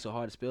Davis takes a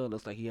hard spill, it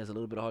looks like he has a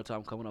little bit of hard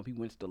time coming up. He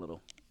winced a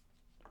little.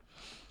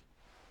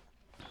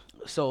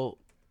 So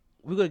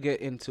we're going to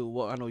get into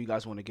what I know you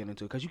guys want to get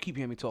into, because you keep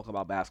hearing me talk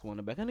about basketball in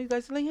the back. I know you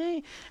guys are like,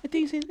 hey, I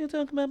think you said you were going to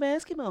talk about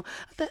basketball.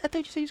 I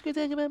thought you said you were going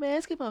to talk about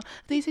basketball. I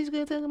thought you said you were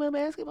going to talk about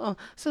basketball.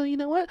 So you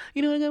know what?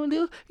 You know what I'm going to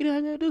do? You know what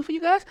I'm going to do for you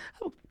guys?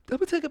 I'm going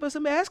to talk about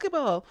some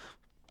basketball.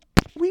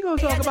 We going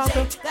to talk about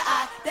the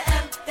I, the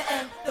M, the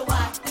N, the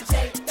Y, the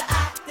J, the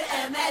I, the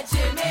M, at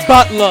Jimmy.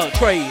 Butler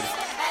trade.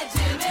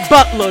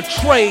 Butler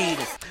trade.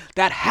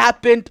 That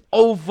happened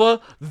over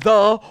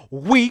the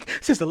week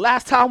since the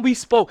last time we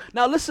spoke.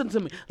 Now listen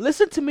to me,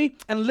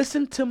 and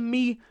listen to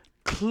me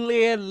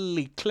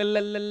clearly.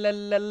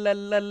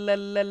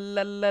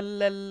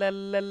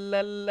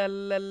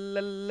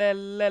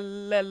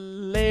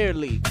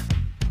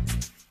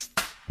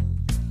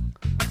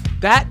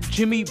 That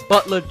Jimmy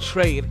Butler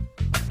trade,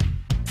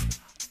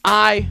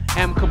 I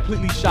am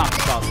completely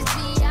shocked about it.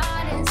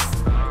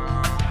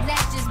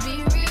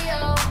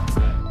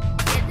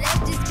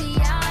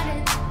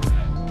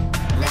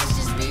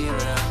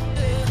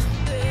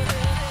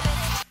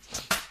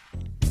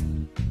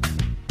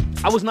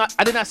 I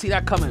did not see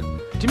that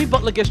coming. Jimmy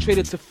Butler gets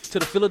traded to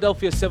the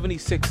Philadelphia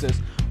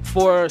 76ers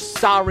for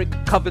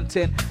Sarek,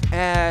 Covington,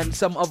 and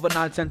some other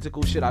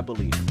nonsensical shit, I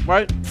believe,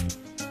 right?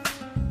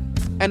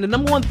 And the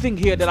number one thing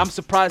here that I'm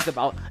surprised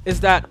about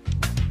is that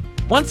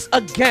once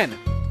again,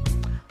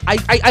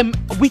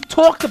 we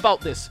talked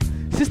about this.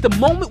 Since the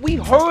moment we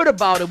heard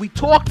about it, we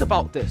talked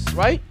about this,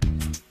 right?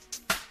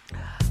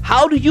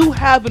 How do you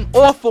have an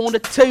offer on the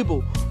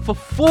table for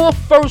 4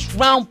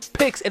 first-round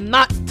picks and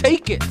not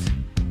take it?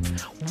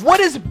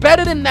 What is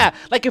better than that?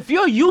 Like, if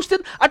you're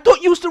Houston, I thought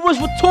Houston was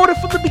retorted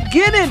from the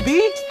beginning,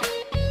 B.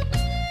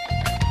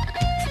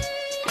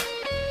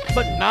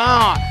 But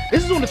nah,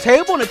 this is on the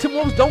table, and the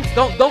Timberwolves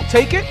don't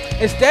take it.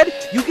 Instead,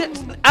 you get.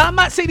 I'm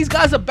not saying these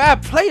guys are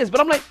bad players,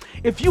 but I'm like,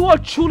 if you are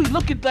truly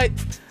looking like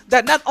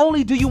that, not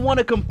only do you want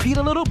to compete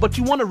a little, but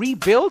you want to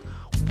rebuild,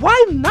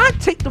 why not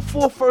take the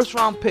 4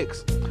 first-round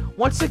picks?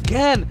 Once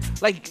again,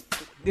 like,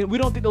 we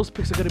don't think those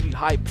picks are going to be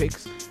high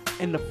picks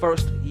in the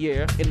first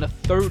year, in the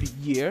third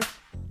year.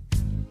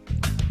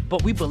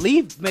 But we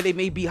believe they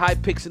may be high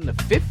picks in the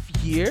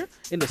 5th year,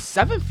 in the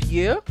 7th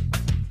year.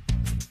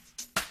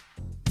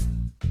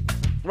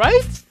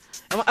 Right?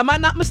 Am I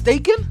not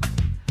mistaken?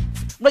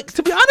 Like,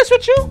 to be honest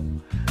with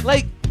you,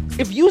 like,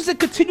 if Houston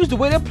continues the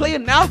way they're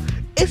playing now,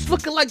 it's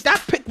looking like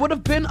that pick would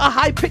have been a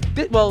high pick.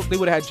 Well, they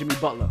would have had Jimmy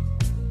Butler.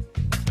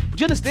 But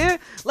you understand?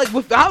 Like,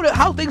 with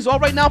how things are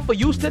right now for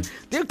Houston,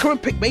 their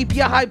current pick may be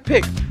a high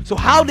pick. So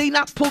how they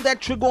not pull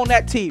that trigger on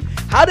that team?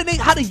 How did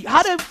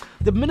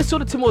the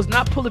Minnesota Timberwolves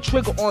not pull the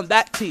trigger on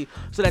that team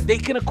so that they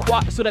can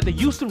acquire, so that the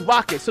Houston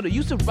Rockets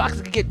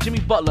can get Jimmy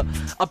Butler,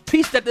 a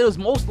piece that was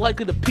most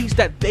likely the piece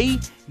that they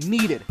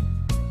needed?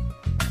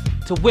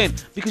 to win.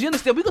 Because you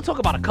understand, we're going to talk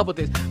about a couple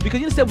things. Because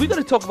you understand, we're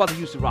going to talk about the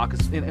Houston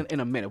Rockets in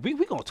a minute. We're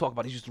going to talk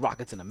about the Houston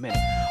Rockets in a minute.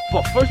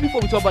 But first,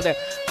 before we talk about that,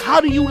 how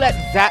do you let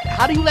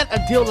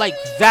a deal like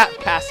that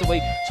pass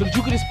away so that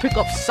you can just pick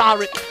up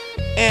Saric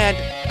and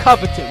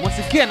Covington? Once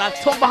again, I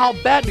talk about how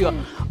bad they are.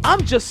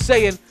 I'm just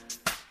saying,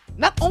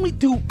 not only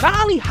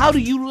how do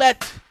you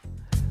let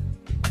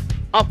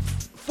up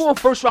 4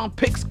 first-round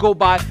picks go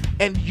by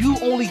and you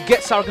only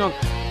get Saric Young,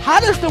 how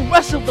does the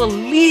rest of the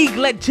league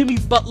let Jimmy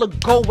Butler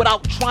go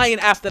without trying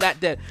after that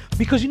then?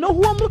 Because you know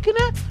who I'm looking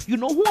at?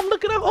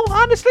 Oh,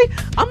 honestly,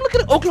 I'm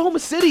looking at Oklahoma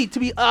City, to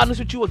be honest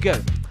with you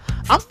again.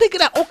 I'm thinking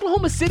that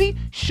Oklahoma City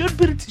should have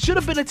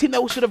been a team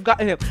that should have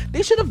gotten him.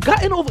 They should have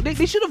gotten over.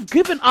 They should have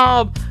given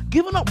up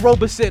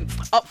Robinson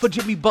up for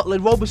Jimmy Butler,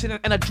 Robinson,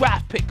 and a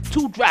draft pick,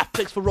 2 draft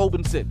picks for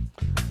Robinson.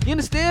 You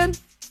understand?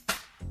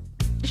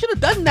 They should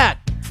have done that.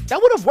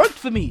 That would have worked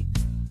for me.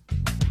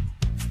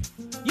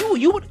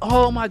 You would.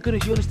 Oh my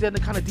goodness, you understand the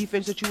kind of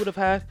defense that you would have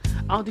had?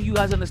 I don't think you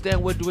guys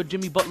understand where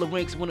Jimmy Butler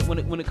ranks when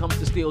it comes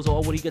to steals,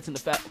 or when he gets in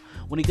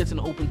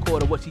the open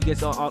court, or what he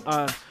gets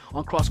on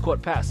cross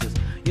court passes.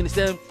 You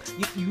understand?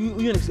 You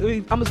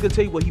understand? I'm just gonna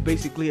tell you what he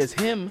basically is.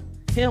 Him,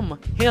 and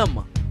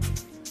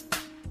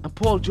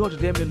Paul George are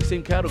damn near in the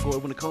same category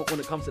when it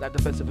comes to that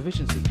defensive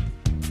efficiency.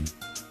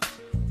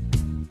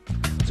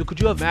 So could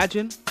you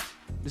imagine?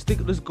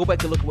 Let's go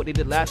back and look at what they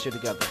did last year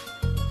together.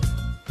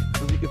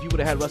 If you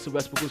would have had Russell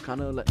Westbrook, who's kind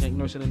of like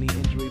nursing a knee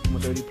injury from a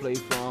dirty play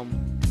from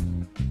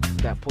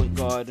that point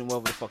guard and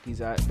wherever the fuck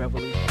he's at,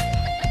 Beverly.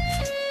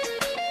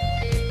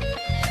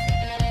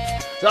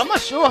 So I'm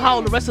not sure how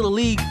the rest of the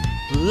league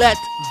let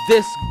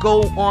this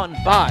go on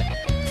by.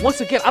 Once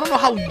again, I don't know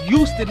how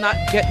Houston not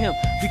get him,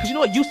 because you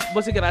know what, Houston,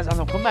 once again, as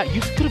I'm come back,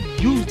 Houston could have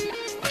used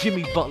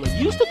Jimmy Butler.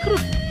 Houston could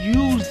have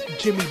used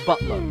Jimmy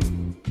Butler.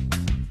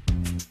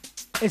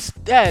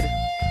 Instead,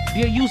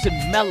 they're using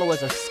Melo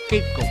as a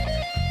scapegoat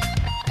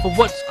for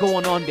what's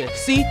going on there.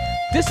 See,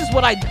 this is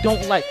what I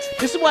don't like.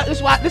 This is what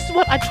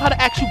I tried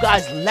to ask you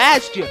guys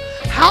last year.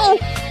 How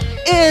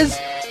is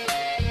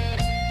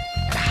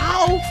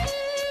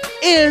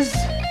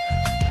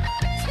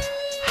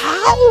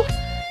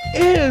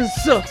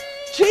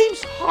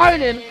James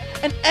Harden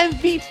an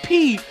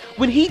MVP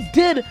when he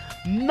did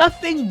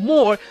nothing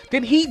more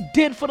than he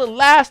did for the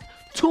last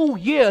 2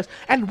 years?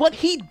 And what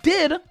he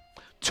did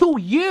 2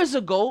 years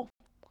ago,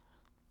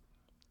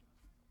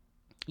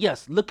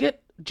 yes, look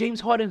at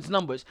James Harden's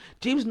numbers.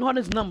 James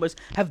Harden's numbers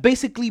have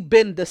basically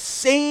been the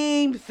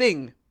same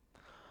thing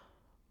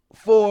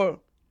for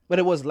what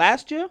it was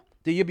last year,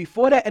 the year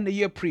before that, and the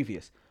year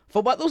previous. For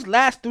about those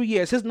last 3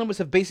 years, his numbers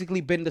have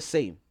basically been the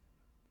same.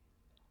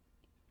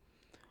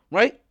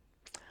 Right?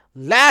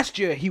 Last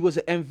year, he was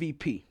an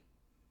MVP.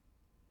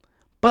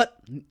 But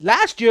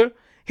last year,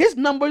 his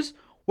numbers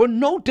were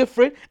no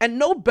different and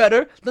no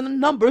better than the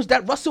numbers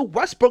that Russell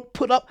Westbrook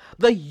put up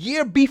the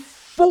year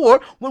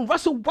before when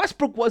Russell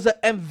Westbrook was an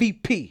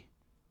MVP.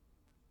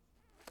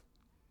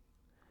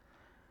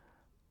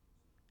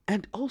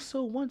 And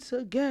also, once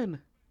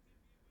again,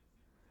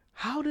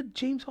 how did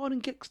James Harden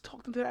get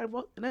talked into that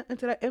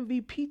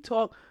MVP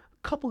talk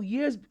a couple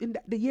years in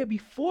the year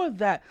before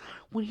that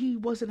when he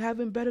wasn't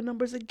having better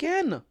numbers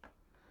again?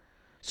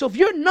 So if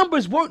your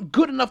numbers weren't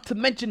good enough to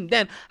mention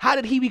then, how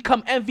did he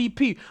become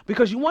MVP?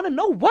 Because you want to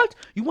know what?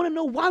 You want to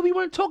know why we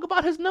weren't talking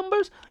about his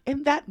numbers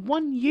in that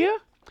 1 year?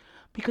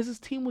 Because his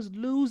team was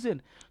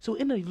losing. So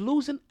in a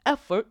losing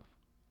effort,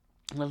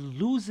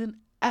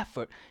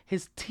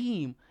 his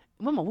team,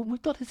 remember, we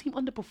thought his team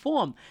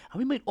underperformed, and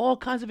we made all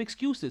kinds of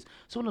excuses.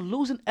 So in a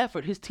losing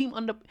effort,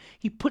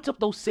 he puts up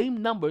those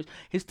same numbers.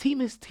 His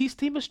team is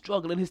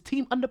struggling. His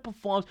team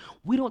underperforms.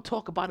 We don't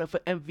talk about it for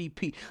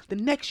MVP. The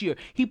next year,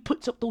 he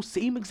puts up those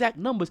same exact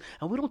numbers,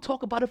 and we don't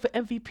talk about it for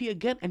MVP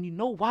again. And you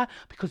know why?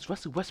 Because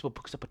Russell Westbrook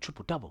puts up a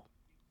triple-double.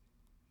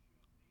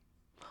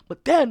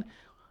 But then,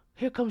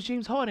 here comes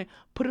James Harden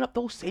putting up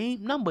those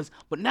same numbers.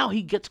 But now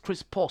he gets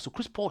Chris Paul. So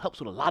Chris Paul helps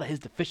with a lot of his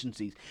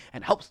deficiencies.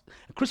 And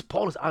Chris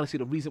Paul is honestly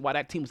the reason why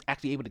that team was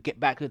actually able to get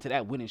back into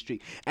that winning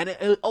streak. And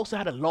it also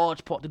had a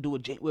large part to do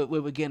with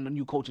again, the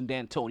new coach and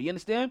D'Antoni. You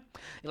understand?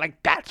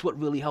 Like, that's what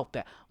really helped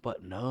that.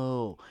 But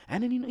no.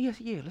 And then,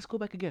 let's go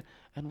back again.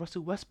 And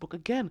Russell Westbrook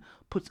again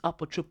puts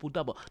up a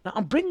triple-double. Now,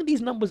 I'm bringing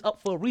these numbers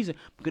up for a reason,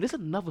 because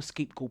there's another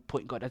scapegoat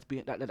point guard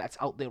that's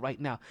out there right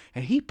now.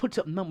 And he puts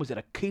up numbers that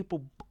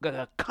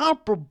are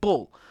comparable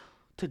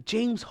to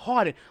James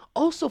Harden,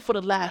 also for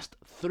the last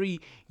 3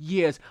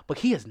 years. But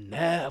he is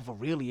never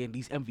really in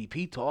these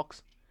MVP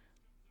talks.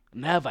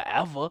 Never,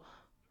 ever.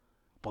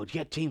 But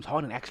yet James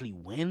Harden actually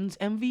wins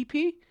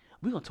MVP?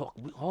 We're going to talk.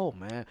 Oh,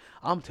 man.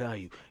 I'm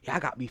telling you. Y'all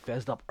got me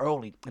fezzed up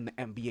early in the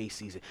NBA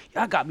season.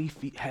 Y'all got me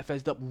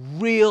fezzed up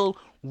real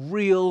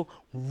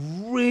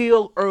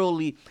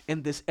early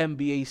in this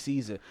NBA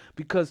season.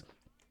 Because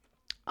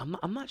I'm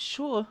not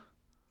sure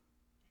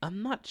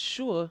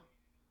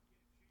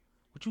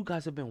what you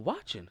guys have been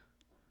watching.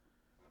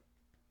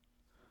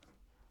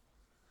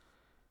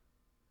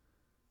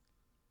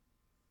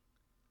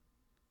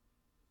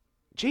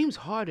 James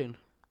Harden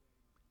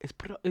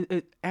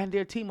and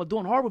their team are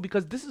doing horrible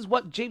because this is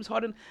what James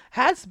Harden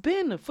has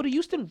been for the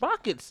Houston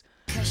Rockets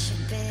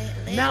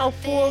now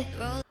for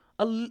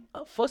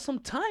some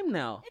time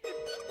now.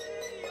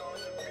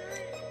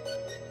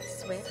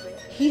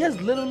 He has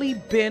literally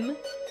been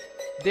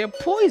their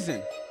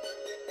poison.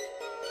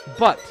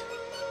 But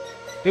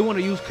they want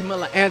to use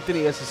Carmelo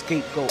Anthony as a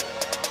scapegoat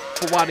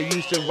for why the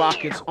Houston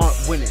Rockets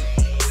aren't winning.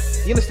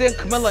 You understand?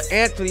 Carmelo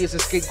Anthony is a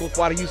scapegoat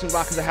for why the Houston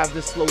Rockets have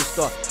this slow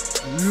start.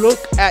 Look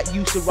at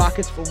Houston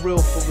Rockets for real,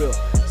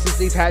 since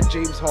they've had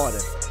James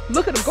Harden.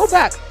 Look at them. Go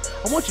back.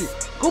 I want you.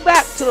 Go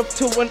back to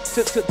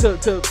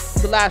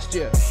last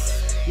year.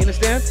 You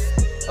understand?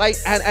 Like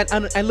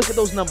and look at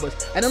those numbers.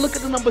 And then look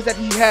at the numbers that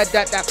he had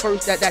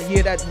that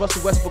year that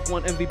Russell Westbrook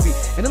won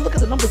MVP. And then look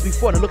at the numbers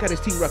before and look at his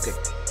team record.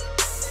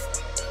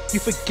 You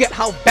forget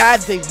how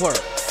bad they were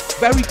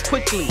very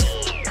quickly.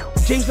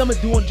 James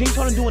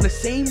Harden doing the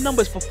same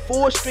numbers for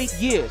 4 straight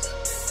years.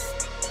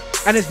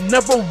 And has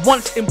never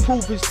once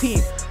improved his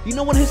team. You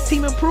know when his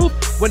team improved?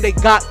 When they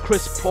got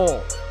Chris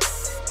Paul.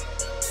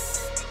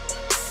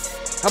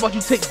 How about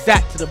you take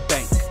that to the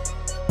bank?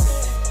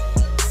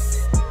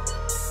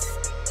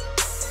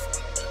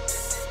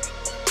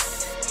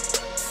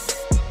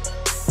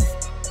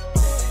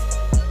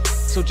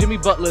 So Jimmy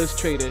Butler is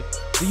traded.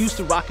 The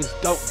Houston Rockets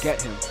don't get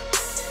him.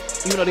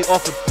 Even though they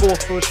offered 4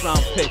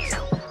 first-round picks.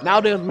 Now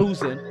they're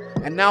losing.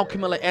 And now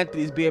Carmelo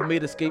Anthony is being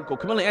made a scapegoat.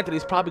 Carmelo Anthony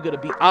is probably going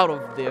to be out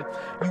of there.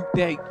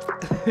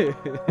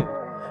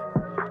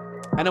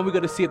 And then we're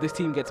going to see if this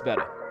team gets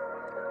better.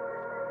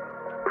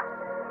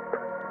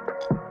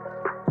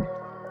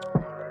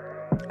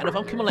 And if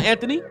I'm Carmelo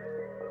Anthony,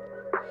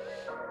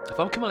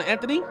 I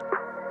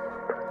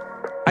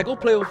go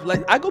play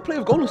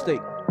with Golden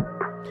State.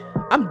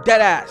 I'm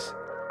dead ass.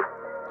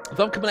 If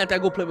I'm Carmelo Anthony,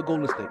 I go play with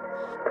Golden State.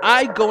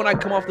 I go and I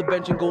come off the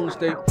bench in Golden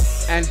State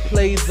and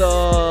play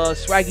the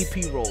Swaggy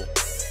P role.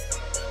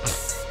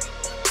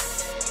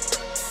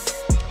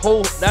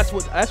 That's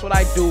what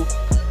I do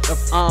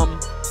if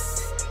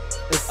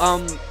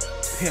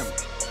him.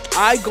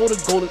 I go to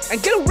Golden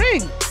and get a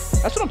ring.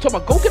 That's what I'm talking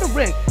about. Go get a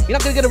ring. You're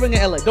not gonna get a ring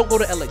in LA. Don't go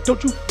to LA.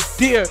 Don't you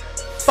dare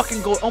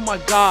fucking go. Oh my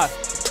God,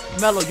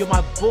 Melo, you're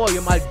my boy.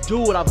 You're my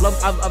dude. I've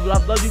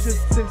loved you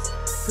since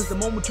the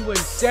moment you were in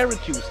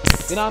Syracuse.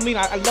 You know what I mean?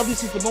 I love you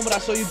since the moment I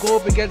saw you go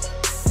up against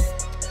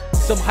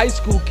some high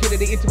school kid that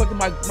they interrupted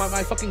my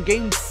fucking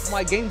game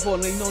for, named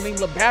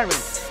LeBaron.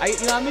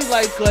 You know what I mean?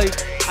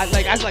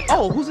 I was like,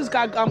 oh, who's this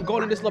guy? I'm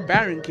going to this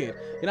LeBaron kid.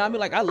 You know what I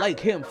mean? Like, I like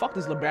him. Fuck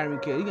this LeBaron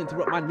kid. He can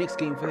interrupt my Knicks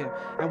game for him.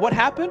 And what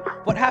happened?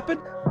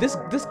 This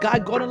guy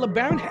Gordon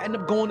LeBaron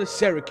ended up going to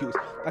Syracuse,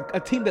 a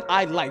team that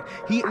I like.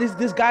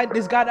 This guy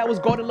that was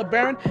Gordon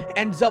LeBaron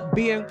ends up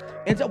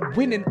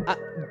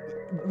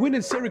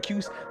winning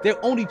Syracuse their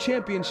only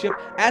championship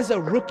as a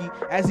rookie,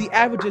 as he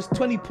averages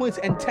 20 points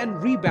and 10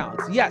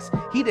 rebounds. Yes,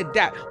 he did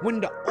that. Win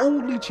the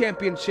only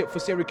championship for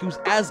Syracuse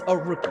as a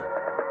rookie.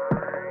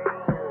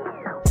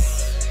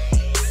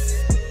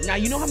 Now,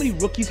 you know how many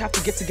rookies have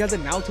to get together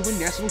now to win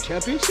national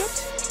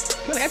championships?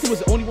 Carmelo Anthony was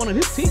the only one on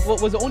his team.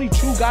 Was the only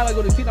true guy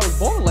on his team that was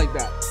born like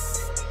that.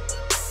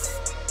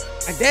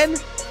 And then,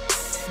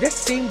 this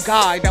same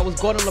guy that was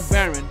Gordon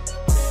LeBaron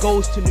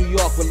goes to New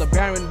York, where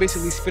LeBaron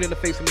basically spit in the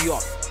face of New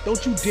York.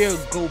 Don't you dare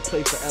go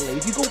play for LA.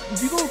 If you go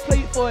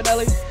play for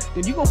LA,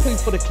 then you go play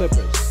for the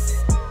Clippers.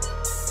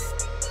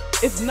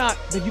 If not,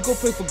 then you go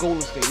play for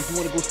Golden State if you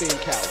want to go stay in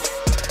Cali.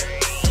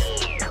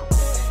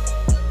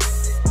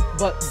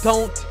 But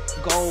don't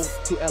go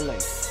to LA.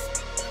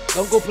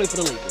 Don't go play for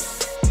the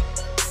Lakers.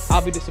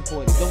 I'll be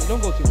disappointed.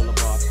 Don't go to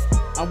LeBron.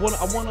 I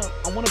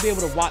wanna be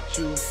able to watch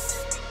you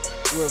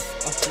with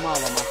a smile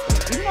on my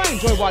face. Even though I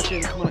enjoy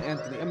watching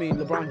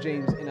LeBron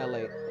James in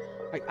LA.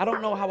 Like, I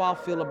don't know how I'll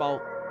feel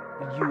about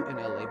you in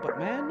LA, but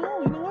man,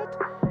 no, you know what?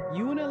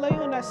 You in LA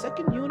on that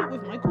second unit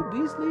with Michael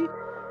Beasley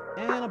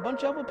and a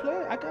bunch of other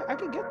players, I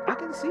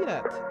can see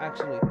that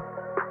actually.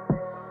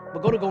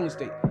 But go to Golden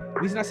State.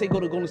 The reason I say go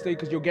to Golden State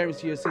because you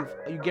guarantee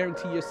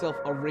yourself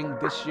a ring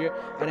this year,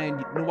 and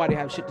then nobody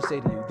have shit to say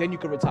to you. Then you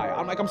can retire.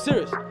 I'm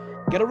serious.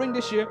 Get a ring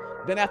this year.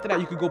 Then after that,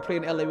 you could go play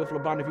in LA with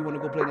LeBron if you want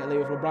to go play in LA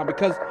with LeBron.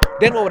 Because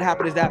then what would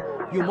happen is that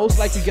you'll most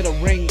likely get a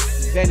ring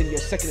then in your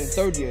second and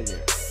third year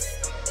there.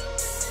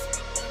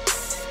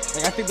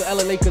 Like, I think the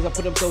LA Lakers have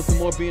put themselves to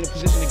more be in a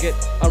position to get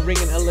a ring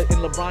in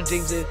LeBron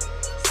James'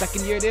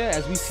 second year there,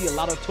 as we see a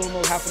lot of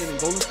turmoil happening in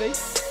Golden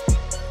State.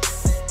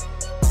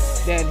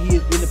 Then he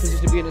is in a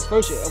position to be in his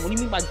first year. And what do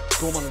you mean by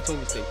turmoil in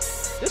Golden State?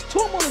 There's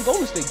turmoil in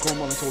Golden State.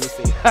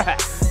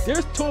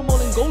 There's turmoil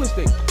in Golden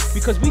State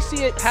because we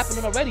see it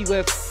happening already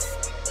with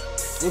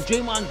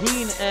Draymond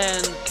Green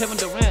and Kevin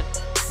Durant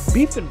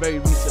beefing very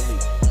recently.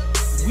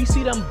 We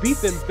see them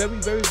beefing very,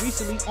 very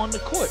recently on the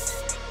court.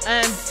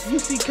 And you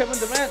see Kevin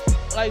Durant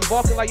like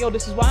barking like, yo,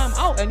 this is why I'm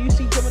out. And you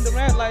see Kevin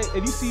Durant like,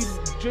 and you see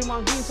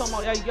Draymond Green talking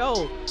about, like,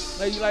 yo,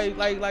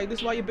 like this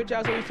is why your bitch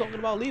ass always talking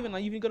about leaving.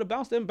 Like, if you gonna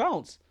bounce, then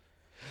bounce.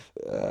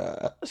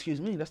 Excuse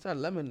me, that's that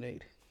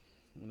lemonade.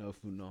 You know,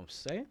 if you know what I'm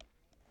saying.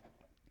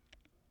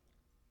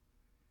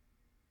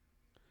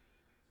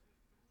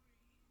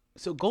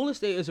 So Golden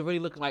State is already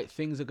looking like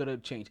things are gonna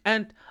change,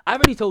 and I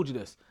already told you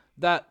this,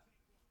 that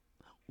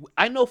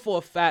I know for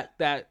a fact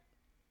that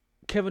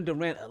Kevin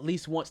Durant at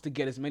least wants to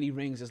get as many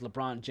rings as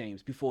LeBron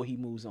James before he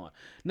moves on.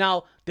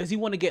 Now, does he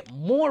want to get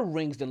more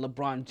rings than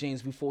LeBron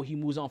James before he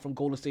moves on from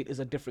Golden State is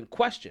a different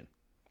question.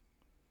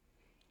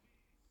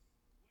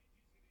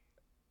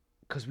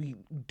 Because we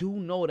do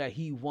know that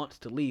he wants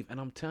to leave. And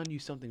I'm telling you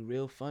something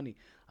real funny.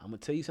 I'm going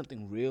to tell you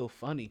something real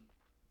funny.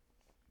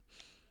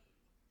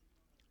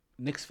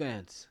 Knicks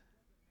fans,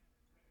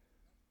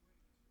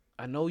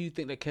 I know you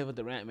think that Kevin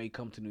Durant may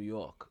come to New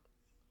York.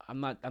 I'm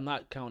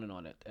not counting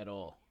on it at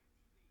all.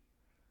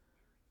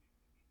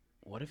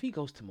 What if he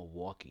goes to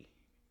Milwaukee?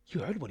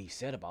 You heard what he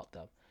said about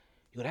them.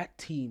 That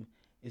team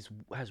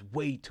has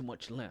way too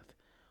much length.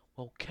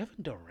 Well,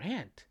 Kevin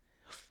Durant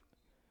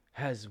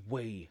has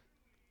way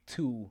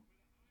too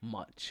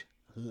much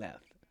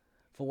length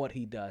for what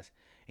he does.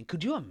 And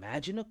could you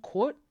imagine a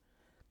court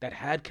that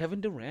had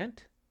Kevin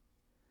Durant,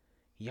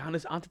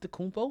 Giannis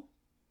Antetokounmpo,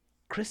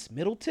 Chris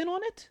Middleton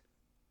on it?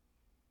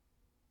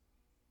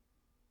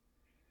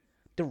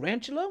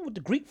 Durantula with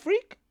the Greek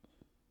Freak?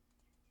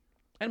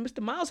 And Mr.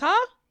 Miles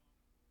High?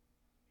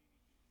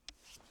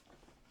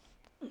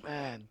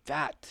 Man,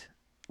 that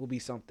will be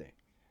something.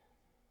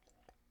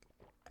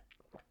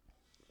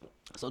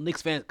 So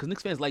Knicks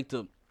fans like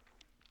to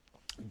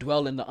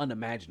dwell in the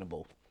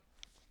unimaginable,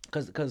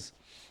 because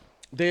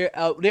they're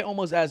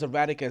almost as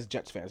erratic as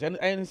Jets fans. And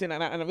I understand,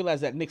 and I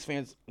realize that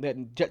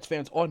Jets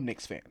fans are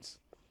Knicks fans.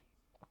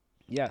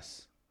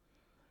 Yes.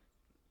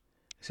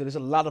 So there's a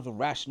lot of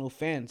irrational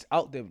fans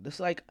out there. Just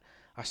like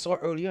I saw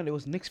earlier, and there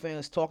was Knicks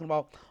fans talking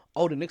about,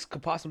 oh, the Knicks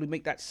could possibly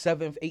make that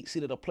 7th, 8th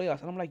seed of the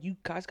playoffs. And I'm like, you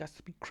guys got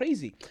to be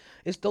crazy.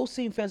 It's those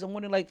same fans. I'm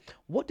wondering, like,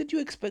 what did you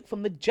expect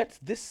from the Jets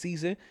this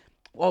season?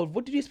 Or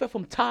what did you expect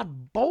from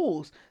Todd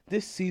Bowles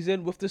this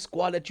season with the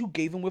squad that you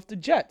gave him with the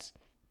Jets?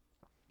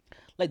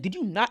 Like, did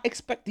you not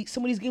expect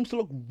some of these games to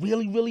look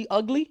really, really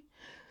ugly?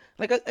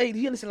 Like, hey,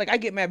 you understand? Like, I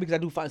get mad because I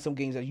do find some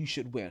games that you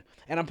should win.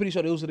 And I'm pretty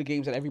sure those are the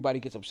games that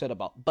everybody gets upset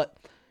about. But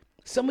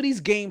some of these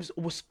games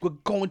were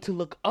going to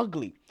look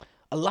ugly.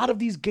 A lot of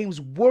these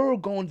games were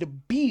going to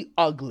be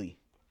ugly.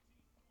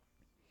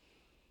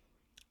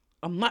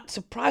 I'm not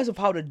surprised of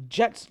how the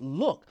Jets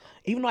look.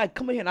 Even though I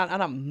come in here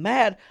and I'm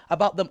mad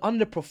about them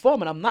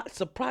underperforming, I'm not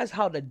surprised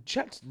how the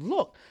Jets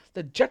look.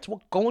 The Jets were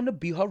going to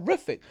be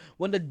horrific.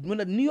 When the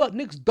New York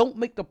Knicks don't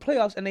make the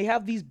playoffs and they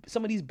have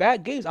some of these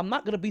bad games, I'm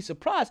not going to be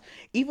surprised.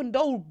 Even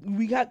though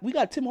we got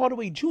Tim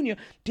Hardaway Jr.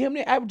 damn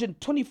near averaging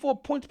 24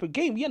 points per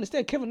game. You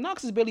understand, Kevin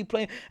Knox is barely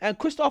playing, and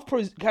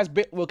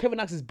Kevin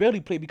Knox is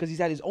barely playing because he's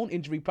had his own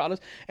injury problems,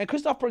 and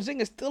Kristaps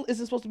Porzingis still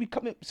isn't supposed to be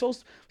still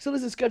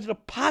isn't scheduled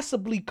to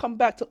possibly come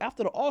back till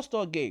after the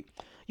All-Star game.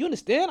 You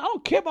understand? I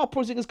don't care about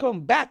Porzingis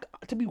coming back,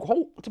 to be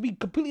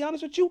completely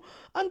honest with you,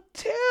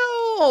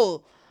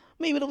 until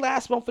maybe the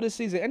last month of the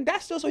season. And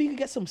that's just so he can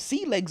get some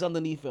sea legs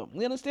underneath him.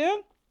 You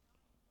understand?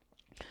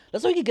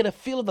 That's so he can get a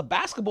feel of the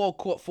basketball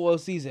court for a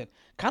season.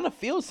 Kind of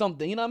feel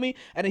something, you know what I mean?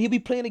 And then he'll be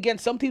playing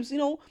against some teams,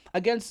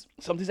 against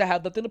some teams that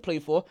have nothing to play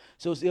for.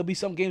 So there'll be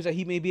some games that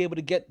he may be able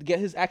to get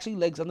his actually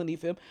legs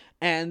underneath him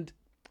and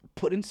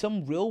put in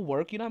some real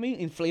work, you know what I mean?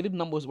 Inflated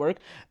numbers work.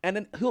 And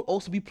then he'll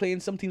also be playing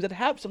some teams that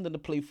have something to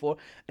play for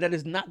and that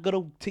is not going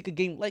to take a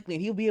game lightly.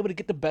 And he'll be able to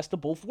get the best of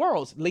both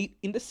worlds late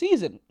in the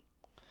season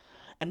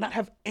and not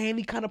have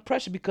any kind of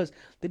pressure, because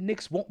the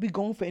Knicks won't be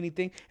going for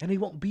anything and they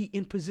won't be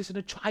in position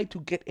to try to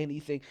get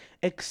anything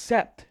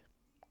except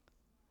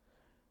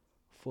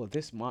for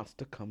this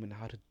monster coming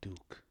out of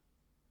Duke.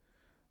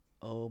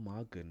 Oh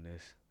my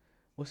goodness.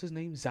 What's his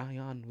name?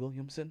 Zion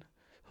Williamson?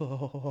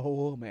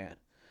 Oh man.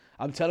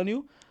 I'm telling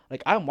you,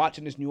 like, I'm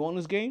watching this New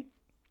Orleans game,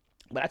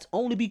 but that's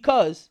only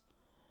because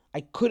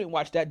I couldn't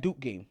watch that Duke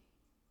game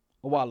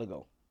a while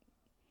ago.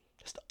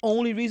 That's the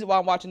only reason why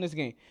I'm watching this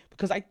game,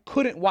 because I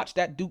couldn't watch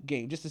that Duke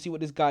game just to see what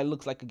this guy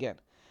looks like again,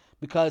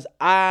 because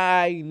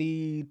I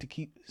need to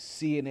keep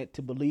seeing it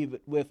to believe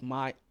it with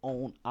my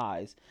own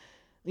eyes.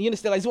 You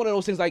understand? Like, it's one of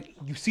those things, like,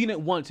 you've seen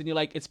it once and you're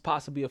like, it's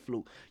possibly a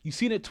fluke. You've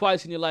seen it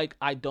twice and you're like,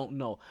 I don't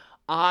know.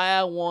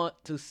 I want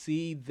to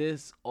see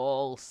this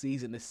all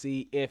season to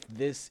see if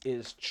this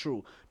is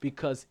true.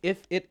 Because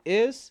if it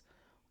is,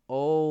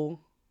 oh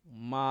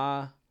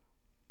my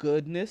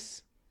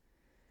goodness,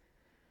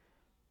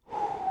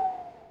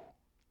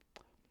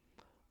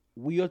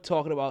 we are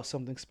talking about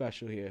something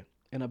special here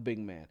in a big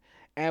man.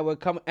 And we're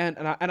coming, and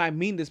I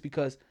mean this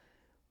because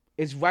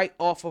it's right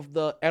off of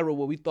the era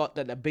where we thought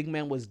that the big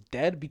man was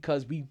dead,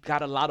 because we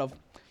got a lot of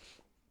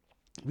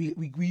we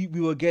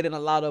were getting a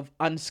lot of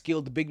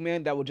unskilled big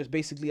men that were just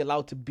basically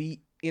allowed to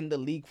be in the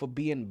league for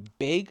being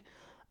big.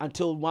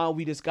 until now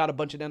we just got a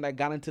bunch of them that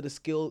got into the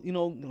skill, you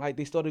know, like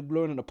they started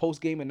learning the post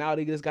game, and now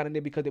they just got in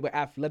there because they were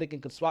athletic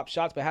and could swap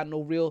shots but had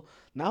no real.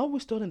 Now we're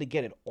starting to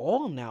get it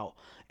all now,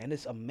 and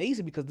it's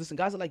amazing because listen,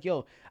 guys are like,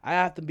 yo, I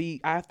have to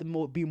be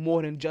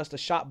more than just a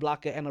shot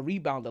blocker and a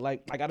rebounder.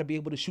 Like, I got to be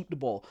able to shoot the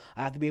ball,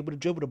 I have to be able to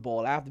dribble the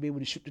ball, I have to be able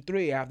to shoot the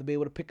three, I have to be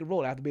able to pick and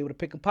roll, I have to be able to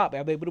pick and pop, I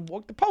have to be able to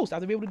walk the post, I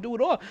have to be able to do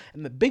it all.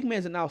 And the big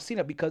men are now seeing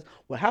that because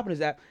what happened is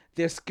that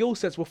their skill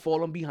sets were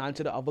falling behind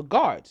to the other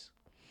guards.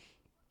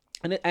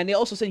 And they're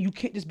also saying you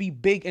can't just be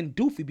big and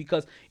doofy,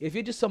 because if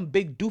you're just some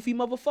big doofy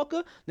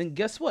motherfucker, then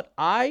guess what?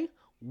 I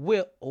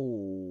will.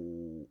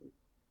 Oh.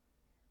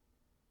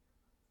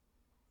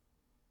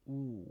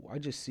 Ooh, I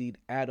just see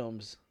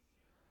Adam's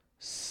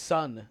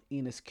son,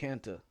 Enes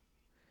Kanter.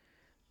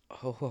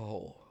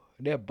 Oh,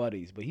 they're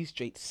buddies, but he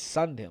straight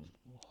sunned him.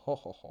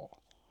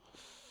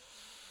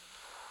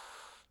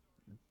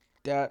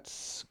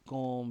 That's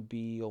gonna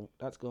be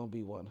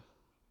one.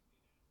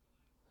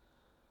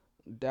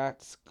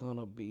 That's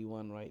gonna be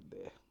one right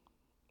there.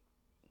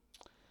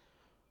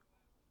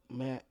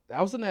 Man,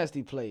 that was a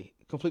nasty play.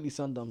 Completely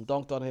sunned them,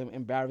 dunked on him,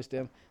 embarrassed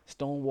him,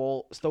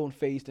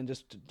 stone-faced, and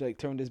just like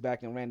turned his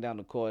back and ran down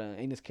the court. And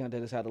Enes Kanter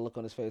just had a look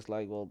on his face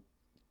like, well,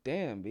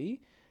 damn,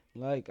 B.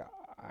 Like,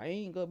 I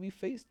ain't gonna be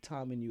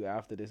FaceTiming you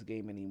after this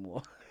game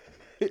anymore.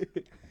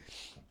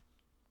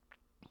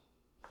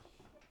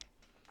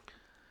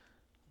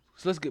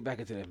 So let's get back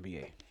into the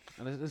NBA.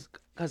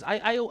 Because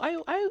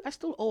I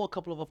still owe a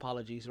couple of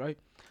apologies, right?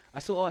 I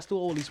still owe at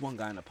least one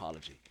guy an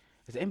apology.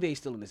 Because the NBA is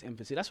still in its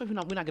infancy. That's why we're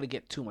not going to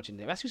get too much in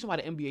there. That's the reason why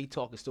the NBA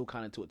talk is still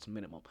kind of to its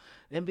minimum.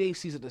 The NBA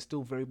season is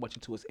still very much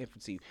into its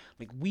infancy.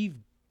 Like, we've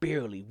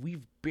barely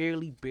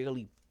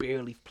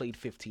played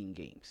 15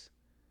 games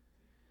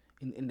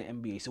in the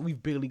NBA. So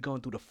we've barely gone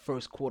through the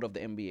first quarter of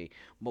the NBA.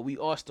 But we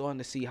are starting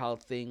to see how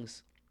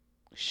things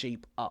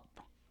shape up.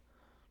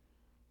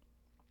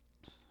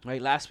 Right,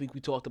 last week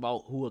we talked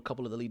about who a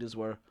couple of the leaders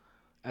were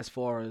as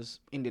far as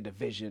in the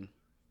division,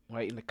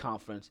 right, in the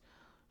conference.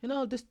 You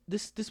know,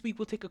 this week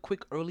we'll take a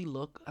quick early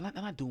look, and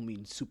I do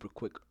mean super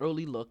quick,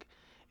 early look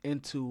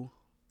into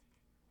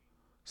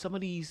some of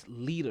these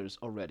leaders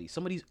already,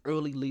 some of these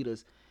early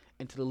leaders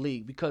into the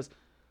league, because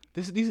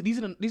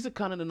these are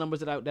kind of the numbers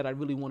that I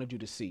really wanted you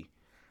to see,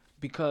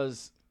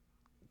 because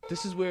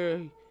this is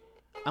where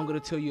I'm going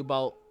to tell you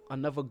about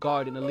another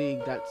guard in the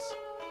league that's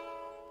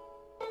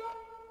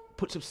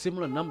put some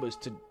similar numbers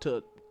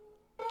to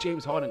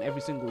James Harden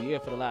every single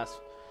year for the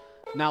last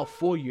now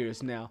 4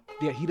 years now.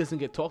 Yeah, he doesn't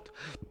get talked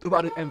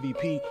about an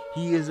MVP.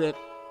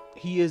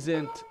 He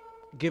isn't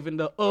given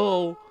the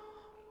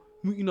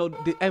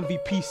the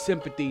MVP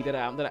sympathy that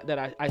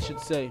I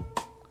should say.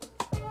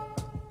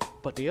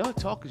 But they are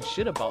talking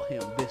shit about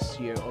him this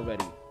year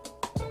already.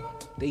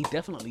 They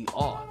definitely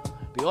are.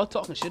 They are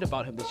talking shit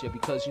about him this year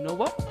because you know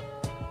what?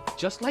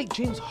 Just like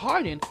James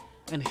Harden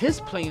and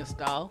his playing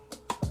style,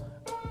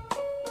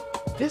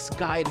 this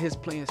guy and his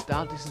playing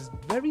style, this is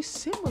very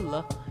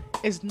similar,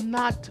 is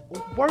not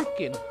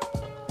working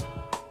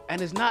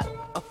and is not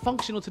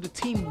functional to the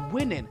team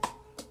winning.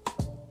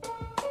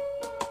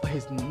 But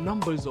his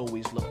numbers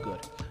always look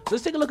good. So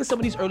let's take a look at some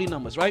of these early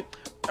numbers, right?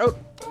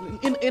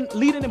 In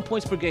leading in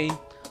points per game,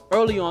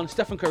 early on,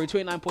 Stephen Curry,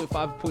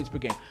 29.5 points per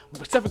game.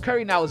 But Stephen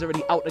Curry now is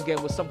already out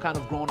again with some kind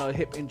of groin or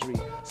hip injury,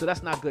 so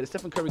that's not good. If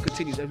Stephen Curry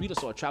continues, we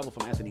just saw a travel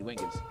from Andrew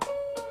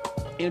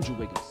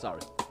Wiggins,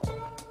 sorry.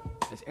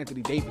 As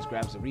Anthony Davis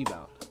grabs the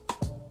rebound,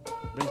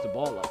 brings the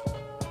ball up,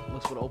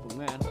 looks for the open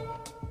man,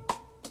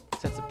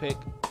 sets a pick,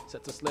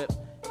 sets a slip,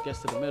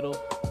 gets to the middle,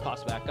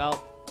 pops back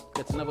out,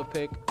 gets another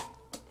pick,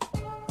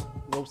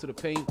 rolls to the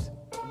paint,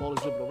 the ball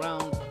is dribbled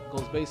around,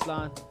 goes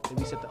baseline, they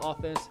reset the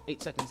offense,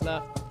 8 seconds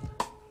left,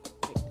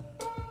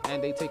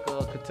 and they take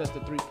a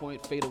contested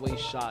 3-point fadeaway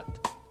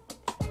shot.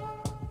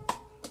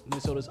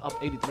 Minnesota's up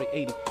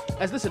 83-80.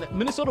 As listen,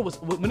 Minnesota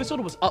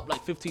was up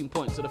like 15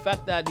 points. So the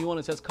fact that New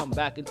Orleans has come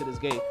back into this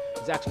game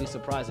is actually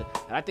surprising.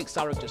 And I think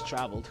Sarek just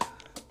traveled.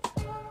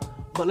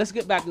 But let's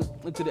get back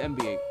into the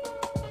NBA.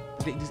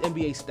 These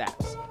NBA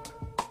stats.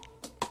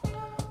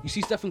 You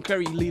see Stephen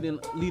Curry leading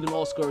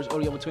all scorers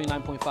early on with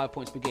 29.5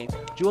 points per game.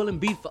 Joel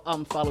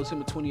Embiid follows him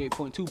with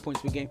 28.2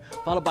 points per game,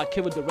 followed by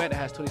Kevin Durant that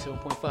has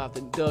 27.5.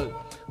 The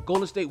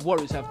Golden State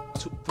Warriors have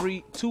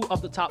two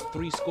of the top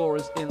 3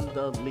 scorers in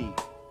the league.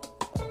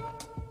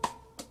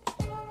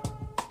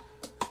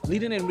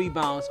 Leading in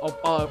rebounds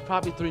are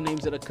probably 3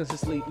 names that are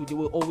consistently, you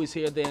will always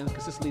hear there and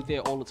consistently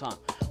there all the time.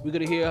 We're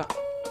going to hear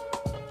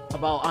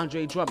about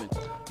Andre Drummond.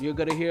 You're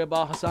going to hear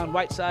about Hassan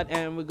Whiteside,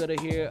 and we're going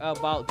to hear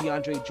about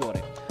DeAndre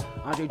Jordan.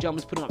 Andre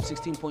Drummond's putting up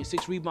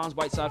 16.6 rebounds,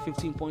 Whiteside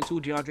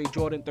 15.2, DeAndre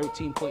Jordan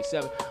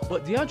 13.7.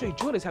 But DeAndre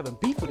Jordan's having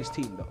beef with his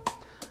team though.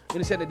 In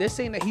the sense that they're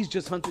saying that he's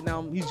just hunting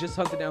down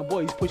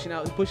boards. He's pushing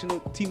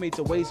the teammates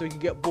away so he can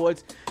get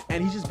boards,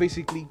 and he's just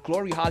basically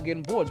glory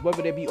hogging boards,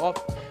 whether they be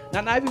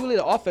not even really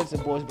the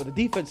offensive boards, but the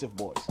defensive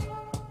boards.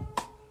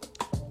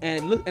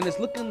 And it's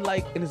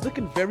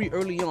looking very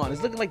early on.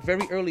 It's looking like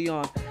very early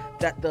on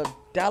that the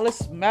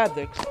Dallas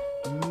Mavericks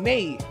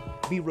may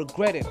be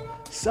regretting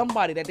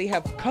somebody that they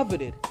have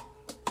coveted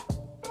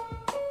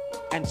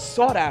and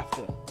sought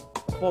after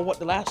for what,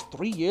 the last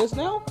 3 years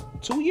now?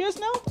 2 years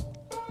now?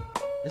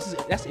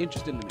 That's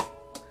interesting to me.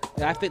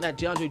 And I think that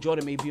DeAndre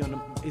Jordan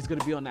is going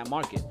to be on that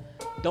market.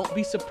 Don't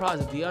be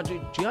surprised if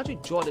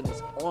DeAndre Jordan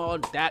is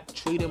on that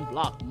trading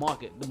block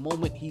market the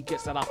moment he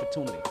gets that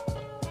opportunity.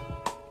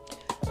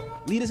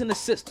 Leaders in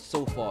assists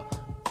so far,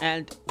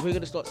 and we're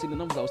going to start seeing the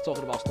numbers I was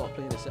talking about start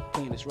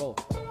playing this role.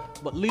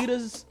 But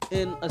leaders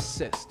in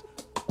assist.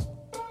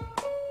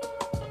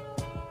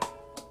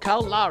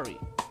 Kyle Lowry,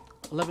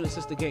 11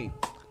 assists a game.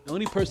 The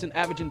only person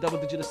averaging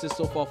double-digit assists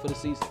so far for the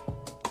season.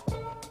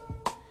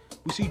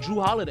 We see Drew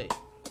Holiday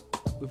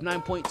with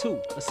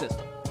 9.2 assists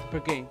per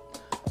game,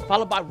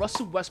 followed by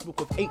Russell Westbrook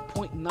with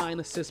 8.9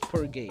 assists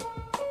per game.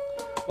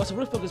 Russell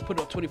Westbrook has put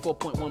up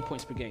 24.1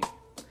 points per game.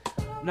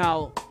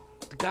 Now,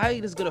 the guy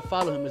that's going to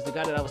follow him is the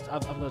guy that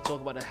I'm going to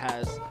talk about that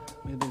has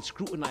been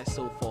scrutinized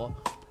so far,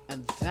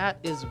 and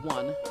that is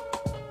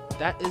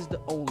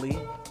the only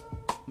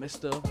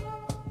Mr.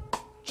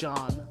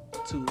 John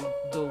to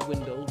the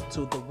window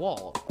to the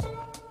wall.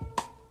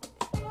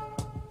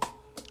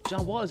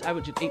 John Wall is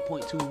averaging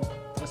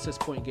 8.2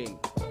 assists point game.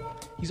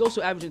 He's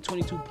also averaging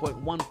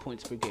 22.1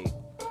 points per game.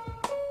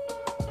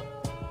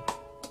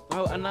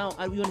 And now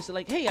we understand,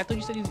 like, hey, I thought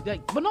you said he's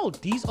like, but no,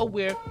 these are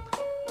where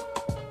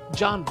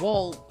John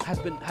Wall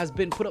has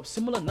been put up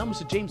similar numbers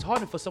to James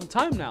Harden for some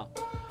time now.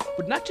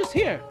 But not just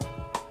here.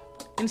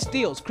 In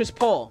steals, Chris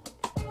Paul,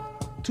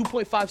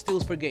 2.5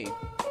 steals per game,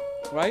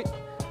 right?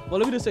 Well,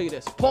 let me just say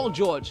this. Paul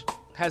George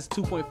has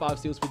 2.5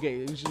 steals per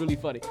game, which is really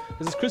funny.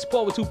 Because it's Chris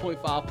Paul with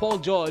 2.5, Paul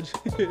George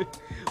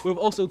with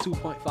also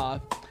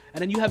 2.5,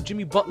 and then you have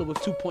Jimmy Butler with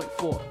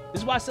 2.4.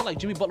 This is why I said, like,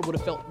 Jimmy Butler would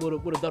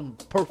have done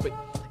perfect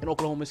in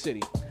Oklahoma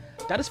City.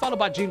 That is followed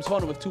by James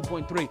Harden with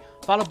 2.3,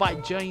 followed by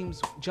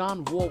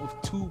John Wall with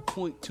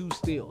 2.2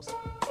 steals.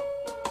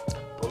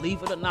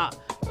 Believe it or not,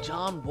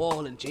 John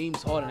Wall and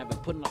James Harden have been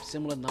putting up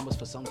similar numbers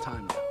for some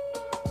time now.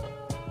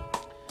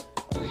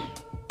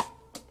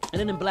 And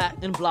then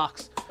in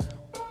blocks,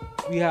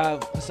 we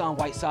have Hassan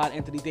Whiteside,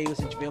 Anthony Davis,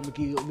 and JaVale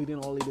McGee leading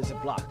all leaders in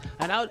blocks.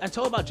 And I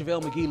told about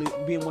JaVale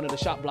McGee being one of the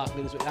shot block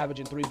leaders with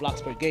averaging 3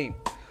 blocks per game.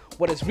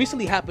 What has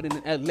recently happened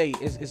in LA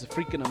is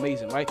freaking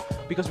amazing, right?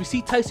 Because we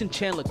see Tyson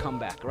Chandler come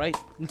back, right?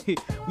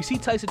 We see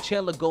Tyson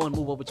Chandler go and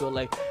move over to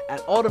LA,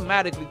 and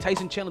automatically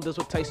Tyson Chandler does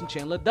what Tyson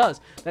Chandler does.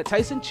 That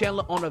Tyson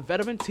Chandler on a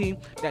veteran team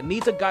that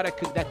needs a guy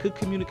that could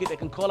communicate, that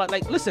can call out.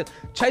 Like, listen,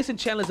 Tyson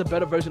Chandler is a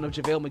better version of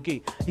JaVale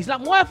McGee. He's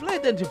not more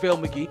athletic than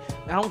JaVale McGee.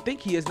 I don't think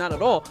he is, not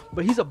at all,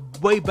 but he's a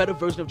way better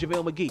version of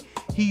JaVale McGee.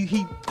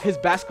 His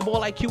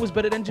basketball IQ is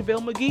better than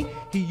JaVale McGee.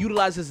 He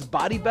utilizes his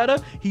body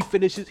better. He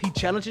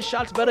challenges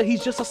shots better.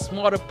 He's just a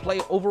smarter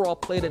player, overall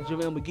player than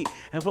JaVale McGee.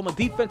 And from a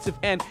defensive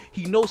end,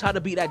 he knows how to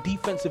be that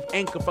defensive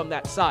anchor from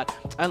that side.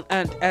 And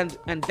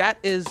that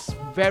is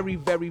very,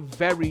 very,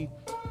 very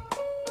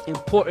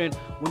important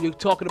when you're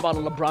talking about a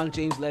LeBron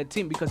James-led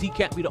team, because he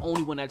can't be the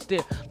only one that's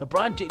there.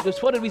 LeBron James,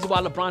 that's one of the reasons why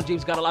LeBron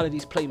James got a lot of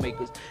these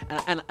playmakers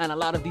and a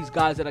lot of these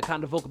guys that are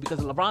kind of vocal, because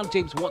LeBron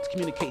James wants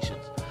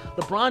communications.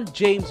 LeBron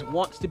James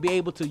wants to be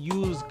able to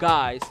use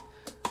guys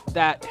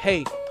that,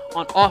 hey,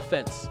 on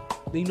offense,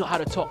 they know how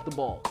to talk the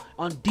ball.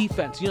 On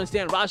defense, you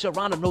understand, Rajon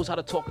Rondo knows how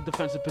to talk a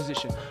defensive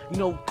position. You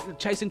know,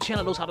 Tyson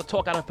Chandler knows how to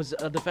talk out of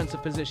a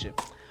defensive position.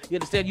 You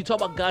understand? You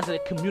talk about guys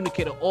that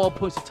communicate at all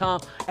points of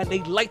time, and they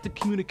like to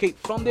communicate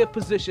from their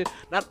position,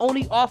 not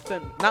only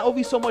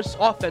so much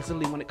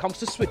offensively when it comes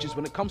to switches,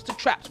 when it comes to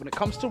traps, when it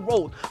comes to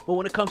rolls, but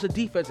when it comes to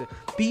defensive.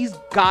 These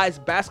guys'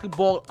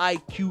 basketball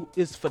IQ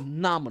is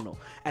phenomenal,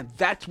 and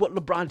that's what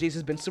LeBron James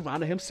has been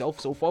surrounding himself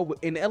so far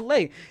with in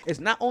LA. It's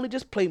not only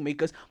just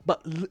playmakers,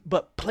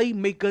 but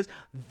playmakers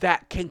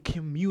that can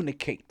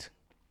communicate.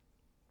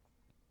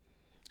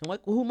 And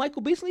who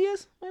Michael Beasley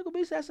is? Michael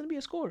Beasley has to be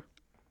a scorer.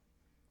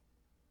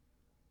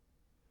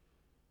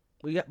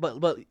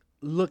 But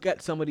look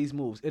at some of these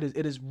moves.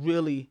 It is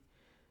really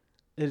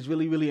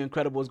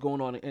incredible what's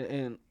going on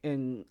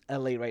in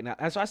LA right now.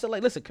 And so I said,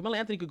 like, listen, Carmelo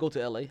Anthony could go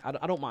to LA.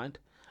 I don't mind.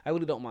 I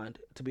really don't mind,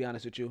 to be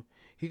honest with you.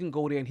 He can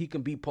go there and he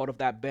can be part of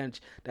that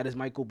bench that is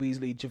Michael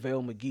Beasley,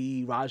 JaVale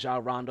McGee,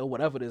 Rajon Rondo,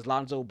 whatever it is,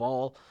 Lonzo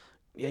Ball.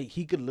 Yeah,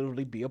 he could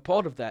literally be a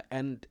part of that,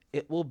 and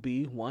it will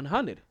be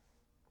 100.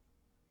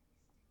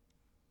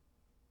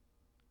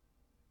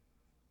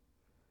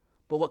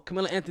 But what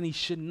Carmelo Anthony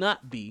should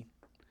not be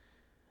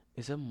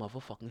is a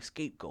motherfucking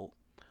scapegoat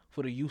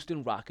for the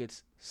Houston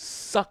Rockets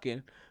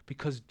sucking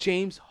because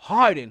James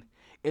Harden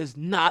is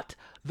not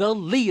the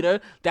leader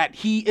that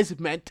he is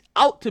meant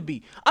out to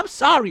be. I'm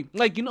sorry.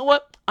 Like, you know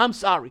what? I'm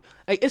sorry.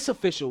 Like, it's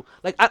official.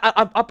 Like,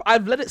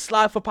 I've let it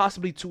slide for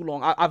possibly too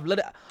long. I've let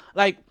it,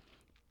 like,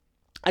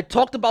 I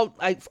talked about,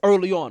 like,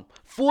 early on.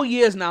 4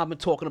 years now I've been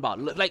talking about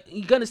it. Like,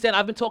 you can understand,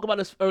 I've been talking about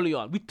this early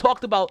on. We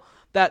talked about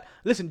that.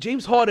 Listen,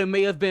 James Harden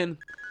may have been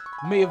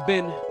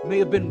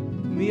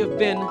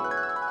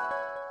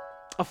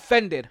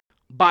offended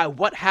by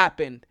what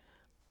happened,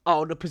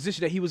 the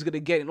position that he was going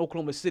to get in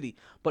Oklahoma City,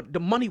 but the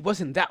money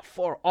wasn't that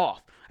far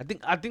off.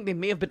 I think they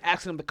may have been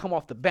asking him to come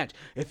off the bench.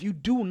 If you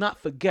do not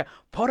forget,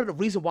 part of the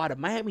reason why the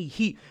Miami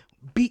Heat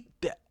beat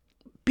the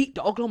beat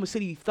the Oklahoma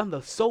City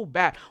Thunder so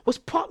bad was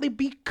partly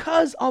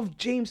because of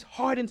James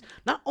Harden's,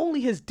 not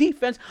only his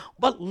defense,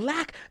 but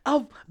lack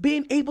of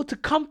being able to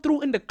come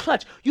through in the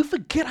clutch. You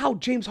forget how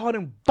James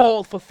Harden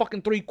balled for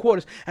fucking 3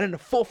 quarters, and then the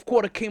 4th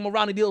quarter came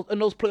around in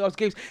those playoffs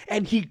games,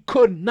 and he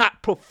could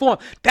not perform.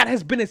 That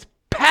has been his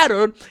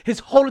pattern his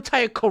whole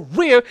entire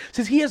career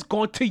since he has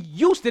gone to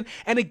Houston,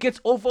 and it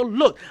gets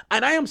overlooked.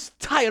 And I am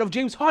tired of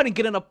James Harden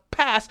getting a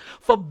pass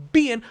for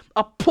being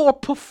a poor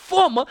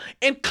performer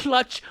in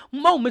clutch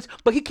moments,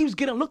 but he keeps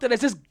getting looked at as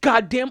this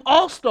goddamn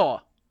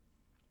all-star.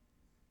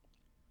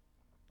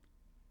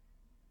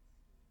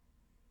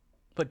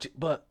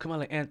 But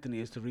Carmelo Anthony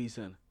is the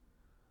reason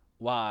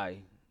why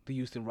the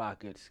Houston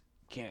Rockets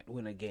can't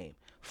win a game.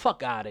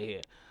 Fuck out of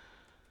here.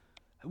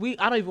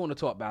 I don't even want to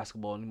talk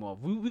basketball anymore.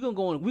 We're gonna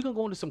go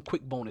into some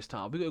quick bonus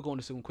time.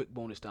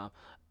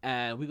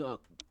 And we're gonna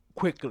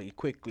quickly,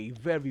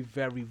 very,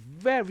 very,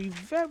 very,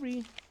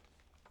 very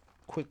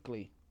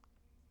quickly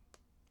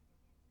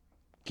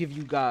give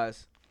you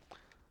guys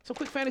some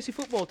quick fantasy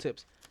football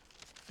tips.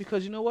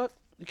 Because you know what?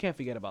 You can't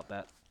forget about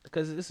that.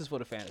 Because this is for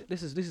the fantasy.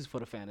 This is for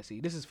the fantasy.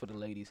 This is for the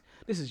ladies.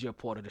 This is your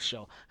part of the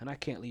show, and I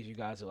can't leave you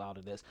guys out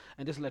of this.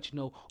 And just let you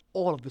know,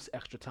 all of this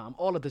extra time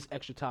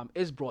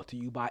is brought to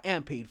you by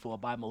and paid for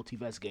by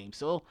Multivest Games.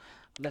 So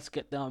let's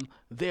get them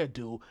their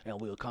due, and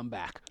we'll come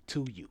back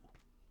to you.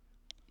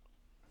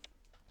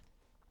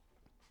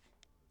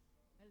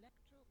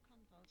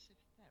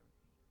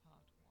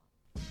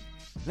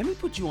 Let me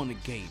put you on a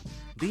game.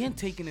 Being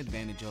taken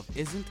advantage of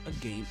isn't a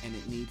game and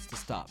it needs to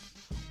stop.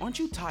 Aren't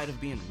you tired of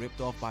being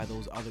ripped off by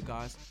those other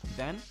guys?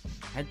 Then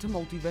head to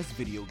Multivest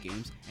Video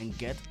Games and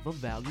get the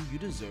value you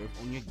deserve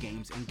on your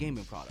games and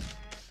gaming product.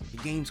 The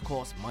games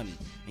cost money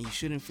and you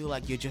shouldn't feel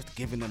like you're just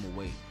giving them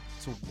away.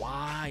 So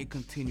why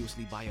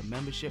continuously buy a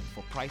membership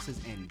for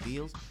prices and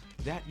deals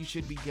that you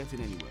should be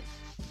getting anyway?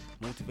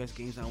 Multivest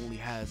Games not only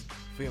has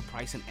fair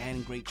pricing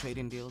and great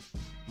trading deals,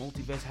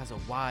 Multivest has a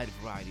wide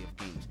variety of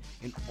games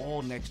in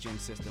all next-gen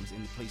systems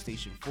in the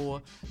PlayStation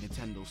 4,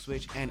 Nintendo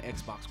Switch, and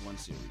Xbox One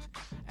series,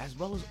 as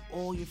well as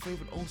all your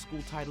favorite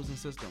old-school titles and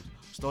systems,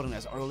 starting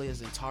as early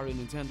as Atari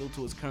Nintendo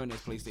to as current as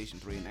PlayStation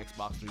 3 and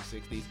Xbox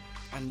 360s,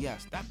 and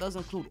yes, that does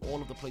include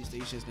all of the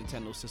PlayStations,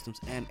 Nintendo systems,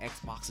 and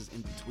Xboxes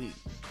in between.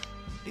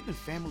 They've been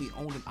family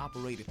owned and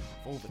operated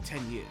for over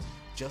 10 years,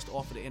 just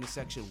off of the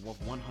intersection of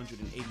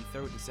 183rd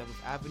and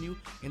 7th Avenue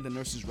in the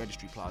Nurses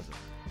Registry Plaza.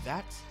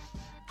 That's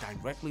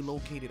directly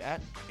located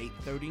at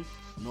 830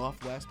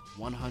 Northwest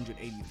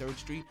 183rd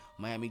Street,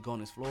 Miami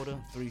Gardens, Florida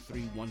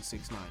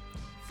 33169.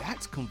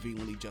 That's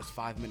conveniently just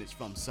 5 minutes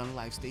from Sun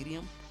Life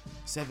Stadium,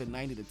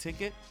 $7.90 the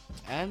ticket,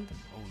 and,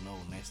 oh no,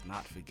 let's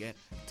not forget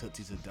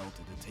Tootsie's Adult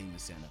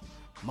Entertainment Center.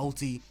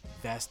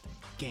 Multi-Vest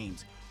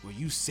Games, where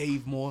you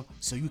save more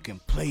so you can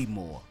play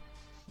more.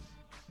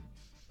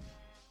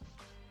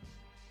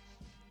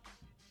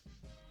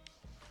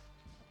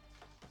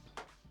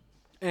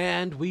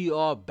 And we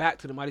are back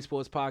to the Mighty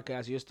Sports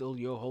Podcast. You're still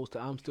your host.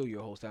 I'm still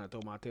your host,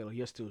 Anatole Taylor.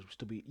 You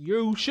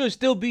should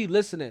still be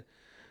listening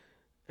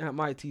at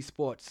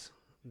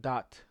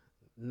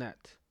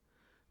mightysports.net.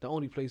 The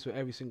only place where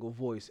every single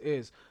voice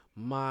is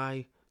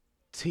my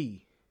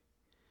T.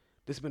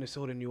 This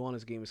Minnesota-New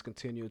Orleans game is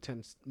continued.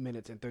 10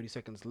 minutes and 30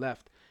 seconds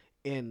left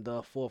in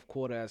the 4th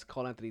quarter as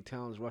Karl Anthony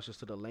Towns rushes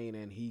to the lane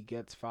and he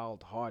gets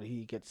fouled hard.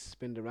 He gets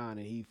spinned around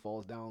and he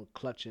falls down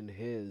clutching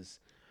his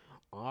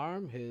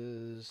arm,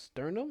 his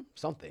sternum,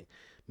 something.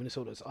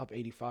 Minnesota's up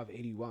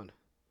 85-81.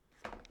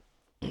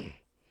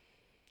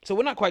 So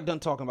we're not quite done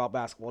talking about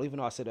basketball, even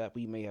though I said that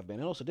we may have been.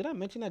 And also, did I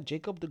mention that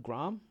Jacob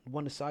deGrom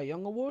won the Cy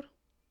Young Award?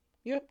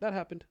 Yep, that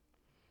happened.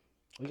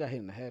 We got hit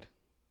in the head.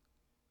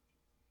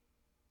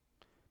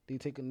 Did he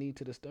take a knee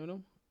to the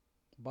sternum?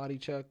 Body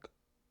check. I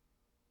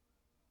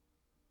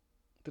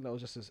think that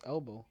was just his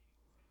elbow.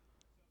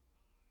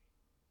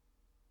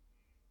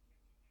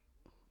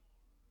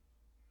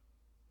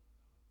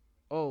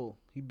 Oh,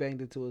 he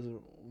banged into his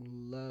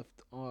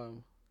left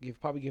arm.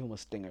 Probably gave him a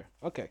stinger.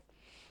 Okay.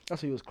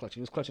 That's what he was clutching.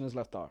 He was clutching his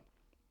left arm.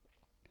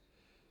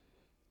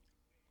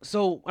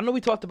 So, I know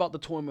we talked about the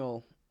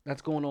turmoil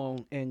that's going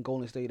on in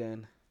Golden State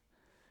and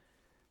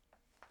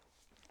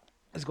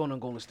it's going on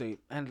in Golden State.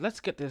 And let's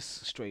get this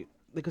straight.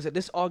 Because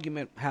this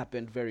argument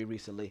happened very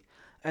recently.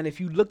 And if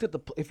you look at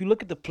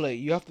the play,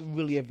 you have to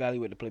really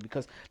evaluate the play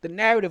because the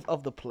narrative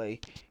of the play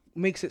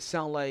makes it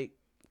sound like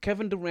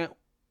Kevin Durant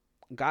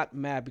got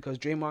mad because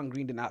Draymond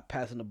Green did not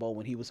pass him the ball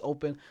when he was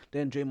open.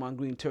 Then Draymond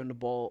Green turned the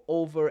ball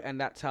over, and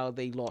that's how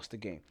they lost the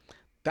game.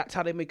 That's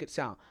how they make it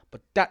sound.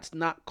 But that's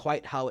not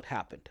quite how it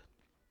happened.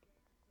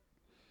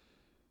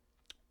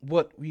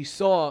 What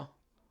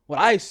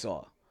I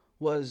saw,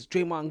 was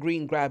Draymond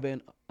Green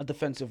grabbing a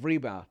defensive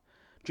rebound.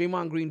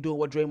 Draymond Green doing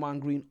what Draymond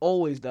Green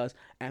always does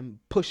and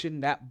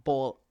pushing that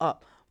ball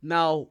up.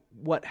 Now,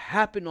 what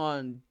happened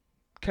on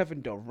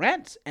Kevin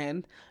Durant's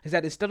end is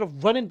that instead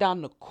of running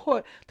down the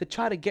court to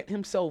try to get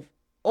himself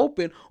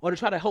open or to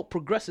try to help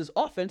progress his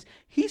offense,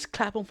 he's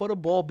clapping for the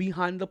ball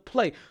behind the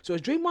play. So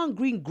as Draymond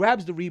Green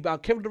grabs the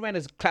rebound, Kevin Durant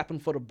is clapping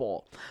for the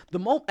ball.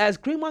 As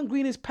Draymond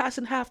Green is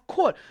passing half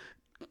court,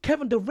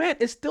 Kevin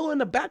Durant is still in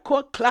the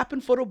backcourt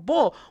clapping for the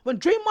ball. When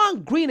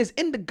Draymond Green is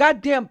in the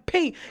goddamn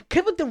paint,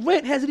 Kevin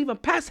Durant hasn't even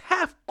passed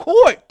half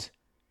court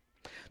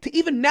to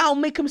even now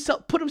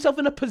put himself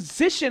in a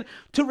position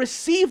to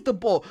receive the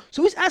ball.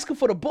 So he's asking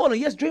for the ball,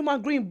 and yes,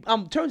 Draymond Green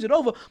turns it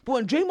over, but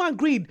when Draymond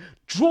Green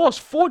draws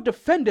 4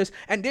 defenders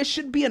and there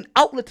should be an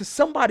outlet to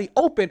somebody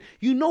open,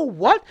 you know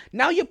what?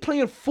 Now you're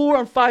playing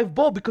 4-on-5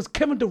 ball because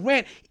Kevin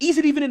Durant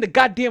isn't even in the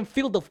goddamn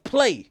field of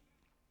play.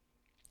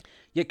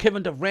 Yet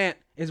Kevin Durant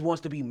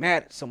wants to be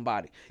mad at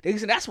somebody. They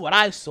said, that's what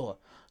I saw.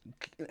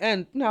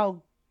 And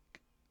now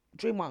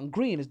Draymond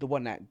Green is the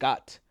one that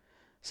got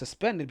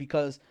suspended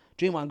because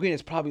Draymond Green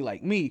is probably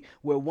like me,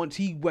 where once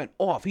he went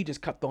off, he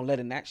just kept on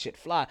letting that shit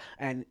fly,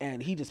 and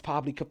he just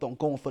probably kept on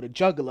going for the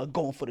jugular,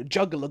 going for the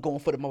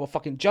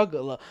motherfucking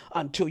jugular,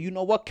 until, you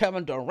know what,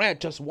 Kevin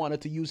Durant just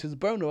wanted to use his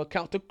burner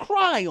account to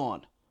cry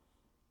on.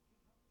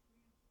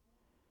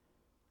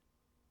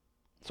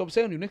 So I'm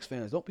saying to you Knicks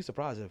fans, don't be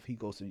surprised if he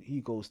goes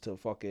to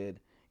fucking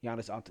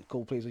Giannis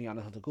Antetokounmpo, plays with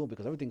Giannis Antetokounmpo,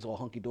 because everything's all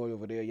hunky dory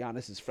over there.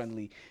 Giannis is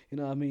friendly, you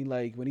know what I mean?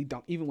 Like when he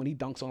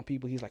dunks on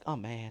people, he's like, oh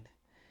man.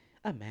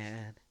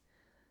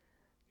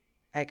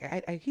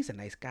 He's a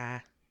nice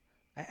guy.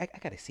 I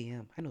gotta see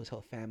him. I know his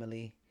whole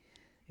family,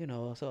 you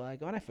know. So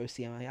like when I first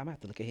see him, I'm gonna have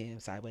to look at him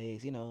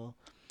sideways, you know.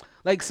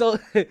 Like, so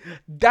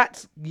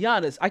that's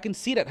Giannis. I can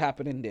see that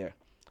happening there.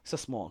 It's a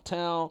small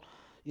town.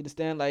 You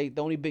understand? Like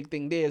the only big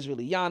thing there is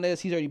really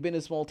Giannis. He's already been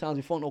in small towns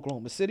before in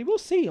Oklahoma City. We'll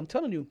see. I'm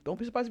telling you. Don't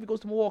be surprised if he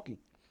goes to Milwaukee.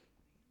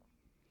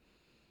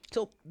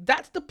 So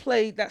that's the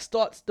play that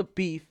starts the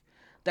beef.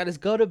 That is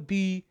gonna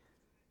be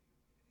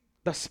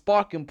the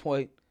sparking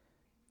point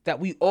that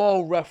we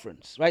all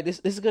reference, right? This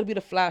is going to be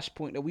the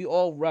flashpoint that we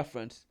all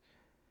reference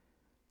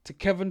to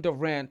Kevin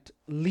Durant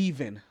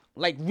leaving,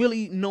 like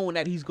really knowing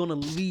that he's going to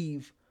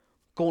leave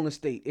Golden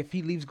State if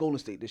he leaves Golden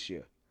State this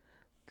year.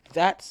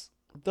 That's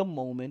the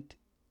moment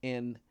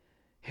in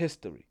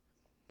history.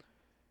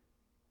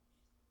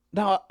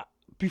 Now,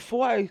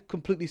 before I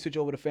completely switch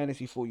over to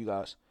fantasy for you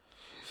guys,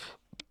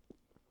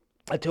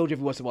 I told you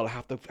every once in a while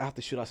I have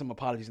to shoot out some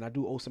apologies, and I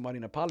do owe somebody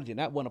an apology. And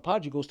that one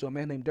apology goes to a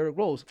man named Derrick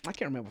Rose. I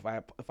can't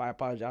remember if I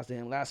apologized to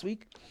him last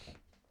week,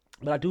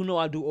 but I do know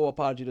I do owe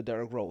apology to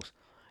Derrick Rose,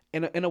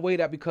 in a way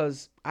that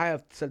because I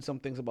have said some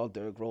things about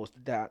Derrick Rose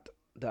that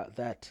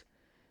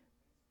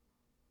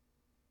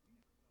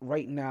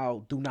right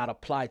now do not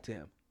apply to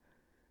him,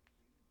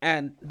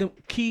 and the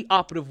key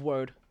operative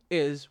word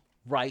is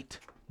right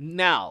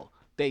now.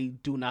 They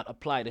do not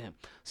apply to him.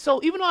 So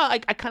even though I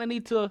kind of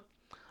need to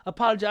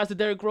apologize to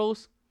Derrick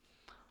Rose,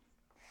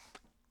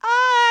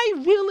 I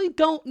really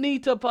don't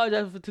need to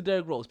apologize to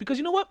Derrick Rose, because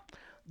you know what?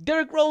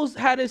 Derrick Rose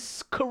had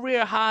his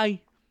career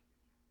high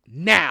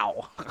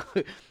now,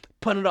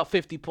 putting up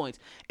 50 points.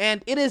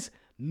 And it is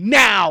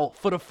now,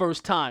 for the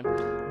first time,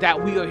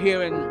 that we are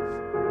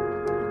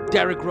hearing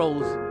Derrick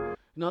Rose.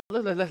 You know,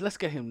 let's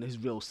get him his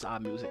real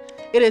side music.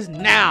 It is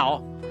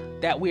now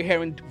that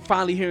we're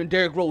finally hearing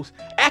Derrick Rose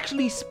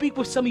actually speak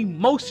with some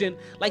emotion,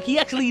 like he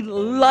actually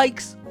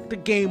likes the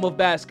game of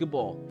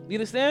basketball. You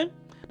understand?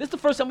 This is the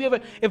first time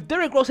if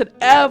Derrick Rose had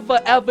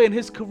ever in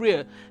his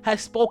career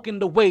has spoken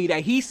the way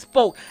that he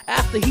spoke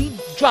after he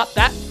dropped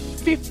that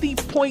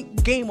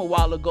 50-point game a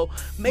while ago,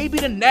 maybe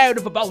the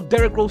narrative about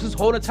Derrick Rose's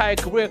whole entire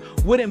career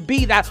wouldn't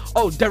be that,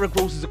 oh, Derrick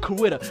Rose is a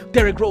quitter,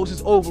 Derrick Rose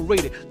is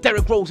overrated,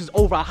 Derrick Rose is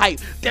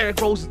overhyped, Derrick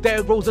Rose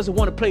doesn't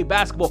want to play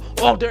basketball,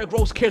 all Derrick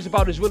Rose cares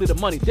about is really the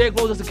money, Derrick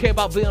Rose doesn't care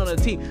about being on the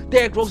team,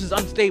 Derrick Rose is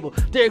unstable,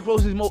 Derrick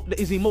Rose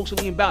is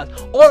emotionally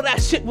imbalanced. All of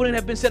that shit wouldn't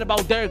have been said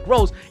about Derrick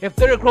Rose if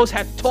Derrick Rose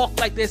had talked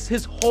like this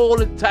his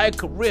whole entire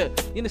career.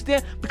 You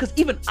understand? Because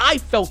even I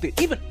felt it.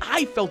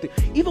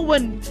 Even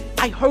when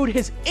I heard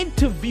his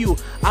interview,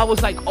 I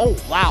was like, oh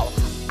wow,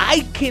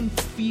 I can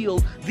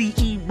feel the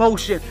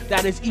emotion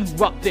that is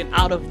erupting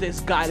out of this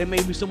guy. That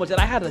made me so much that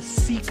I had to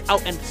seek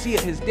out and see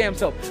it his damn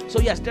self. So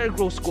yes, Derrick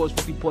Rose scores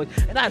 50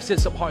 points, and I've said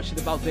some hard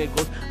shit about Derrick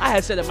Rose. I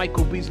had said that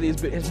Michael Beasley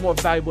is more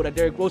valuable than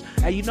Derrick Rose,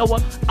 and you know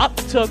what? Up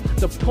to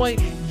the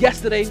point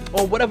yesterday,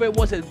 or whatever it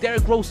was, that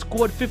Derrick Rose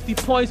scored 50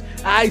 points,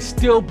 I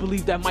still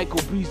believe that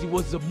Michael Beasley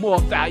was a more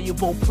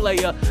valuable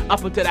player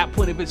up until that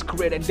point of his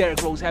career than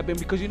Derrick Rose had been,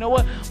 because you know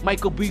what?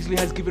 Michael Beasley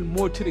has given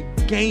more to the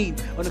game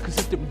on a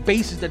consistent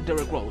basis than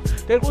Derrick Rose.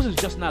 Derrick Rose is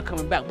just not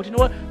coming back. But you know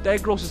what?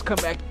 Derrick Rose's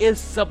comeback is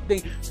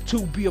something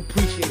to be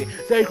appreciated.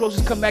 Derrick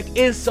Rose's comeback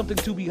is something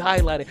to be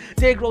highlighted.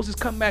 Derrick Rose's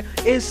comeback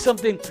is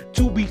something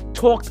to be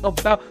talked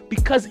about,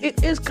 because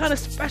it is kind of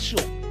special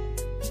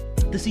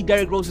to see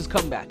Derrick Rose's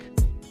comeback.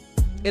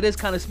 It is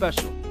kind of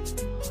special.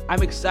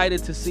 I'm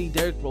excited to see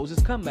Derrick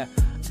Rose's comeback,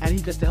 and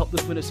he gets to help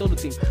this Minnesota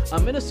team. A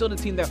Minnesota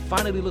team that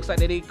finally looks like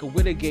they can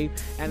win a game,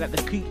 and that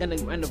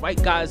the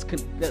right guys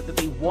that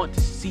they want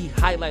to see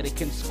highlighted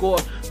can score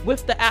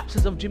with the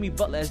absence of Jimmy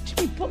Butler. As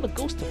Jimmy Butler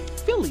goes to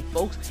Philly,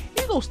 folks,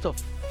 he goes to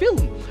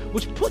Philly,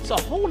 which puts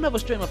a whole nother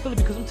strain on Philly,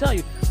 because I'm telling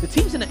you, the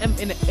teams in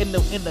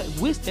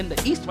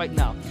the East right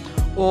now,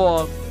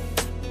 or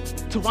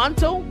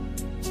Toronto,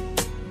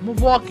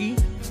 Milwaukee,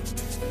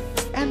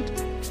 and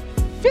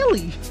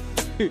Philly.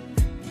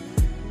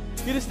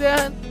 You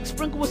understand?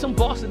 Sprinkle with some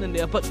Boston in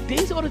there. But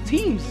these are the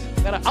teams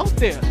that are out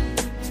there.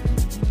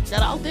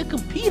 That are out there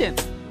competing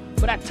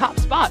for that top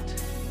spot.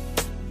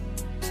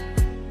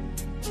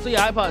 So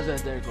yeah, I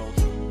apologize, Derrick Rose.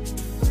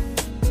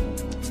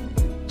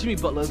 Jimmy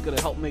Butler is going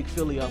to help make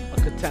Philly a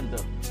contender.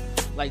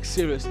 Like,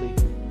 seriously.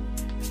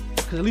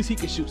 Because at least he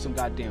can shoot some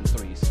goddamn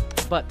threes.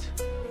 But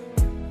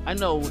I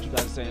know what you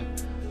guys are saying.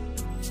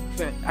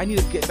 I need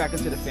to get back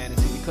into the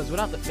fantasy, because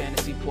without the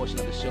fantasy portion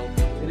of the show,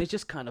 then it's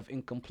just kind of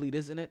incomplete,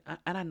 isn't it?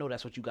 And I know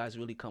that's what you guys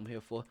really come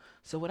here for.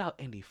 So without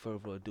any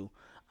further ado,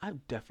 I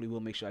definitely will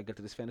make sure I get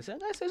to this fantasy.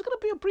 And I say it's going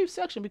to be a brief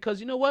section, because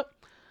you know what?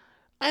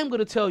 I am going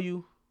to tell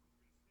you,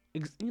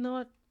 you know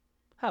what?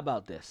 How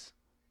about this?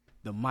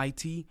 The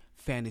mighty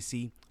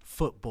fantasy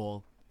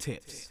football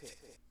tips.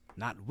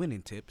 Not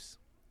winning tips,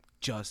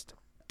 just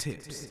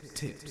tips.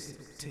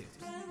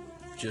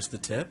 Just the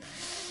tip?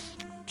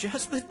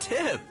 Just the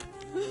tip.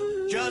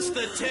 Just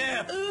the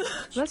tip.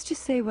 Let's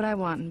just say what I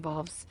want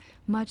involves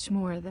much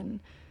more than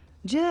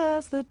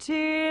just the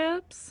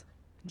tips.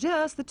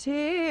 Just the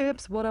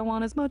tips. What I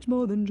want is much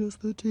more than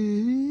just the tips.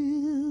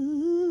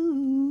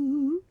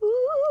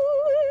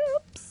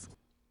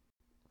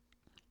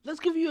 Let's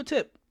give you a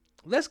tip.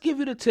 Let's give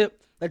you the tip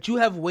that you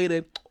have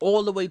waited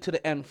all the way to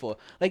the end for.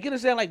 Like, you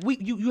understand? Like,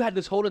 you had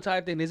this whole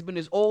entire thing. There's been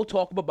this all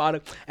talk about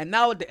it. And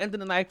now at the end of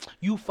the night,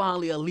 you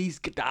finally at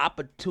least get the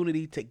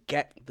opportunity to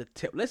get the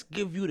tip. Let's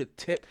give you the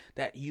tip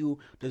that you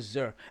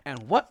deserve.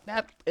 And what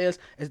that is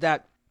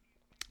that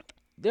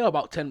there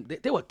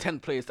were 10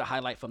 players to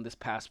highlight from this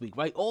past week,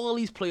 right? All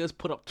these players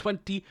put up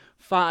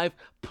 25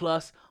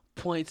 plus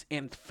points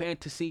in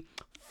fantasy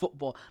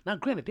football. Now,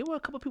 granted, there were a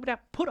couple of people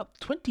that put up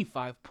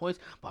 25 points,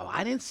 but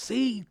I didn't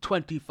say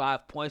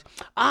 25 points.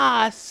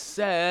 I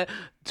said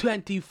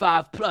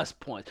 25 plus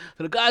points.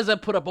 So the guys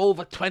that put up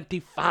over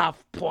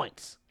 25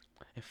 points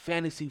in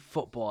fantasy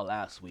football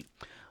last week.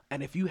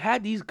 And if you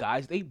had these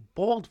guys, they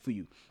balled for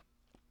you.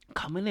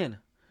 Coming in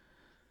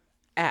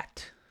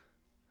at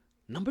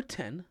number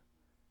 10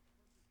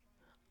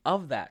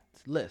 of that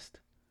list.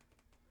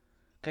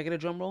 Can I get a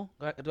drum roll?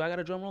 Do I got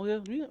a drum roll here?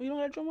 We don't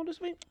have a drum roll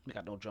this week? We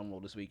got no drum roll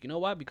this week. You know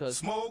why? Because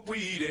smoke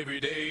weed every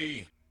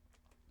day.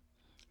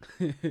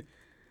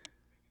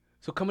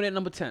 So coming in at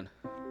number 10,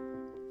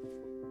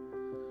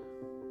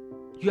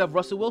 you have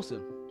Russell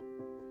Wilson.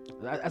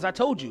 As I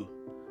told you,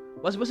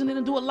 Russell Wilson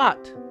didn't do a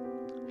lot.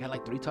 He had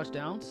like 3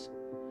 touchdowns.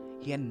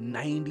 He had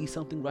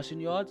 90-something rushing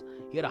yards.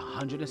 He had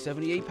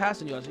 178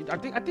 passing yards. I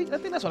think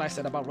that's what I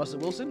said about Russell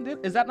Wilson.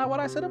 Is that not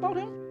what I said about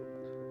him?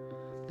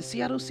 The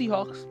Seattle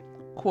Seahawks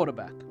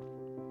quarterback,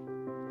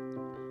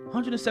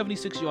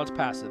 176 yards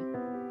passing,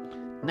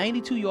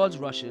 92 yards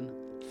rushing,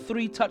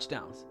 3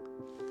 touchdowns,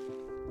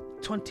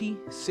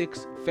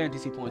 26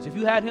 fantasy points. If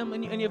you had him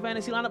in your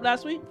fantasy lineup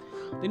last week,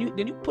 then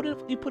you put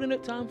in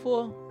it time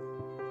for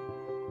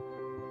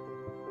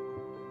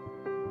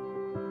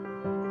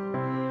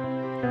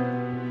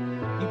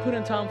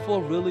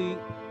really.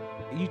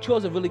 You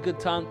chose a really good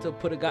time to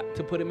put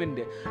him in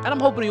there, and I'm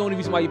hoping the only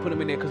reason why you put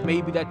him in there because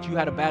maybe that you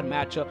had a bad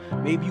matchup,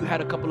 maybe you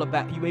had a couple of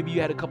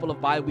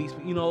bye weeks.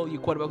 You know, your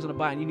quarterback was on a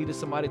bye, and you needed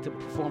somebody to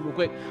perform real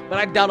quick. But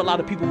I doubt a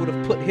lot of people would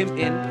have put him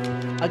in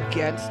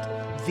against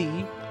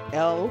the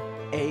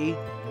L.A.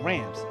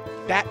 Rams.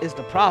 That is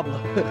the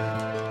problem.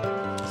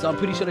 So I'm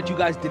pretty sure that you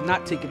guys did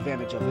not take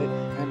advantage of it,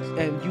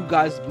 and you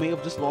guys may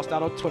have just lost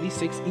out on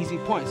 26 easy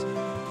points.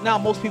 Now,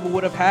 most people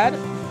would have had,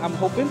 I'm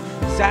hoping,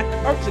 Zach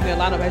Ertz in their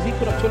lineup as he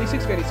put up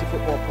 26 fantasy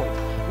football points.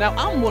 Now,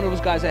 I'm one of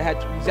those guys that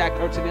had Zach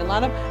Ertz in their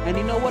lineup, and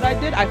you know what I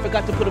did? I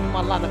forgot to put him in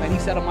my lineup, and he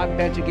sat on my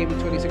bench and gave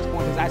me 26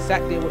 points as I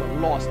sat there with a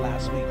loss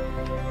last week.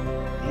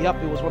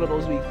 Yep, it was one of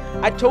those weeks.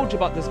 I told you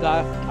about this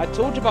guy.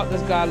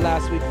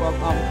 Last week from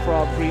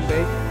Green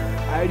Bay.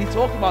 I already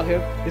talked about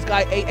him. This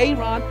guy,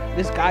 Aaron.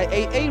 This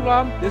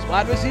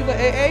wide receiver,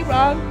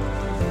 Aaron.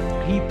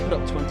 He put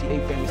up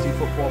 28 fantasy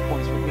football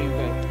points for Green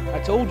Bay. I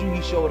told you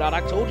he showed out.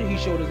 I told you he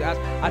showed his ass.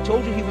 I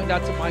told you he went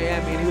down to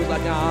Miami and he was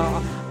like,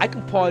 nah, I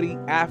can party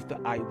after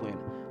I win.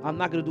 I'm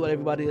not going to do what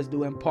everybody is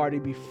doing, party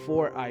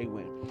before I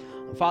win.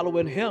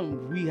 Following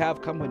him, we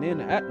have coming in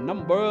at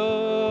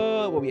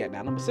where we at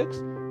now? Number 6?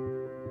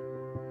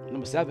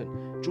 Number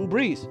 7. Drew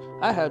Brees.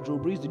 I had Drew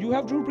Brees. Did you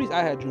have Drew Brees?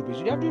 I had Drew Brees.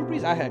 Did you have Drew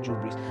Brees? I had Drew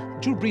Brees.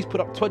 Drew Brees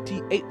put up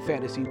 28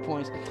 fantasy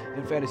points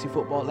in fantasy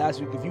football last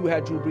week. If you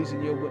had Drew Brees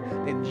in your win,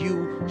 then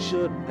you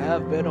should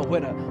have been a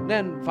winner.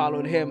 Then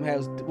following him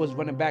was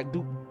running back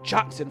Duke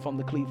Johnson from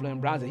the Cleveland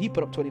Browns, and he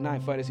put up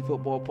 29 fantasy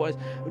football points.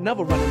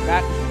 Another running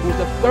back who was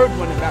the 3rd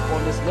running back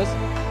on this list.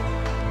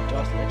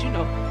 Just to let you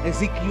know,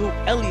 Ezekiel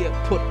Elliott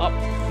put up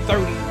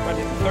 30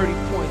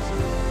 points.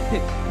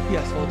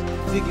 Yes, folks.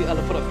 Ezekiel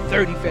Elliott put up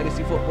 30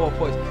 fantasy football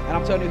points. And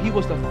I'm telling you, he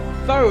was the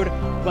 3rd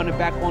running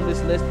back on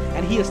this list.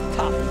 And he is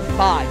top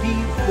 5. He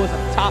was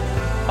a top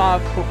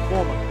 5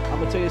 performer. I'm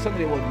going to tell you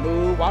something. There were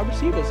no wide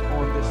receivers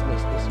on this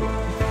list this week.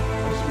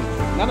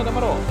 None of them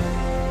at all.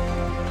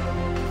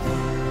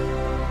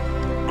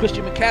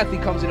 Christian McCaffrey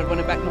comes in at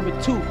running back number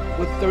 2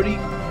 with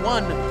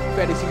 31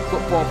 fantasy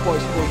football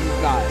points for you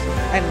guys.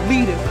 And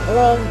leading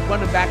all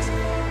running backs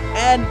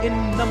And in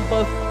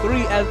number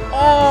 3, as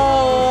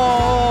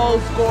all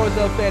scores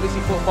of fantasy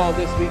football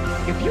this week,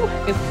 if you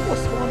were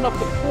scoring up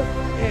the full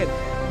head,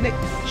 Nick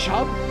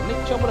Chubb,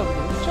 whatever,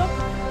 Nick Chubb,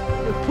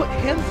 you put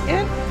him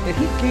in, and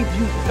he gave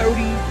you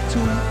 32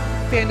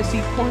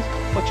 fantasy points.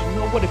 But you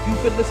know what? If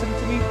you've been listening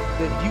to me,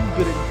 then you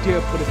didn't dare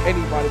put in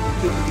anybody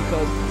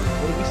because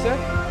what did we say?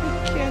 We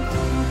can't be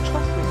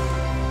trusted.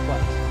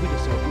 But we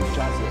just saw Bruce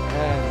Johnson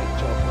and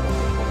Nick Chubb put up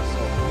the points.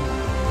 So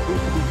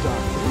who's to be done?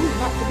 Who's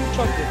not to be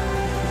trusted?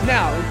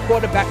 Now, in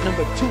quarterback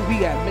number 2,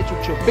 we have Mitchell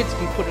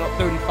Trubisky putting up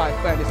 35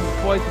 fantasy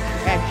points,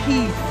 and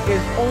he is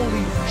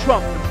only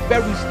trumped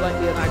very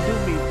slightly, and I do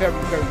mean very,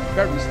 very,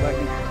 very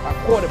slightly, by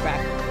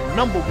quarterback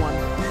number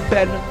 1,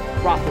 Ben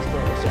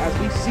Roethlisberger. So as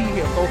we see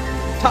here, folks,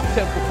 top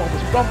 10 performers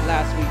from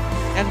last week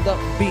end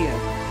up being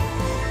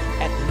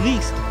at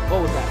least, what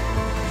was that?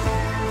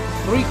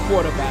 3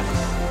 quarterbacks,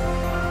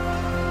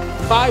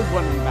 5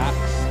 running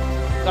backs,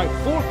 4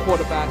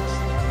 quarterbacks,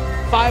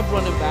 5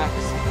 running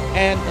backs,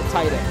 and a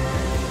tight end.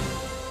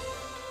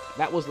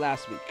 That was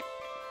last week.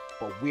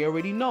 But we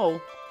already know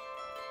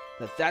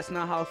that that's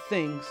not how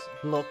things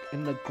look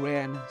in the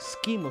grand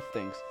scheme of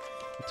things.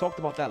 We talked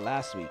about that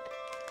last week,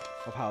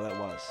 of how that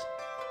was.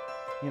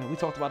 We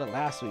talked about it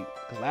last week.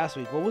 Because last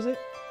week, what was it?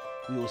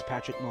 We was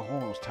Patrick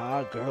Mahomes,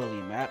 Todd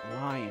Gurley, Matt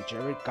Ryan,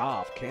 Jared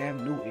Goff,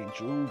 Cam Newton,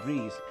 Drew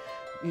Brees,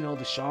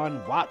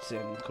 Deshaun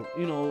Watson,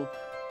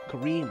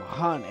 Kareem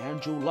Hunt,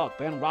 Andrew Luck,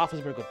 Ben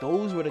Roethlisberger.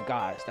 Those were the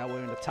guys that were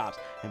in the tops.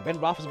 And Ben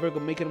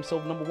Roethlisberger making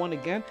himself number 1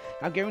 again.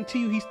 I guarantee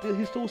you he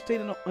still stayed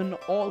in the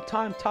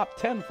all-time top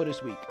 10 for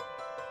this week.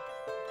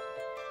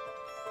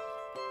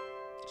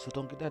 So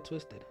don't get that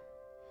twisted.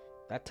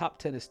 That top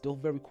 10 is still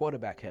very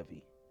quarterback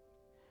heavy.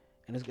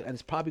 And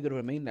it's probably going to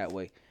remain that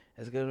way.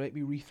 It's going to make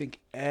me rethink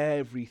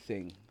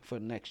everything for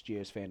next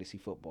year's fantasy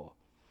football.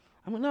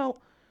 Now,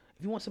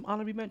 if you want some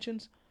honorary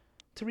mentions,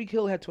 Tyreek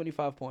Hill had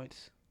 25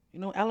 points.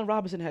 Allen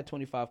Robinson had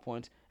 25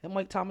 points, and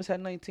Mike Thomas had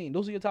 19.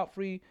 Those are your top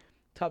three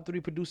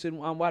producing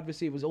wide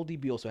receivers.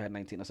 ODB also had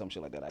 19 or some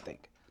shit like that, I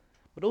think.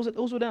 But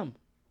those were them.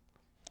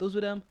 Those were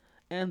them,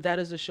 and that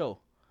is the show.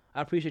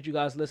 I appreciate you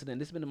guys listening.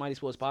 This has been the Mighty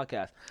Sports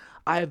Podcast.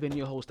 I have been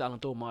your host, Alan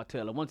Thor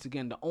Martell. And once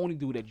again, the only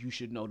dude that you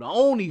should know, the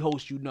only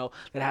host you know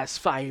that has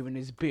fire in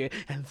his beard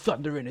and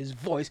thunder in his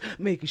voice,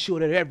 making sure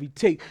that every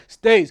take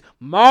stays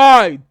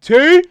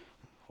mighty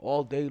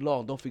all day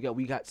long. Don't forget,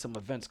 we got some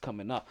events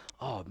coming up.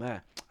 Oh,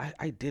 man,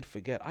 I did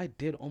forget. I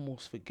did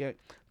almost forget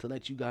to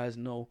let you guys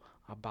know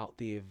about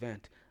the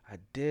event. I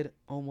did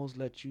almost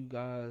let you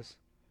guys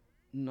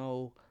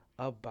know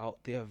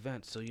about the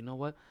event. So you know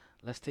what?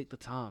 Let's take the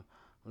time.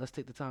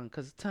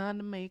 Because it's time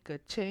to make a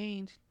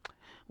change.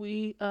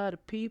 We are the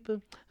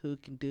people who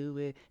can do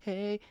it.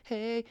 Hey,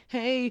 hey,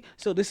 hey.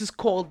 So this is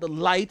called the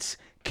Lights,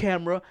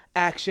 Camera,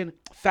 Action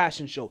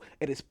Fashion Show.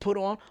 It is put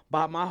on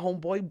by my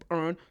homeboy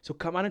Ern. So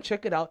come out and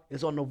check it out.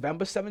 It's on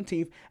November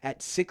 17th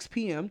at 6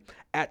 p.m.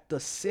 at the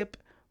Sip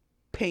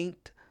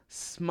Paint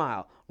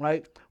Smile.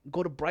 Right?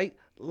 Go to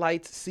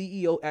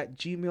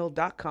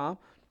brightlightsceo@gmail.com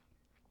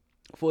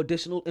for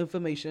additional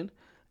information.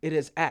 It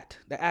is at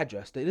the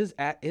address. It is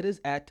at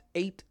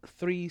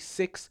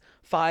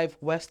 8365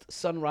 West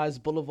Sunrise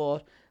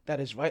Boulevard.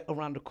 That is right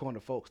around the corner,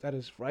 folks. That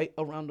is right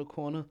around the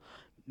corner.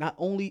 Not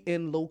only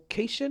in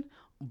location,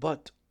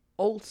 but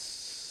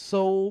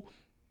also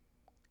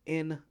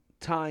in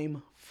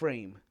time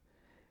frame.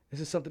 This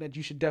is something that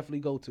you should definitely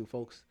go to,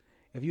 folks.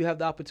 If you have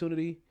the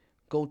opportunity,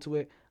 go to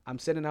it. I'm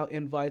sending out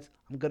invites.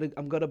 I'm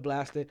gonna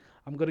blast it.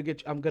 I'm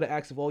gonna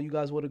ask if all you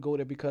guys want to go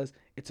there because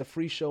it's a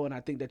free show and I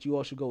think that you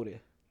all should go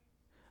there.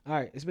 All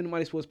right, it's been the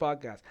Mighty Sports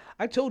Podcast.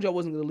 I told you I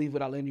wasn't going to leave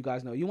without letting you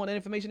guys know. You want that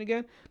information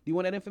again? Do you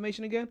want that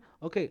information again?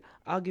 Okay,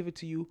 I'll give it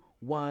to you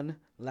one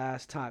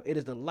last time. It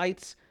is the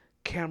Lights,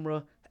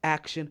 Camera,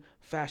 Action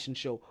Fashion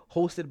Show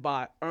hosted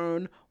by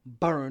Ern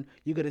Byrne.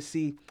 You're going to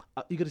see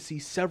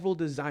several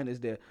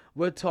designers there.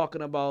 We're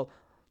talking about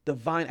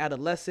Divine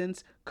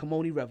Adolescence,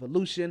 Kimoni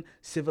Revolution,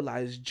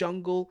 Civilized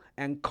Jungle,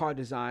 and car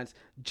designs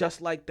just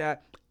like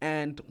that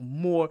and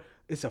more.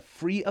 It's a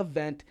free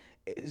event.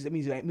 It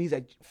means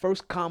that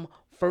first come,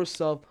 first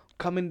serve.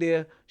 Come in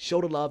there,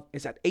 show the love.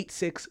 It's at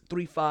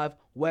 8635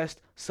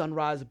 West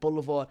Sunrise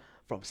Boulevard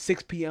from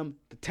 6 p.m.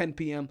 to 10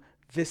 p.m.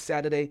 this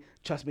Saturday.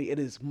 Trust me, it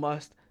is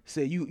must.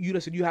 Say you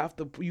listen. You have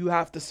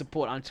to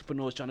support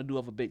entrepreneurs trying to do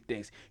other big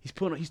things. He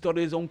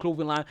started his own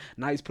clothing line.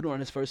 Now he's putting on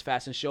his first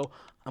fashion show.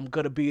 I'm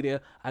gonna be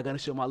there. I gotta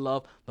show my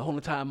love. The whole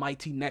entire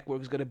Mighty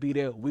Network is gonna be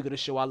there. We're gonna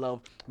show our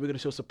love. We're gonna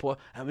show support,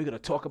 and we're gonna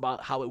talk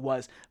about how it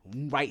was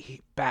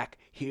back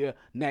here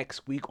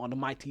next week on the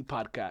Mighty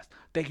Podcast.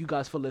 Thank you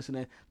guys for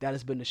listening. That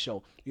has been the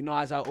show. You know,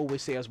 as I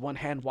always say, as one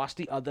hand wash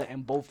the other,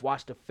 and both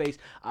wash the face.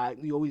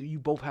 You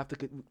both have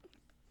to.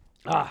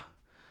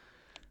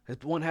 As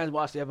one hand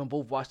wash the other and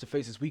both wash the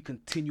faces, we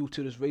continue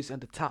to this race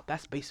at the top.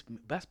 That's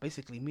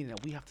basically meaning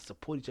that we have to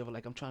support each other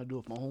like I'm trying to do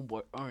with my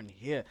homeboy Ern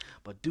here.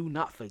 But do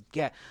not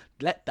forget,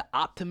 let the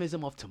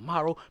optimism of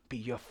tomorrow be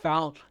your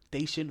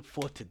foundation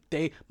for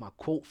today. My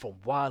quote from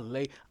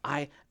Wale,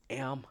 I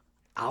am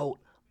out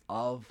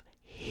of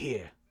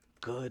here.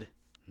 Good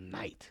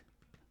night.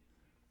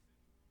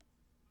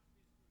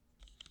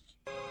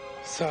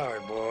 Sorry,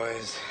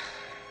 boys.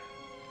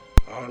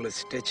 All the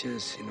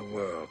stitches in the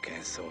world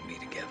can't sew me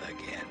together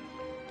again.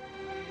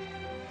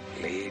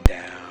 Lay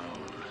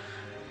down.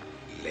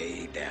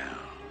 Lay down.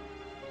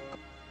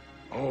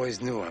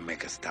 Always knew I'd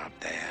make a stop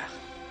there.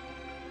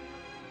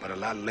 But a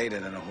lot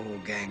later than a whole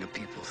gang of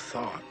people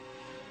thought.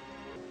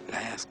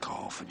 Last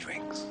call for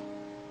drinks.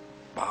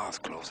 Bars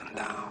closing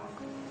down.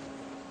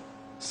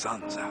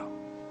 Sun's out.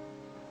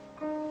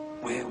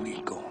 Where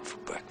we going for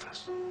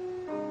breakfast?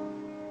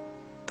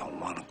 Don't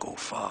want to go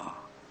far.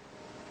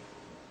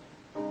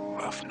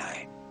 Rough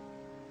night.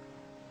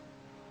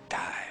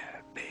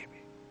 Tired,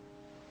 baby.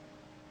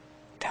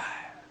 Tired.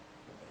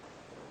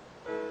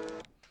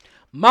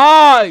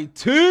 My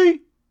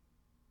T.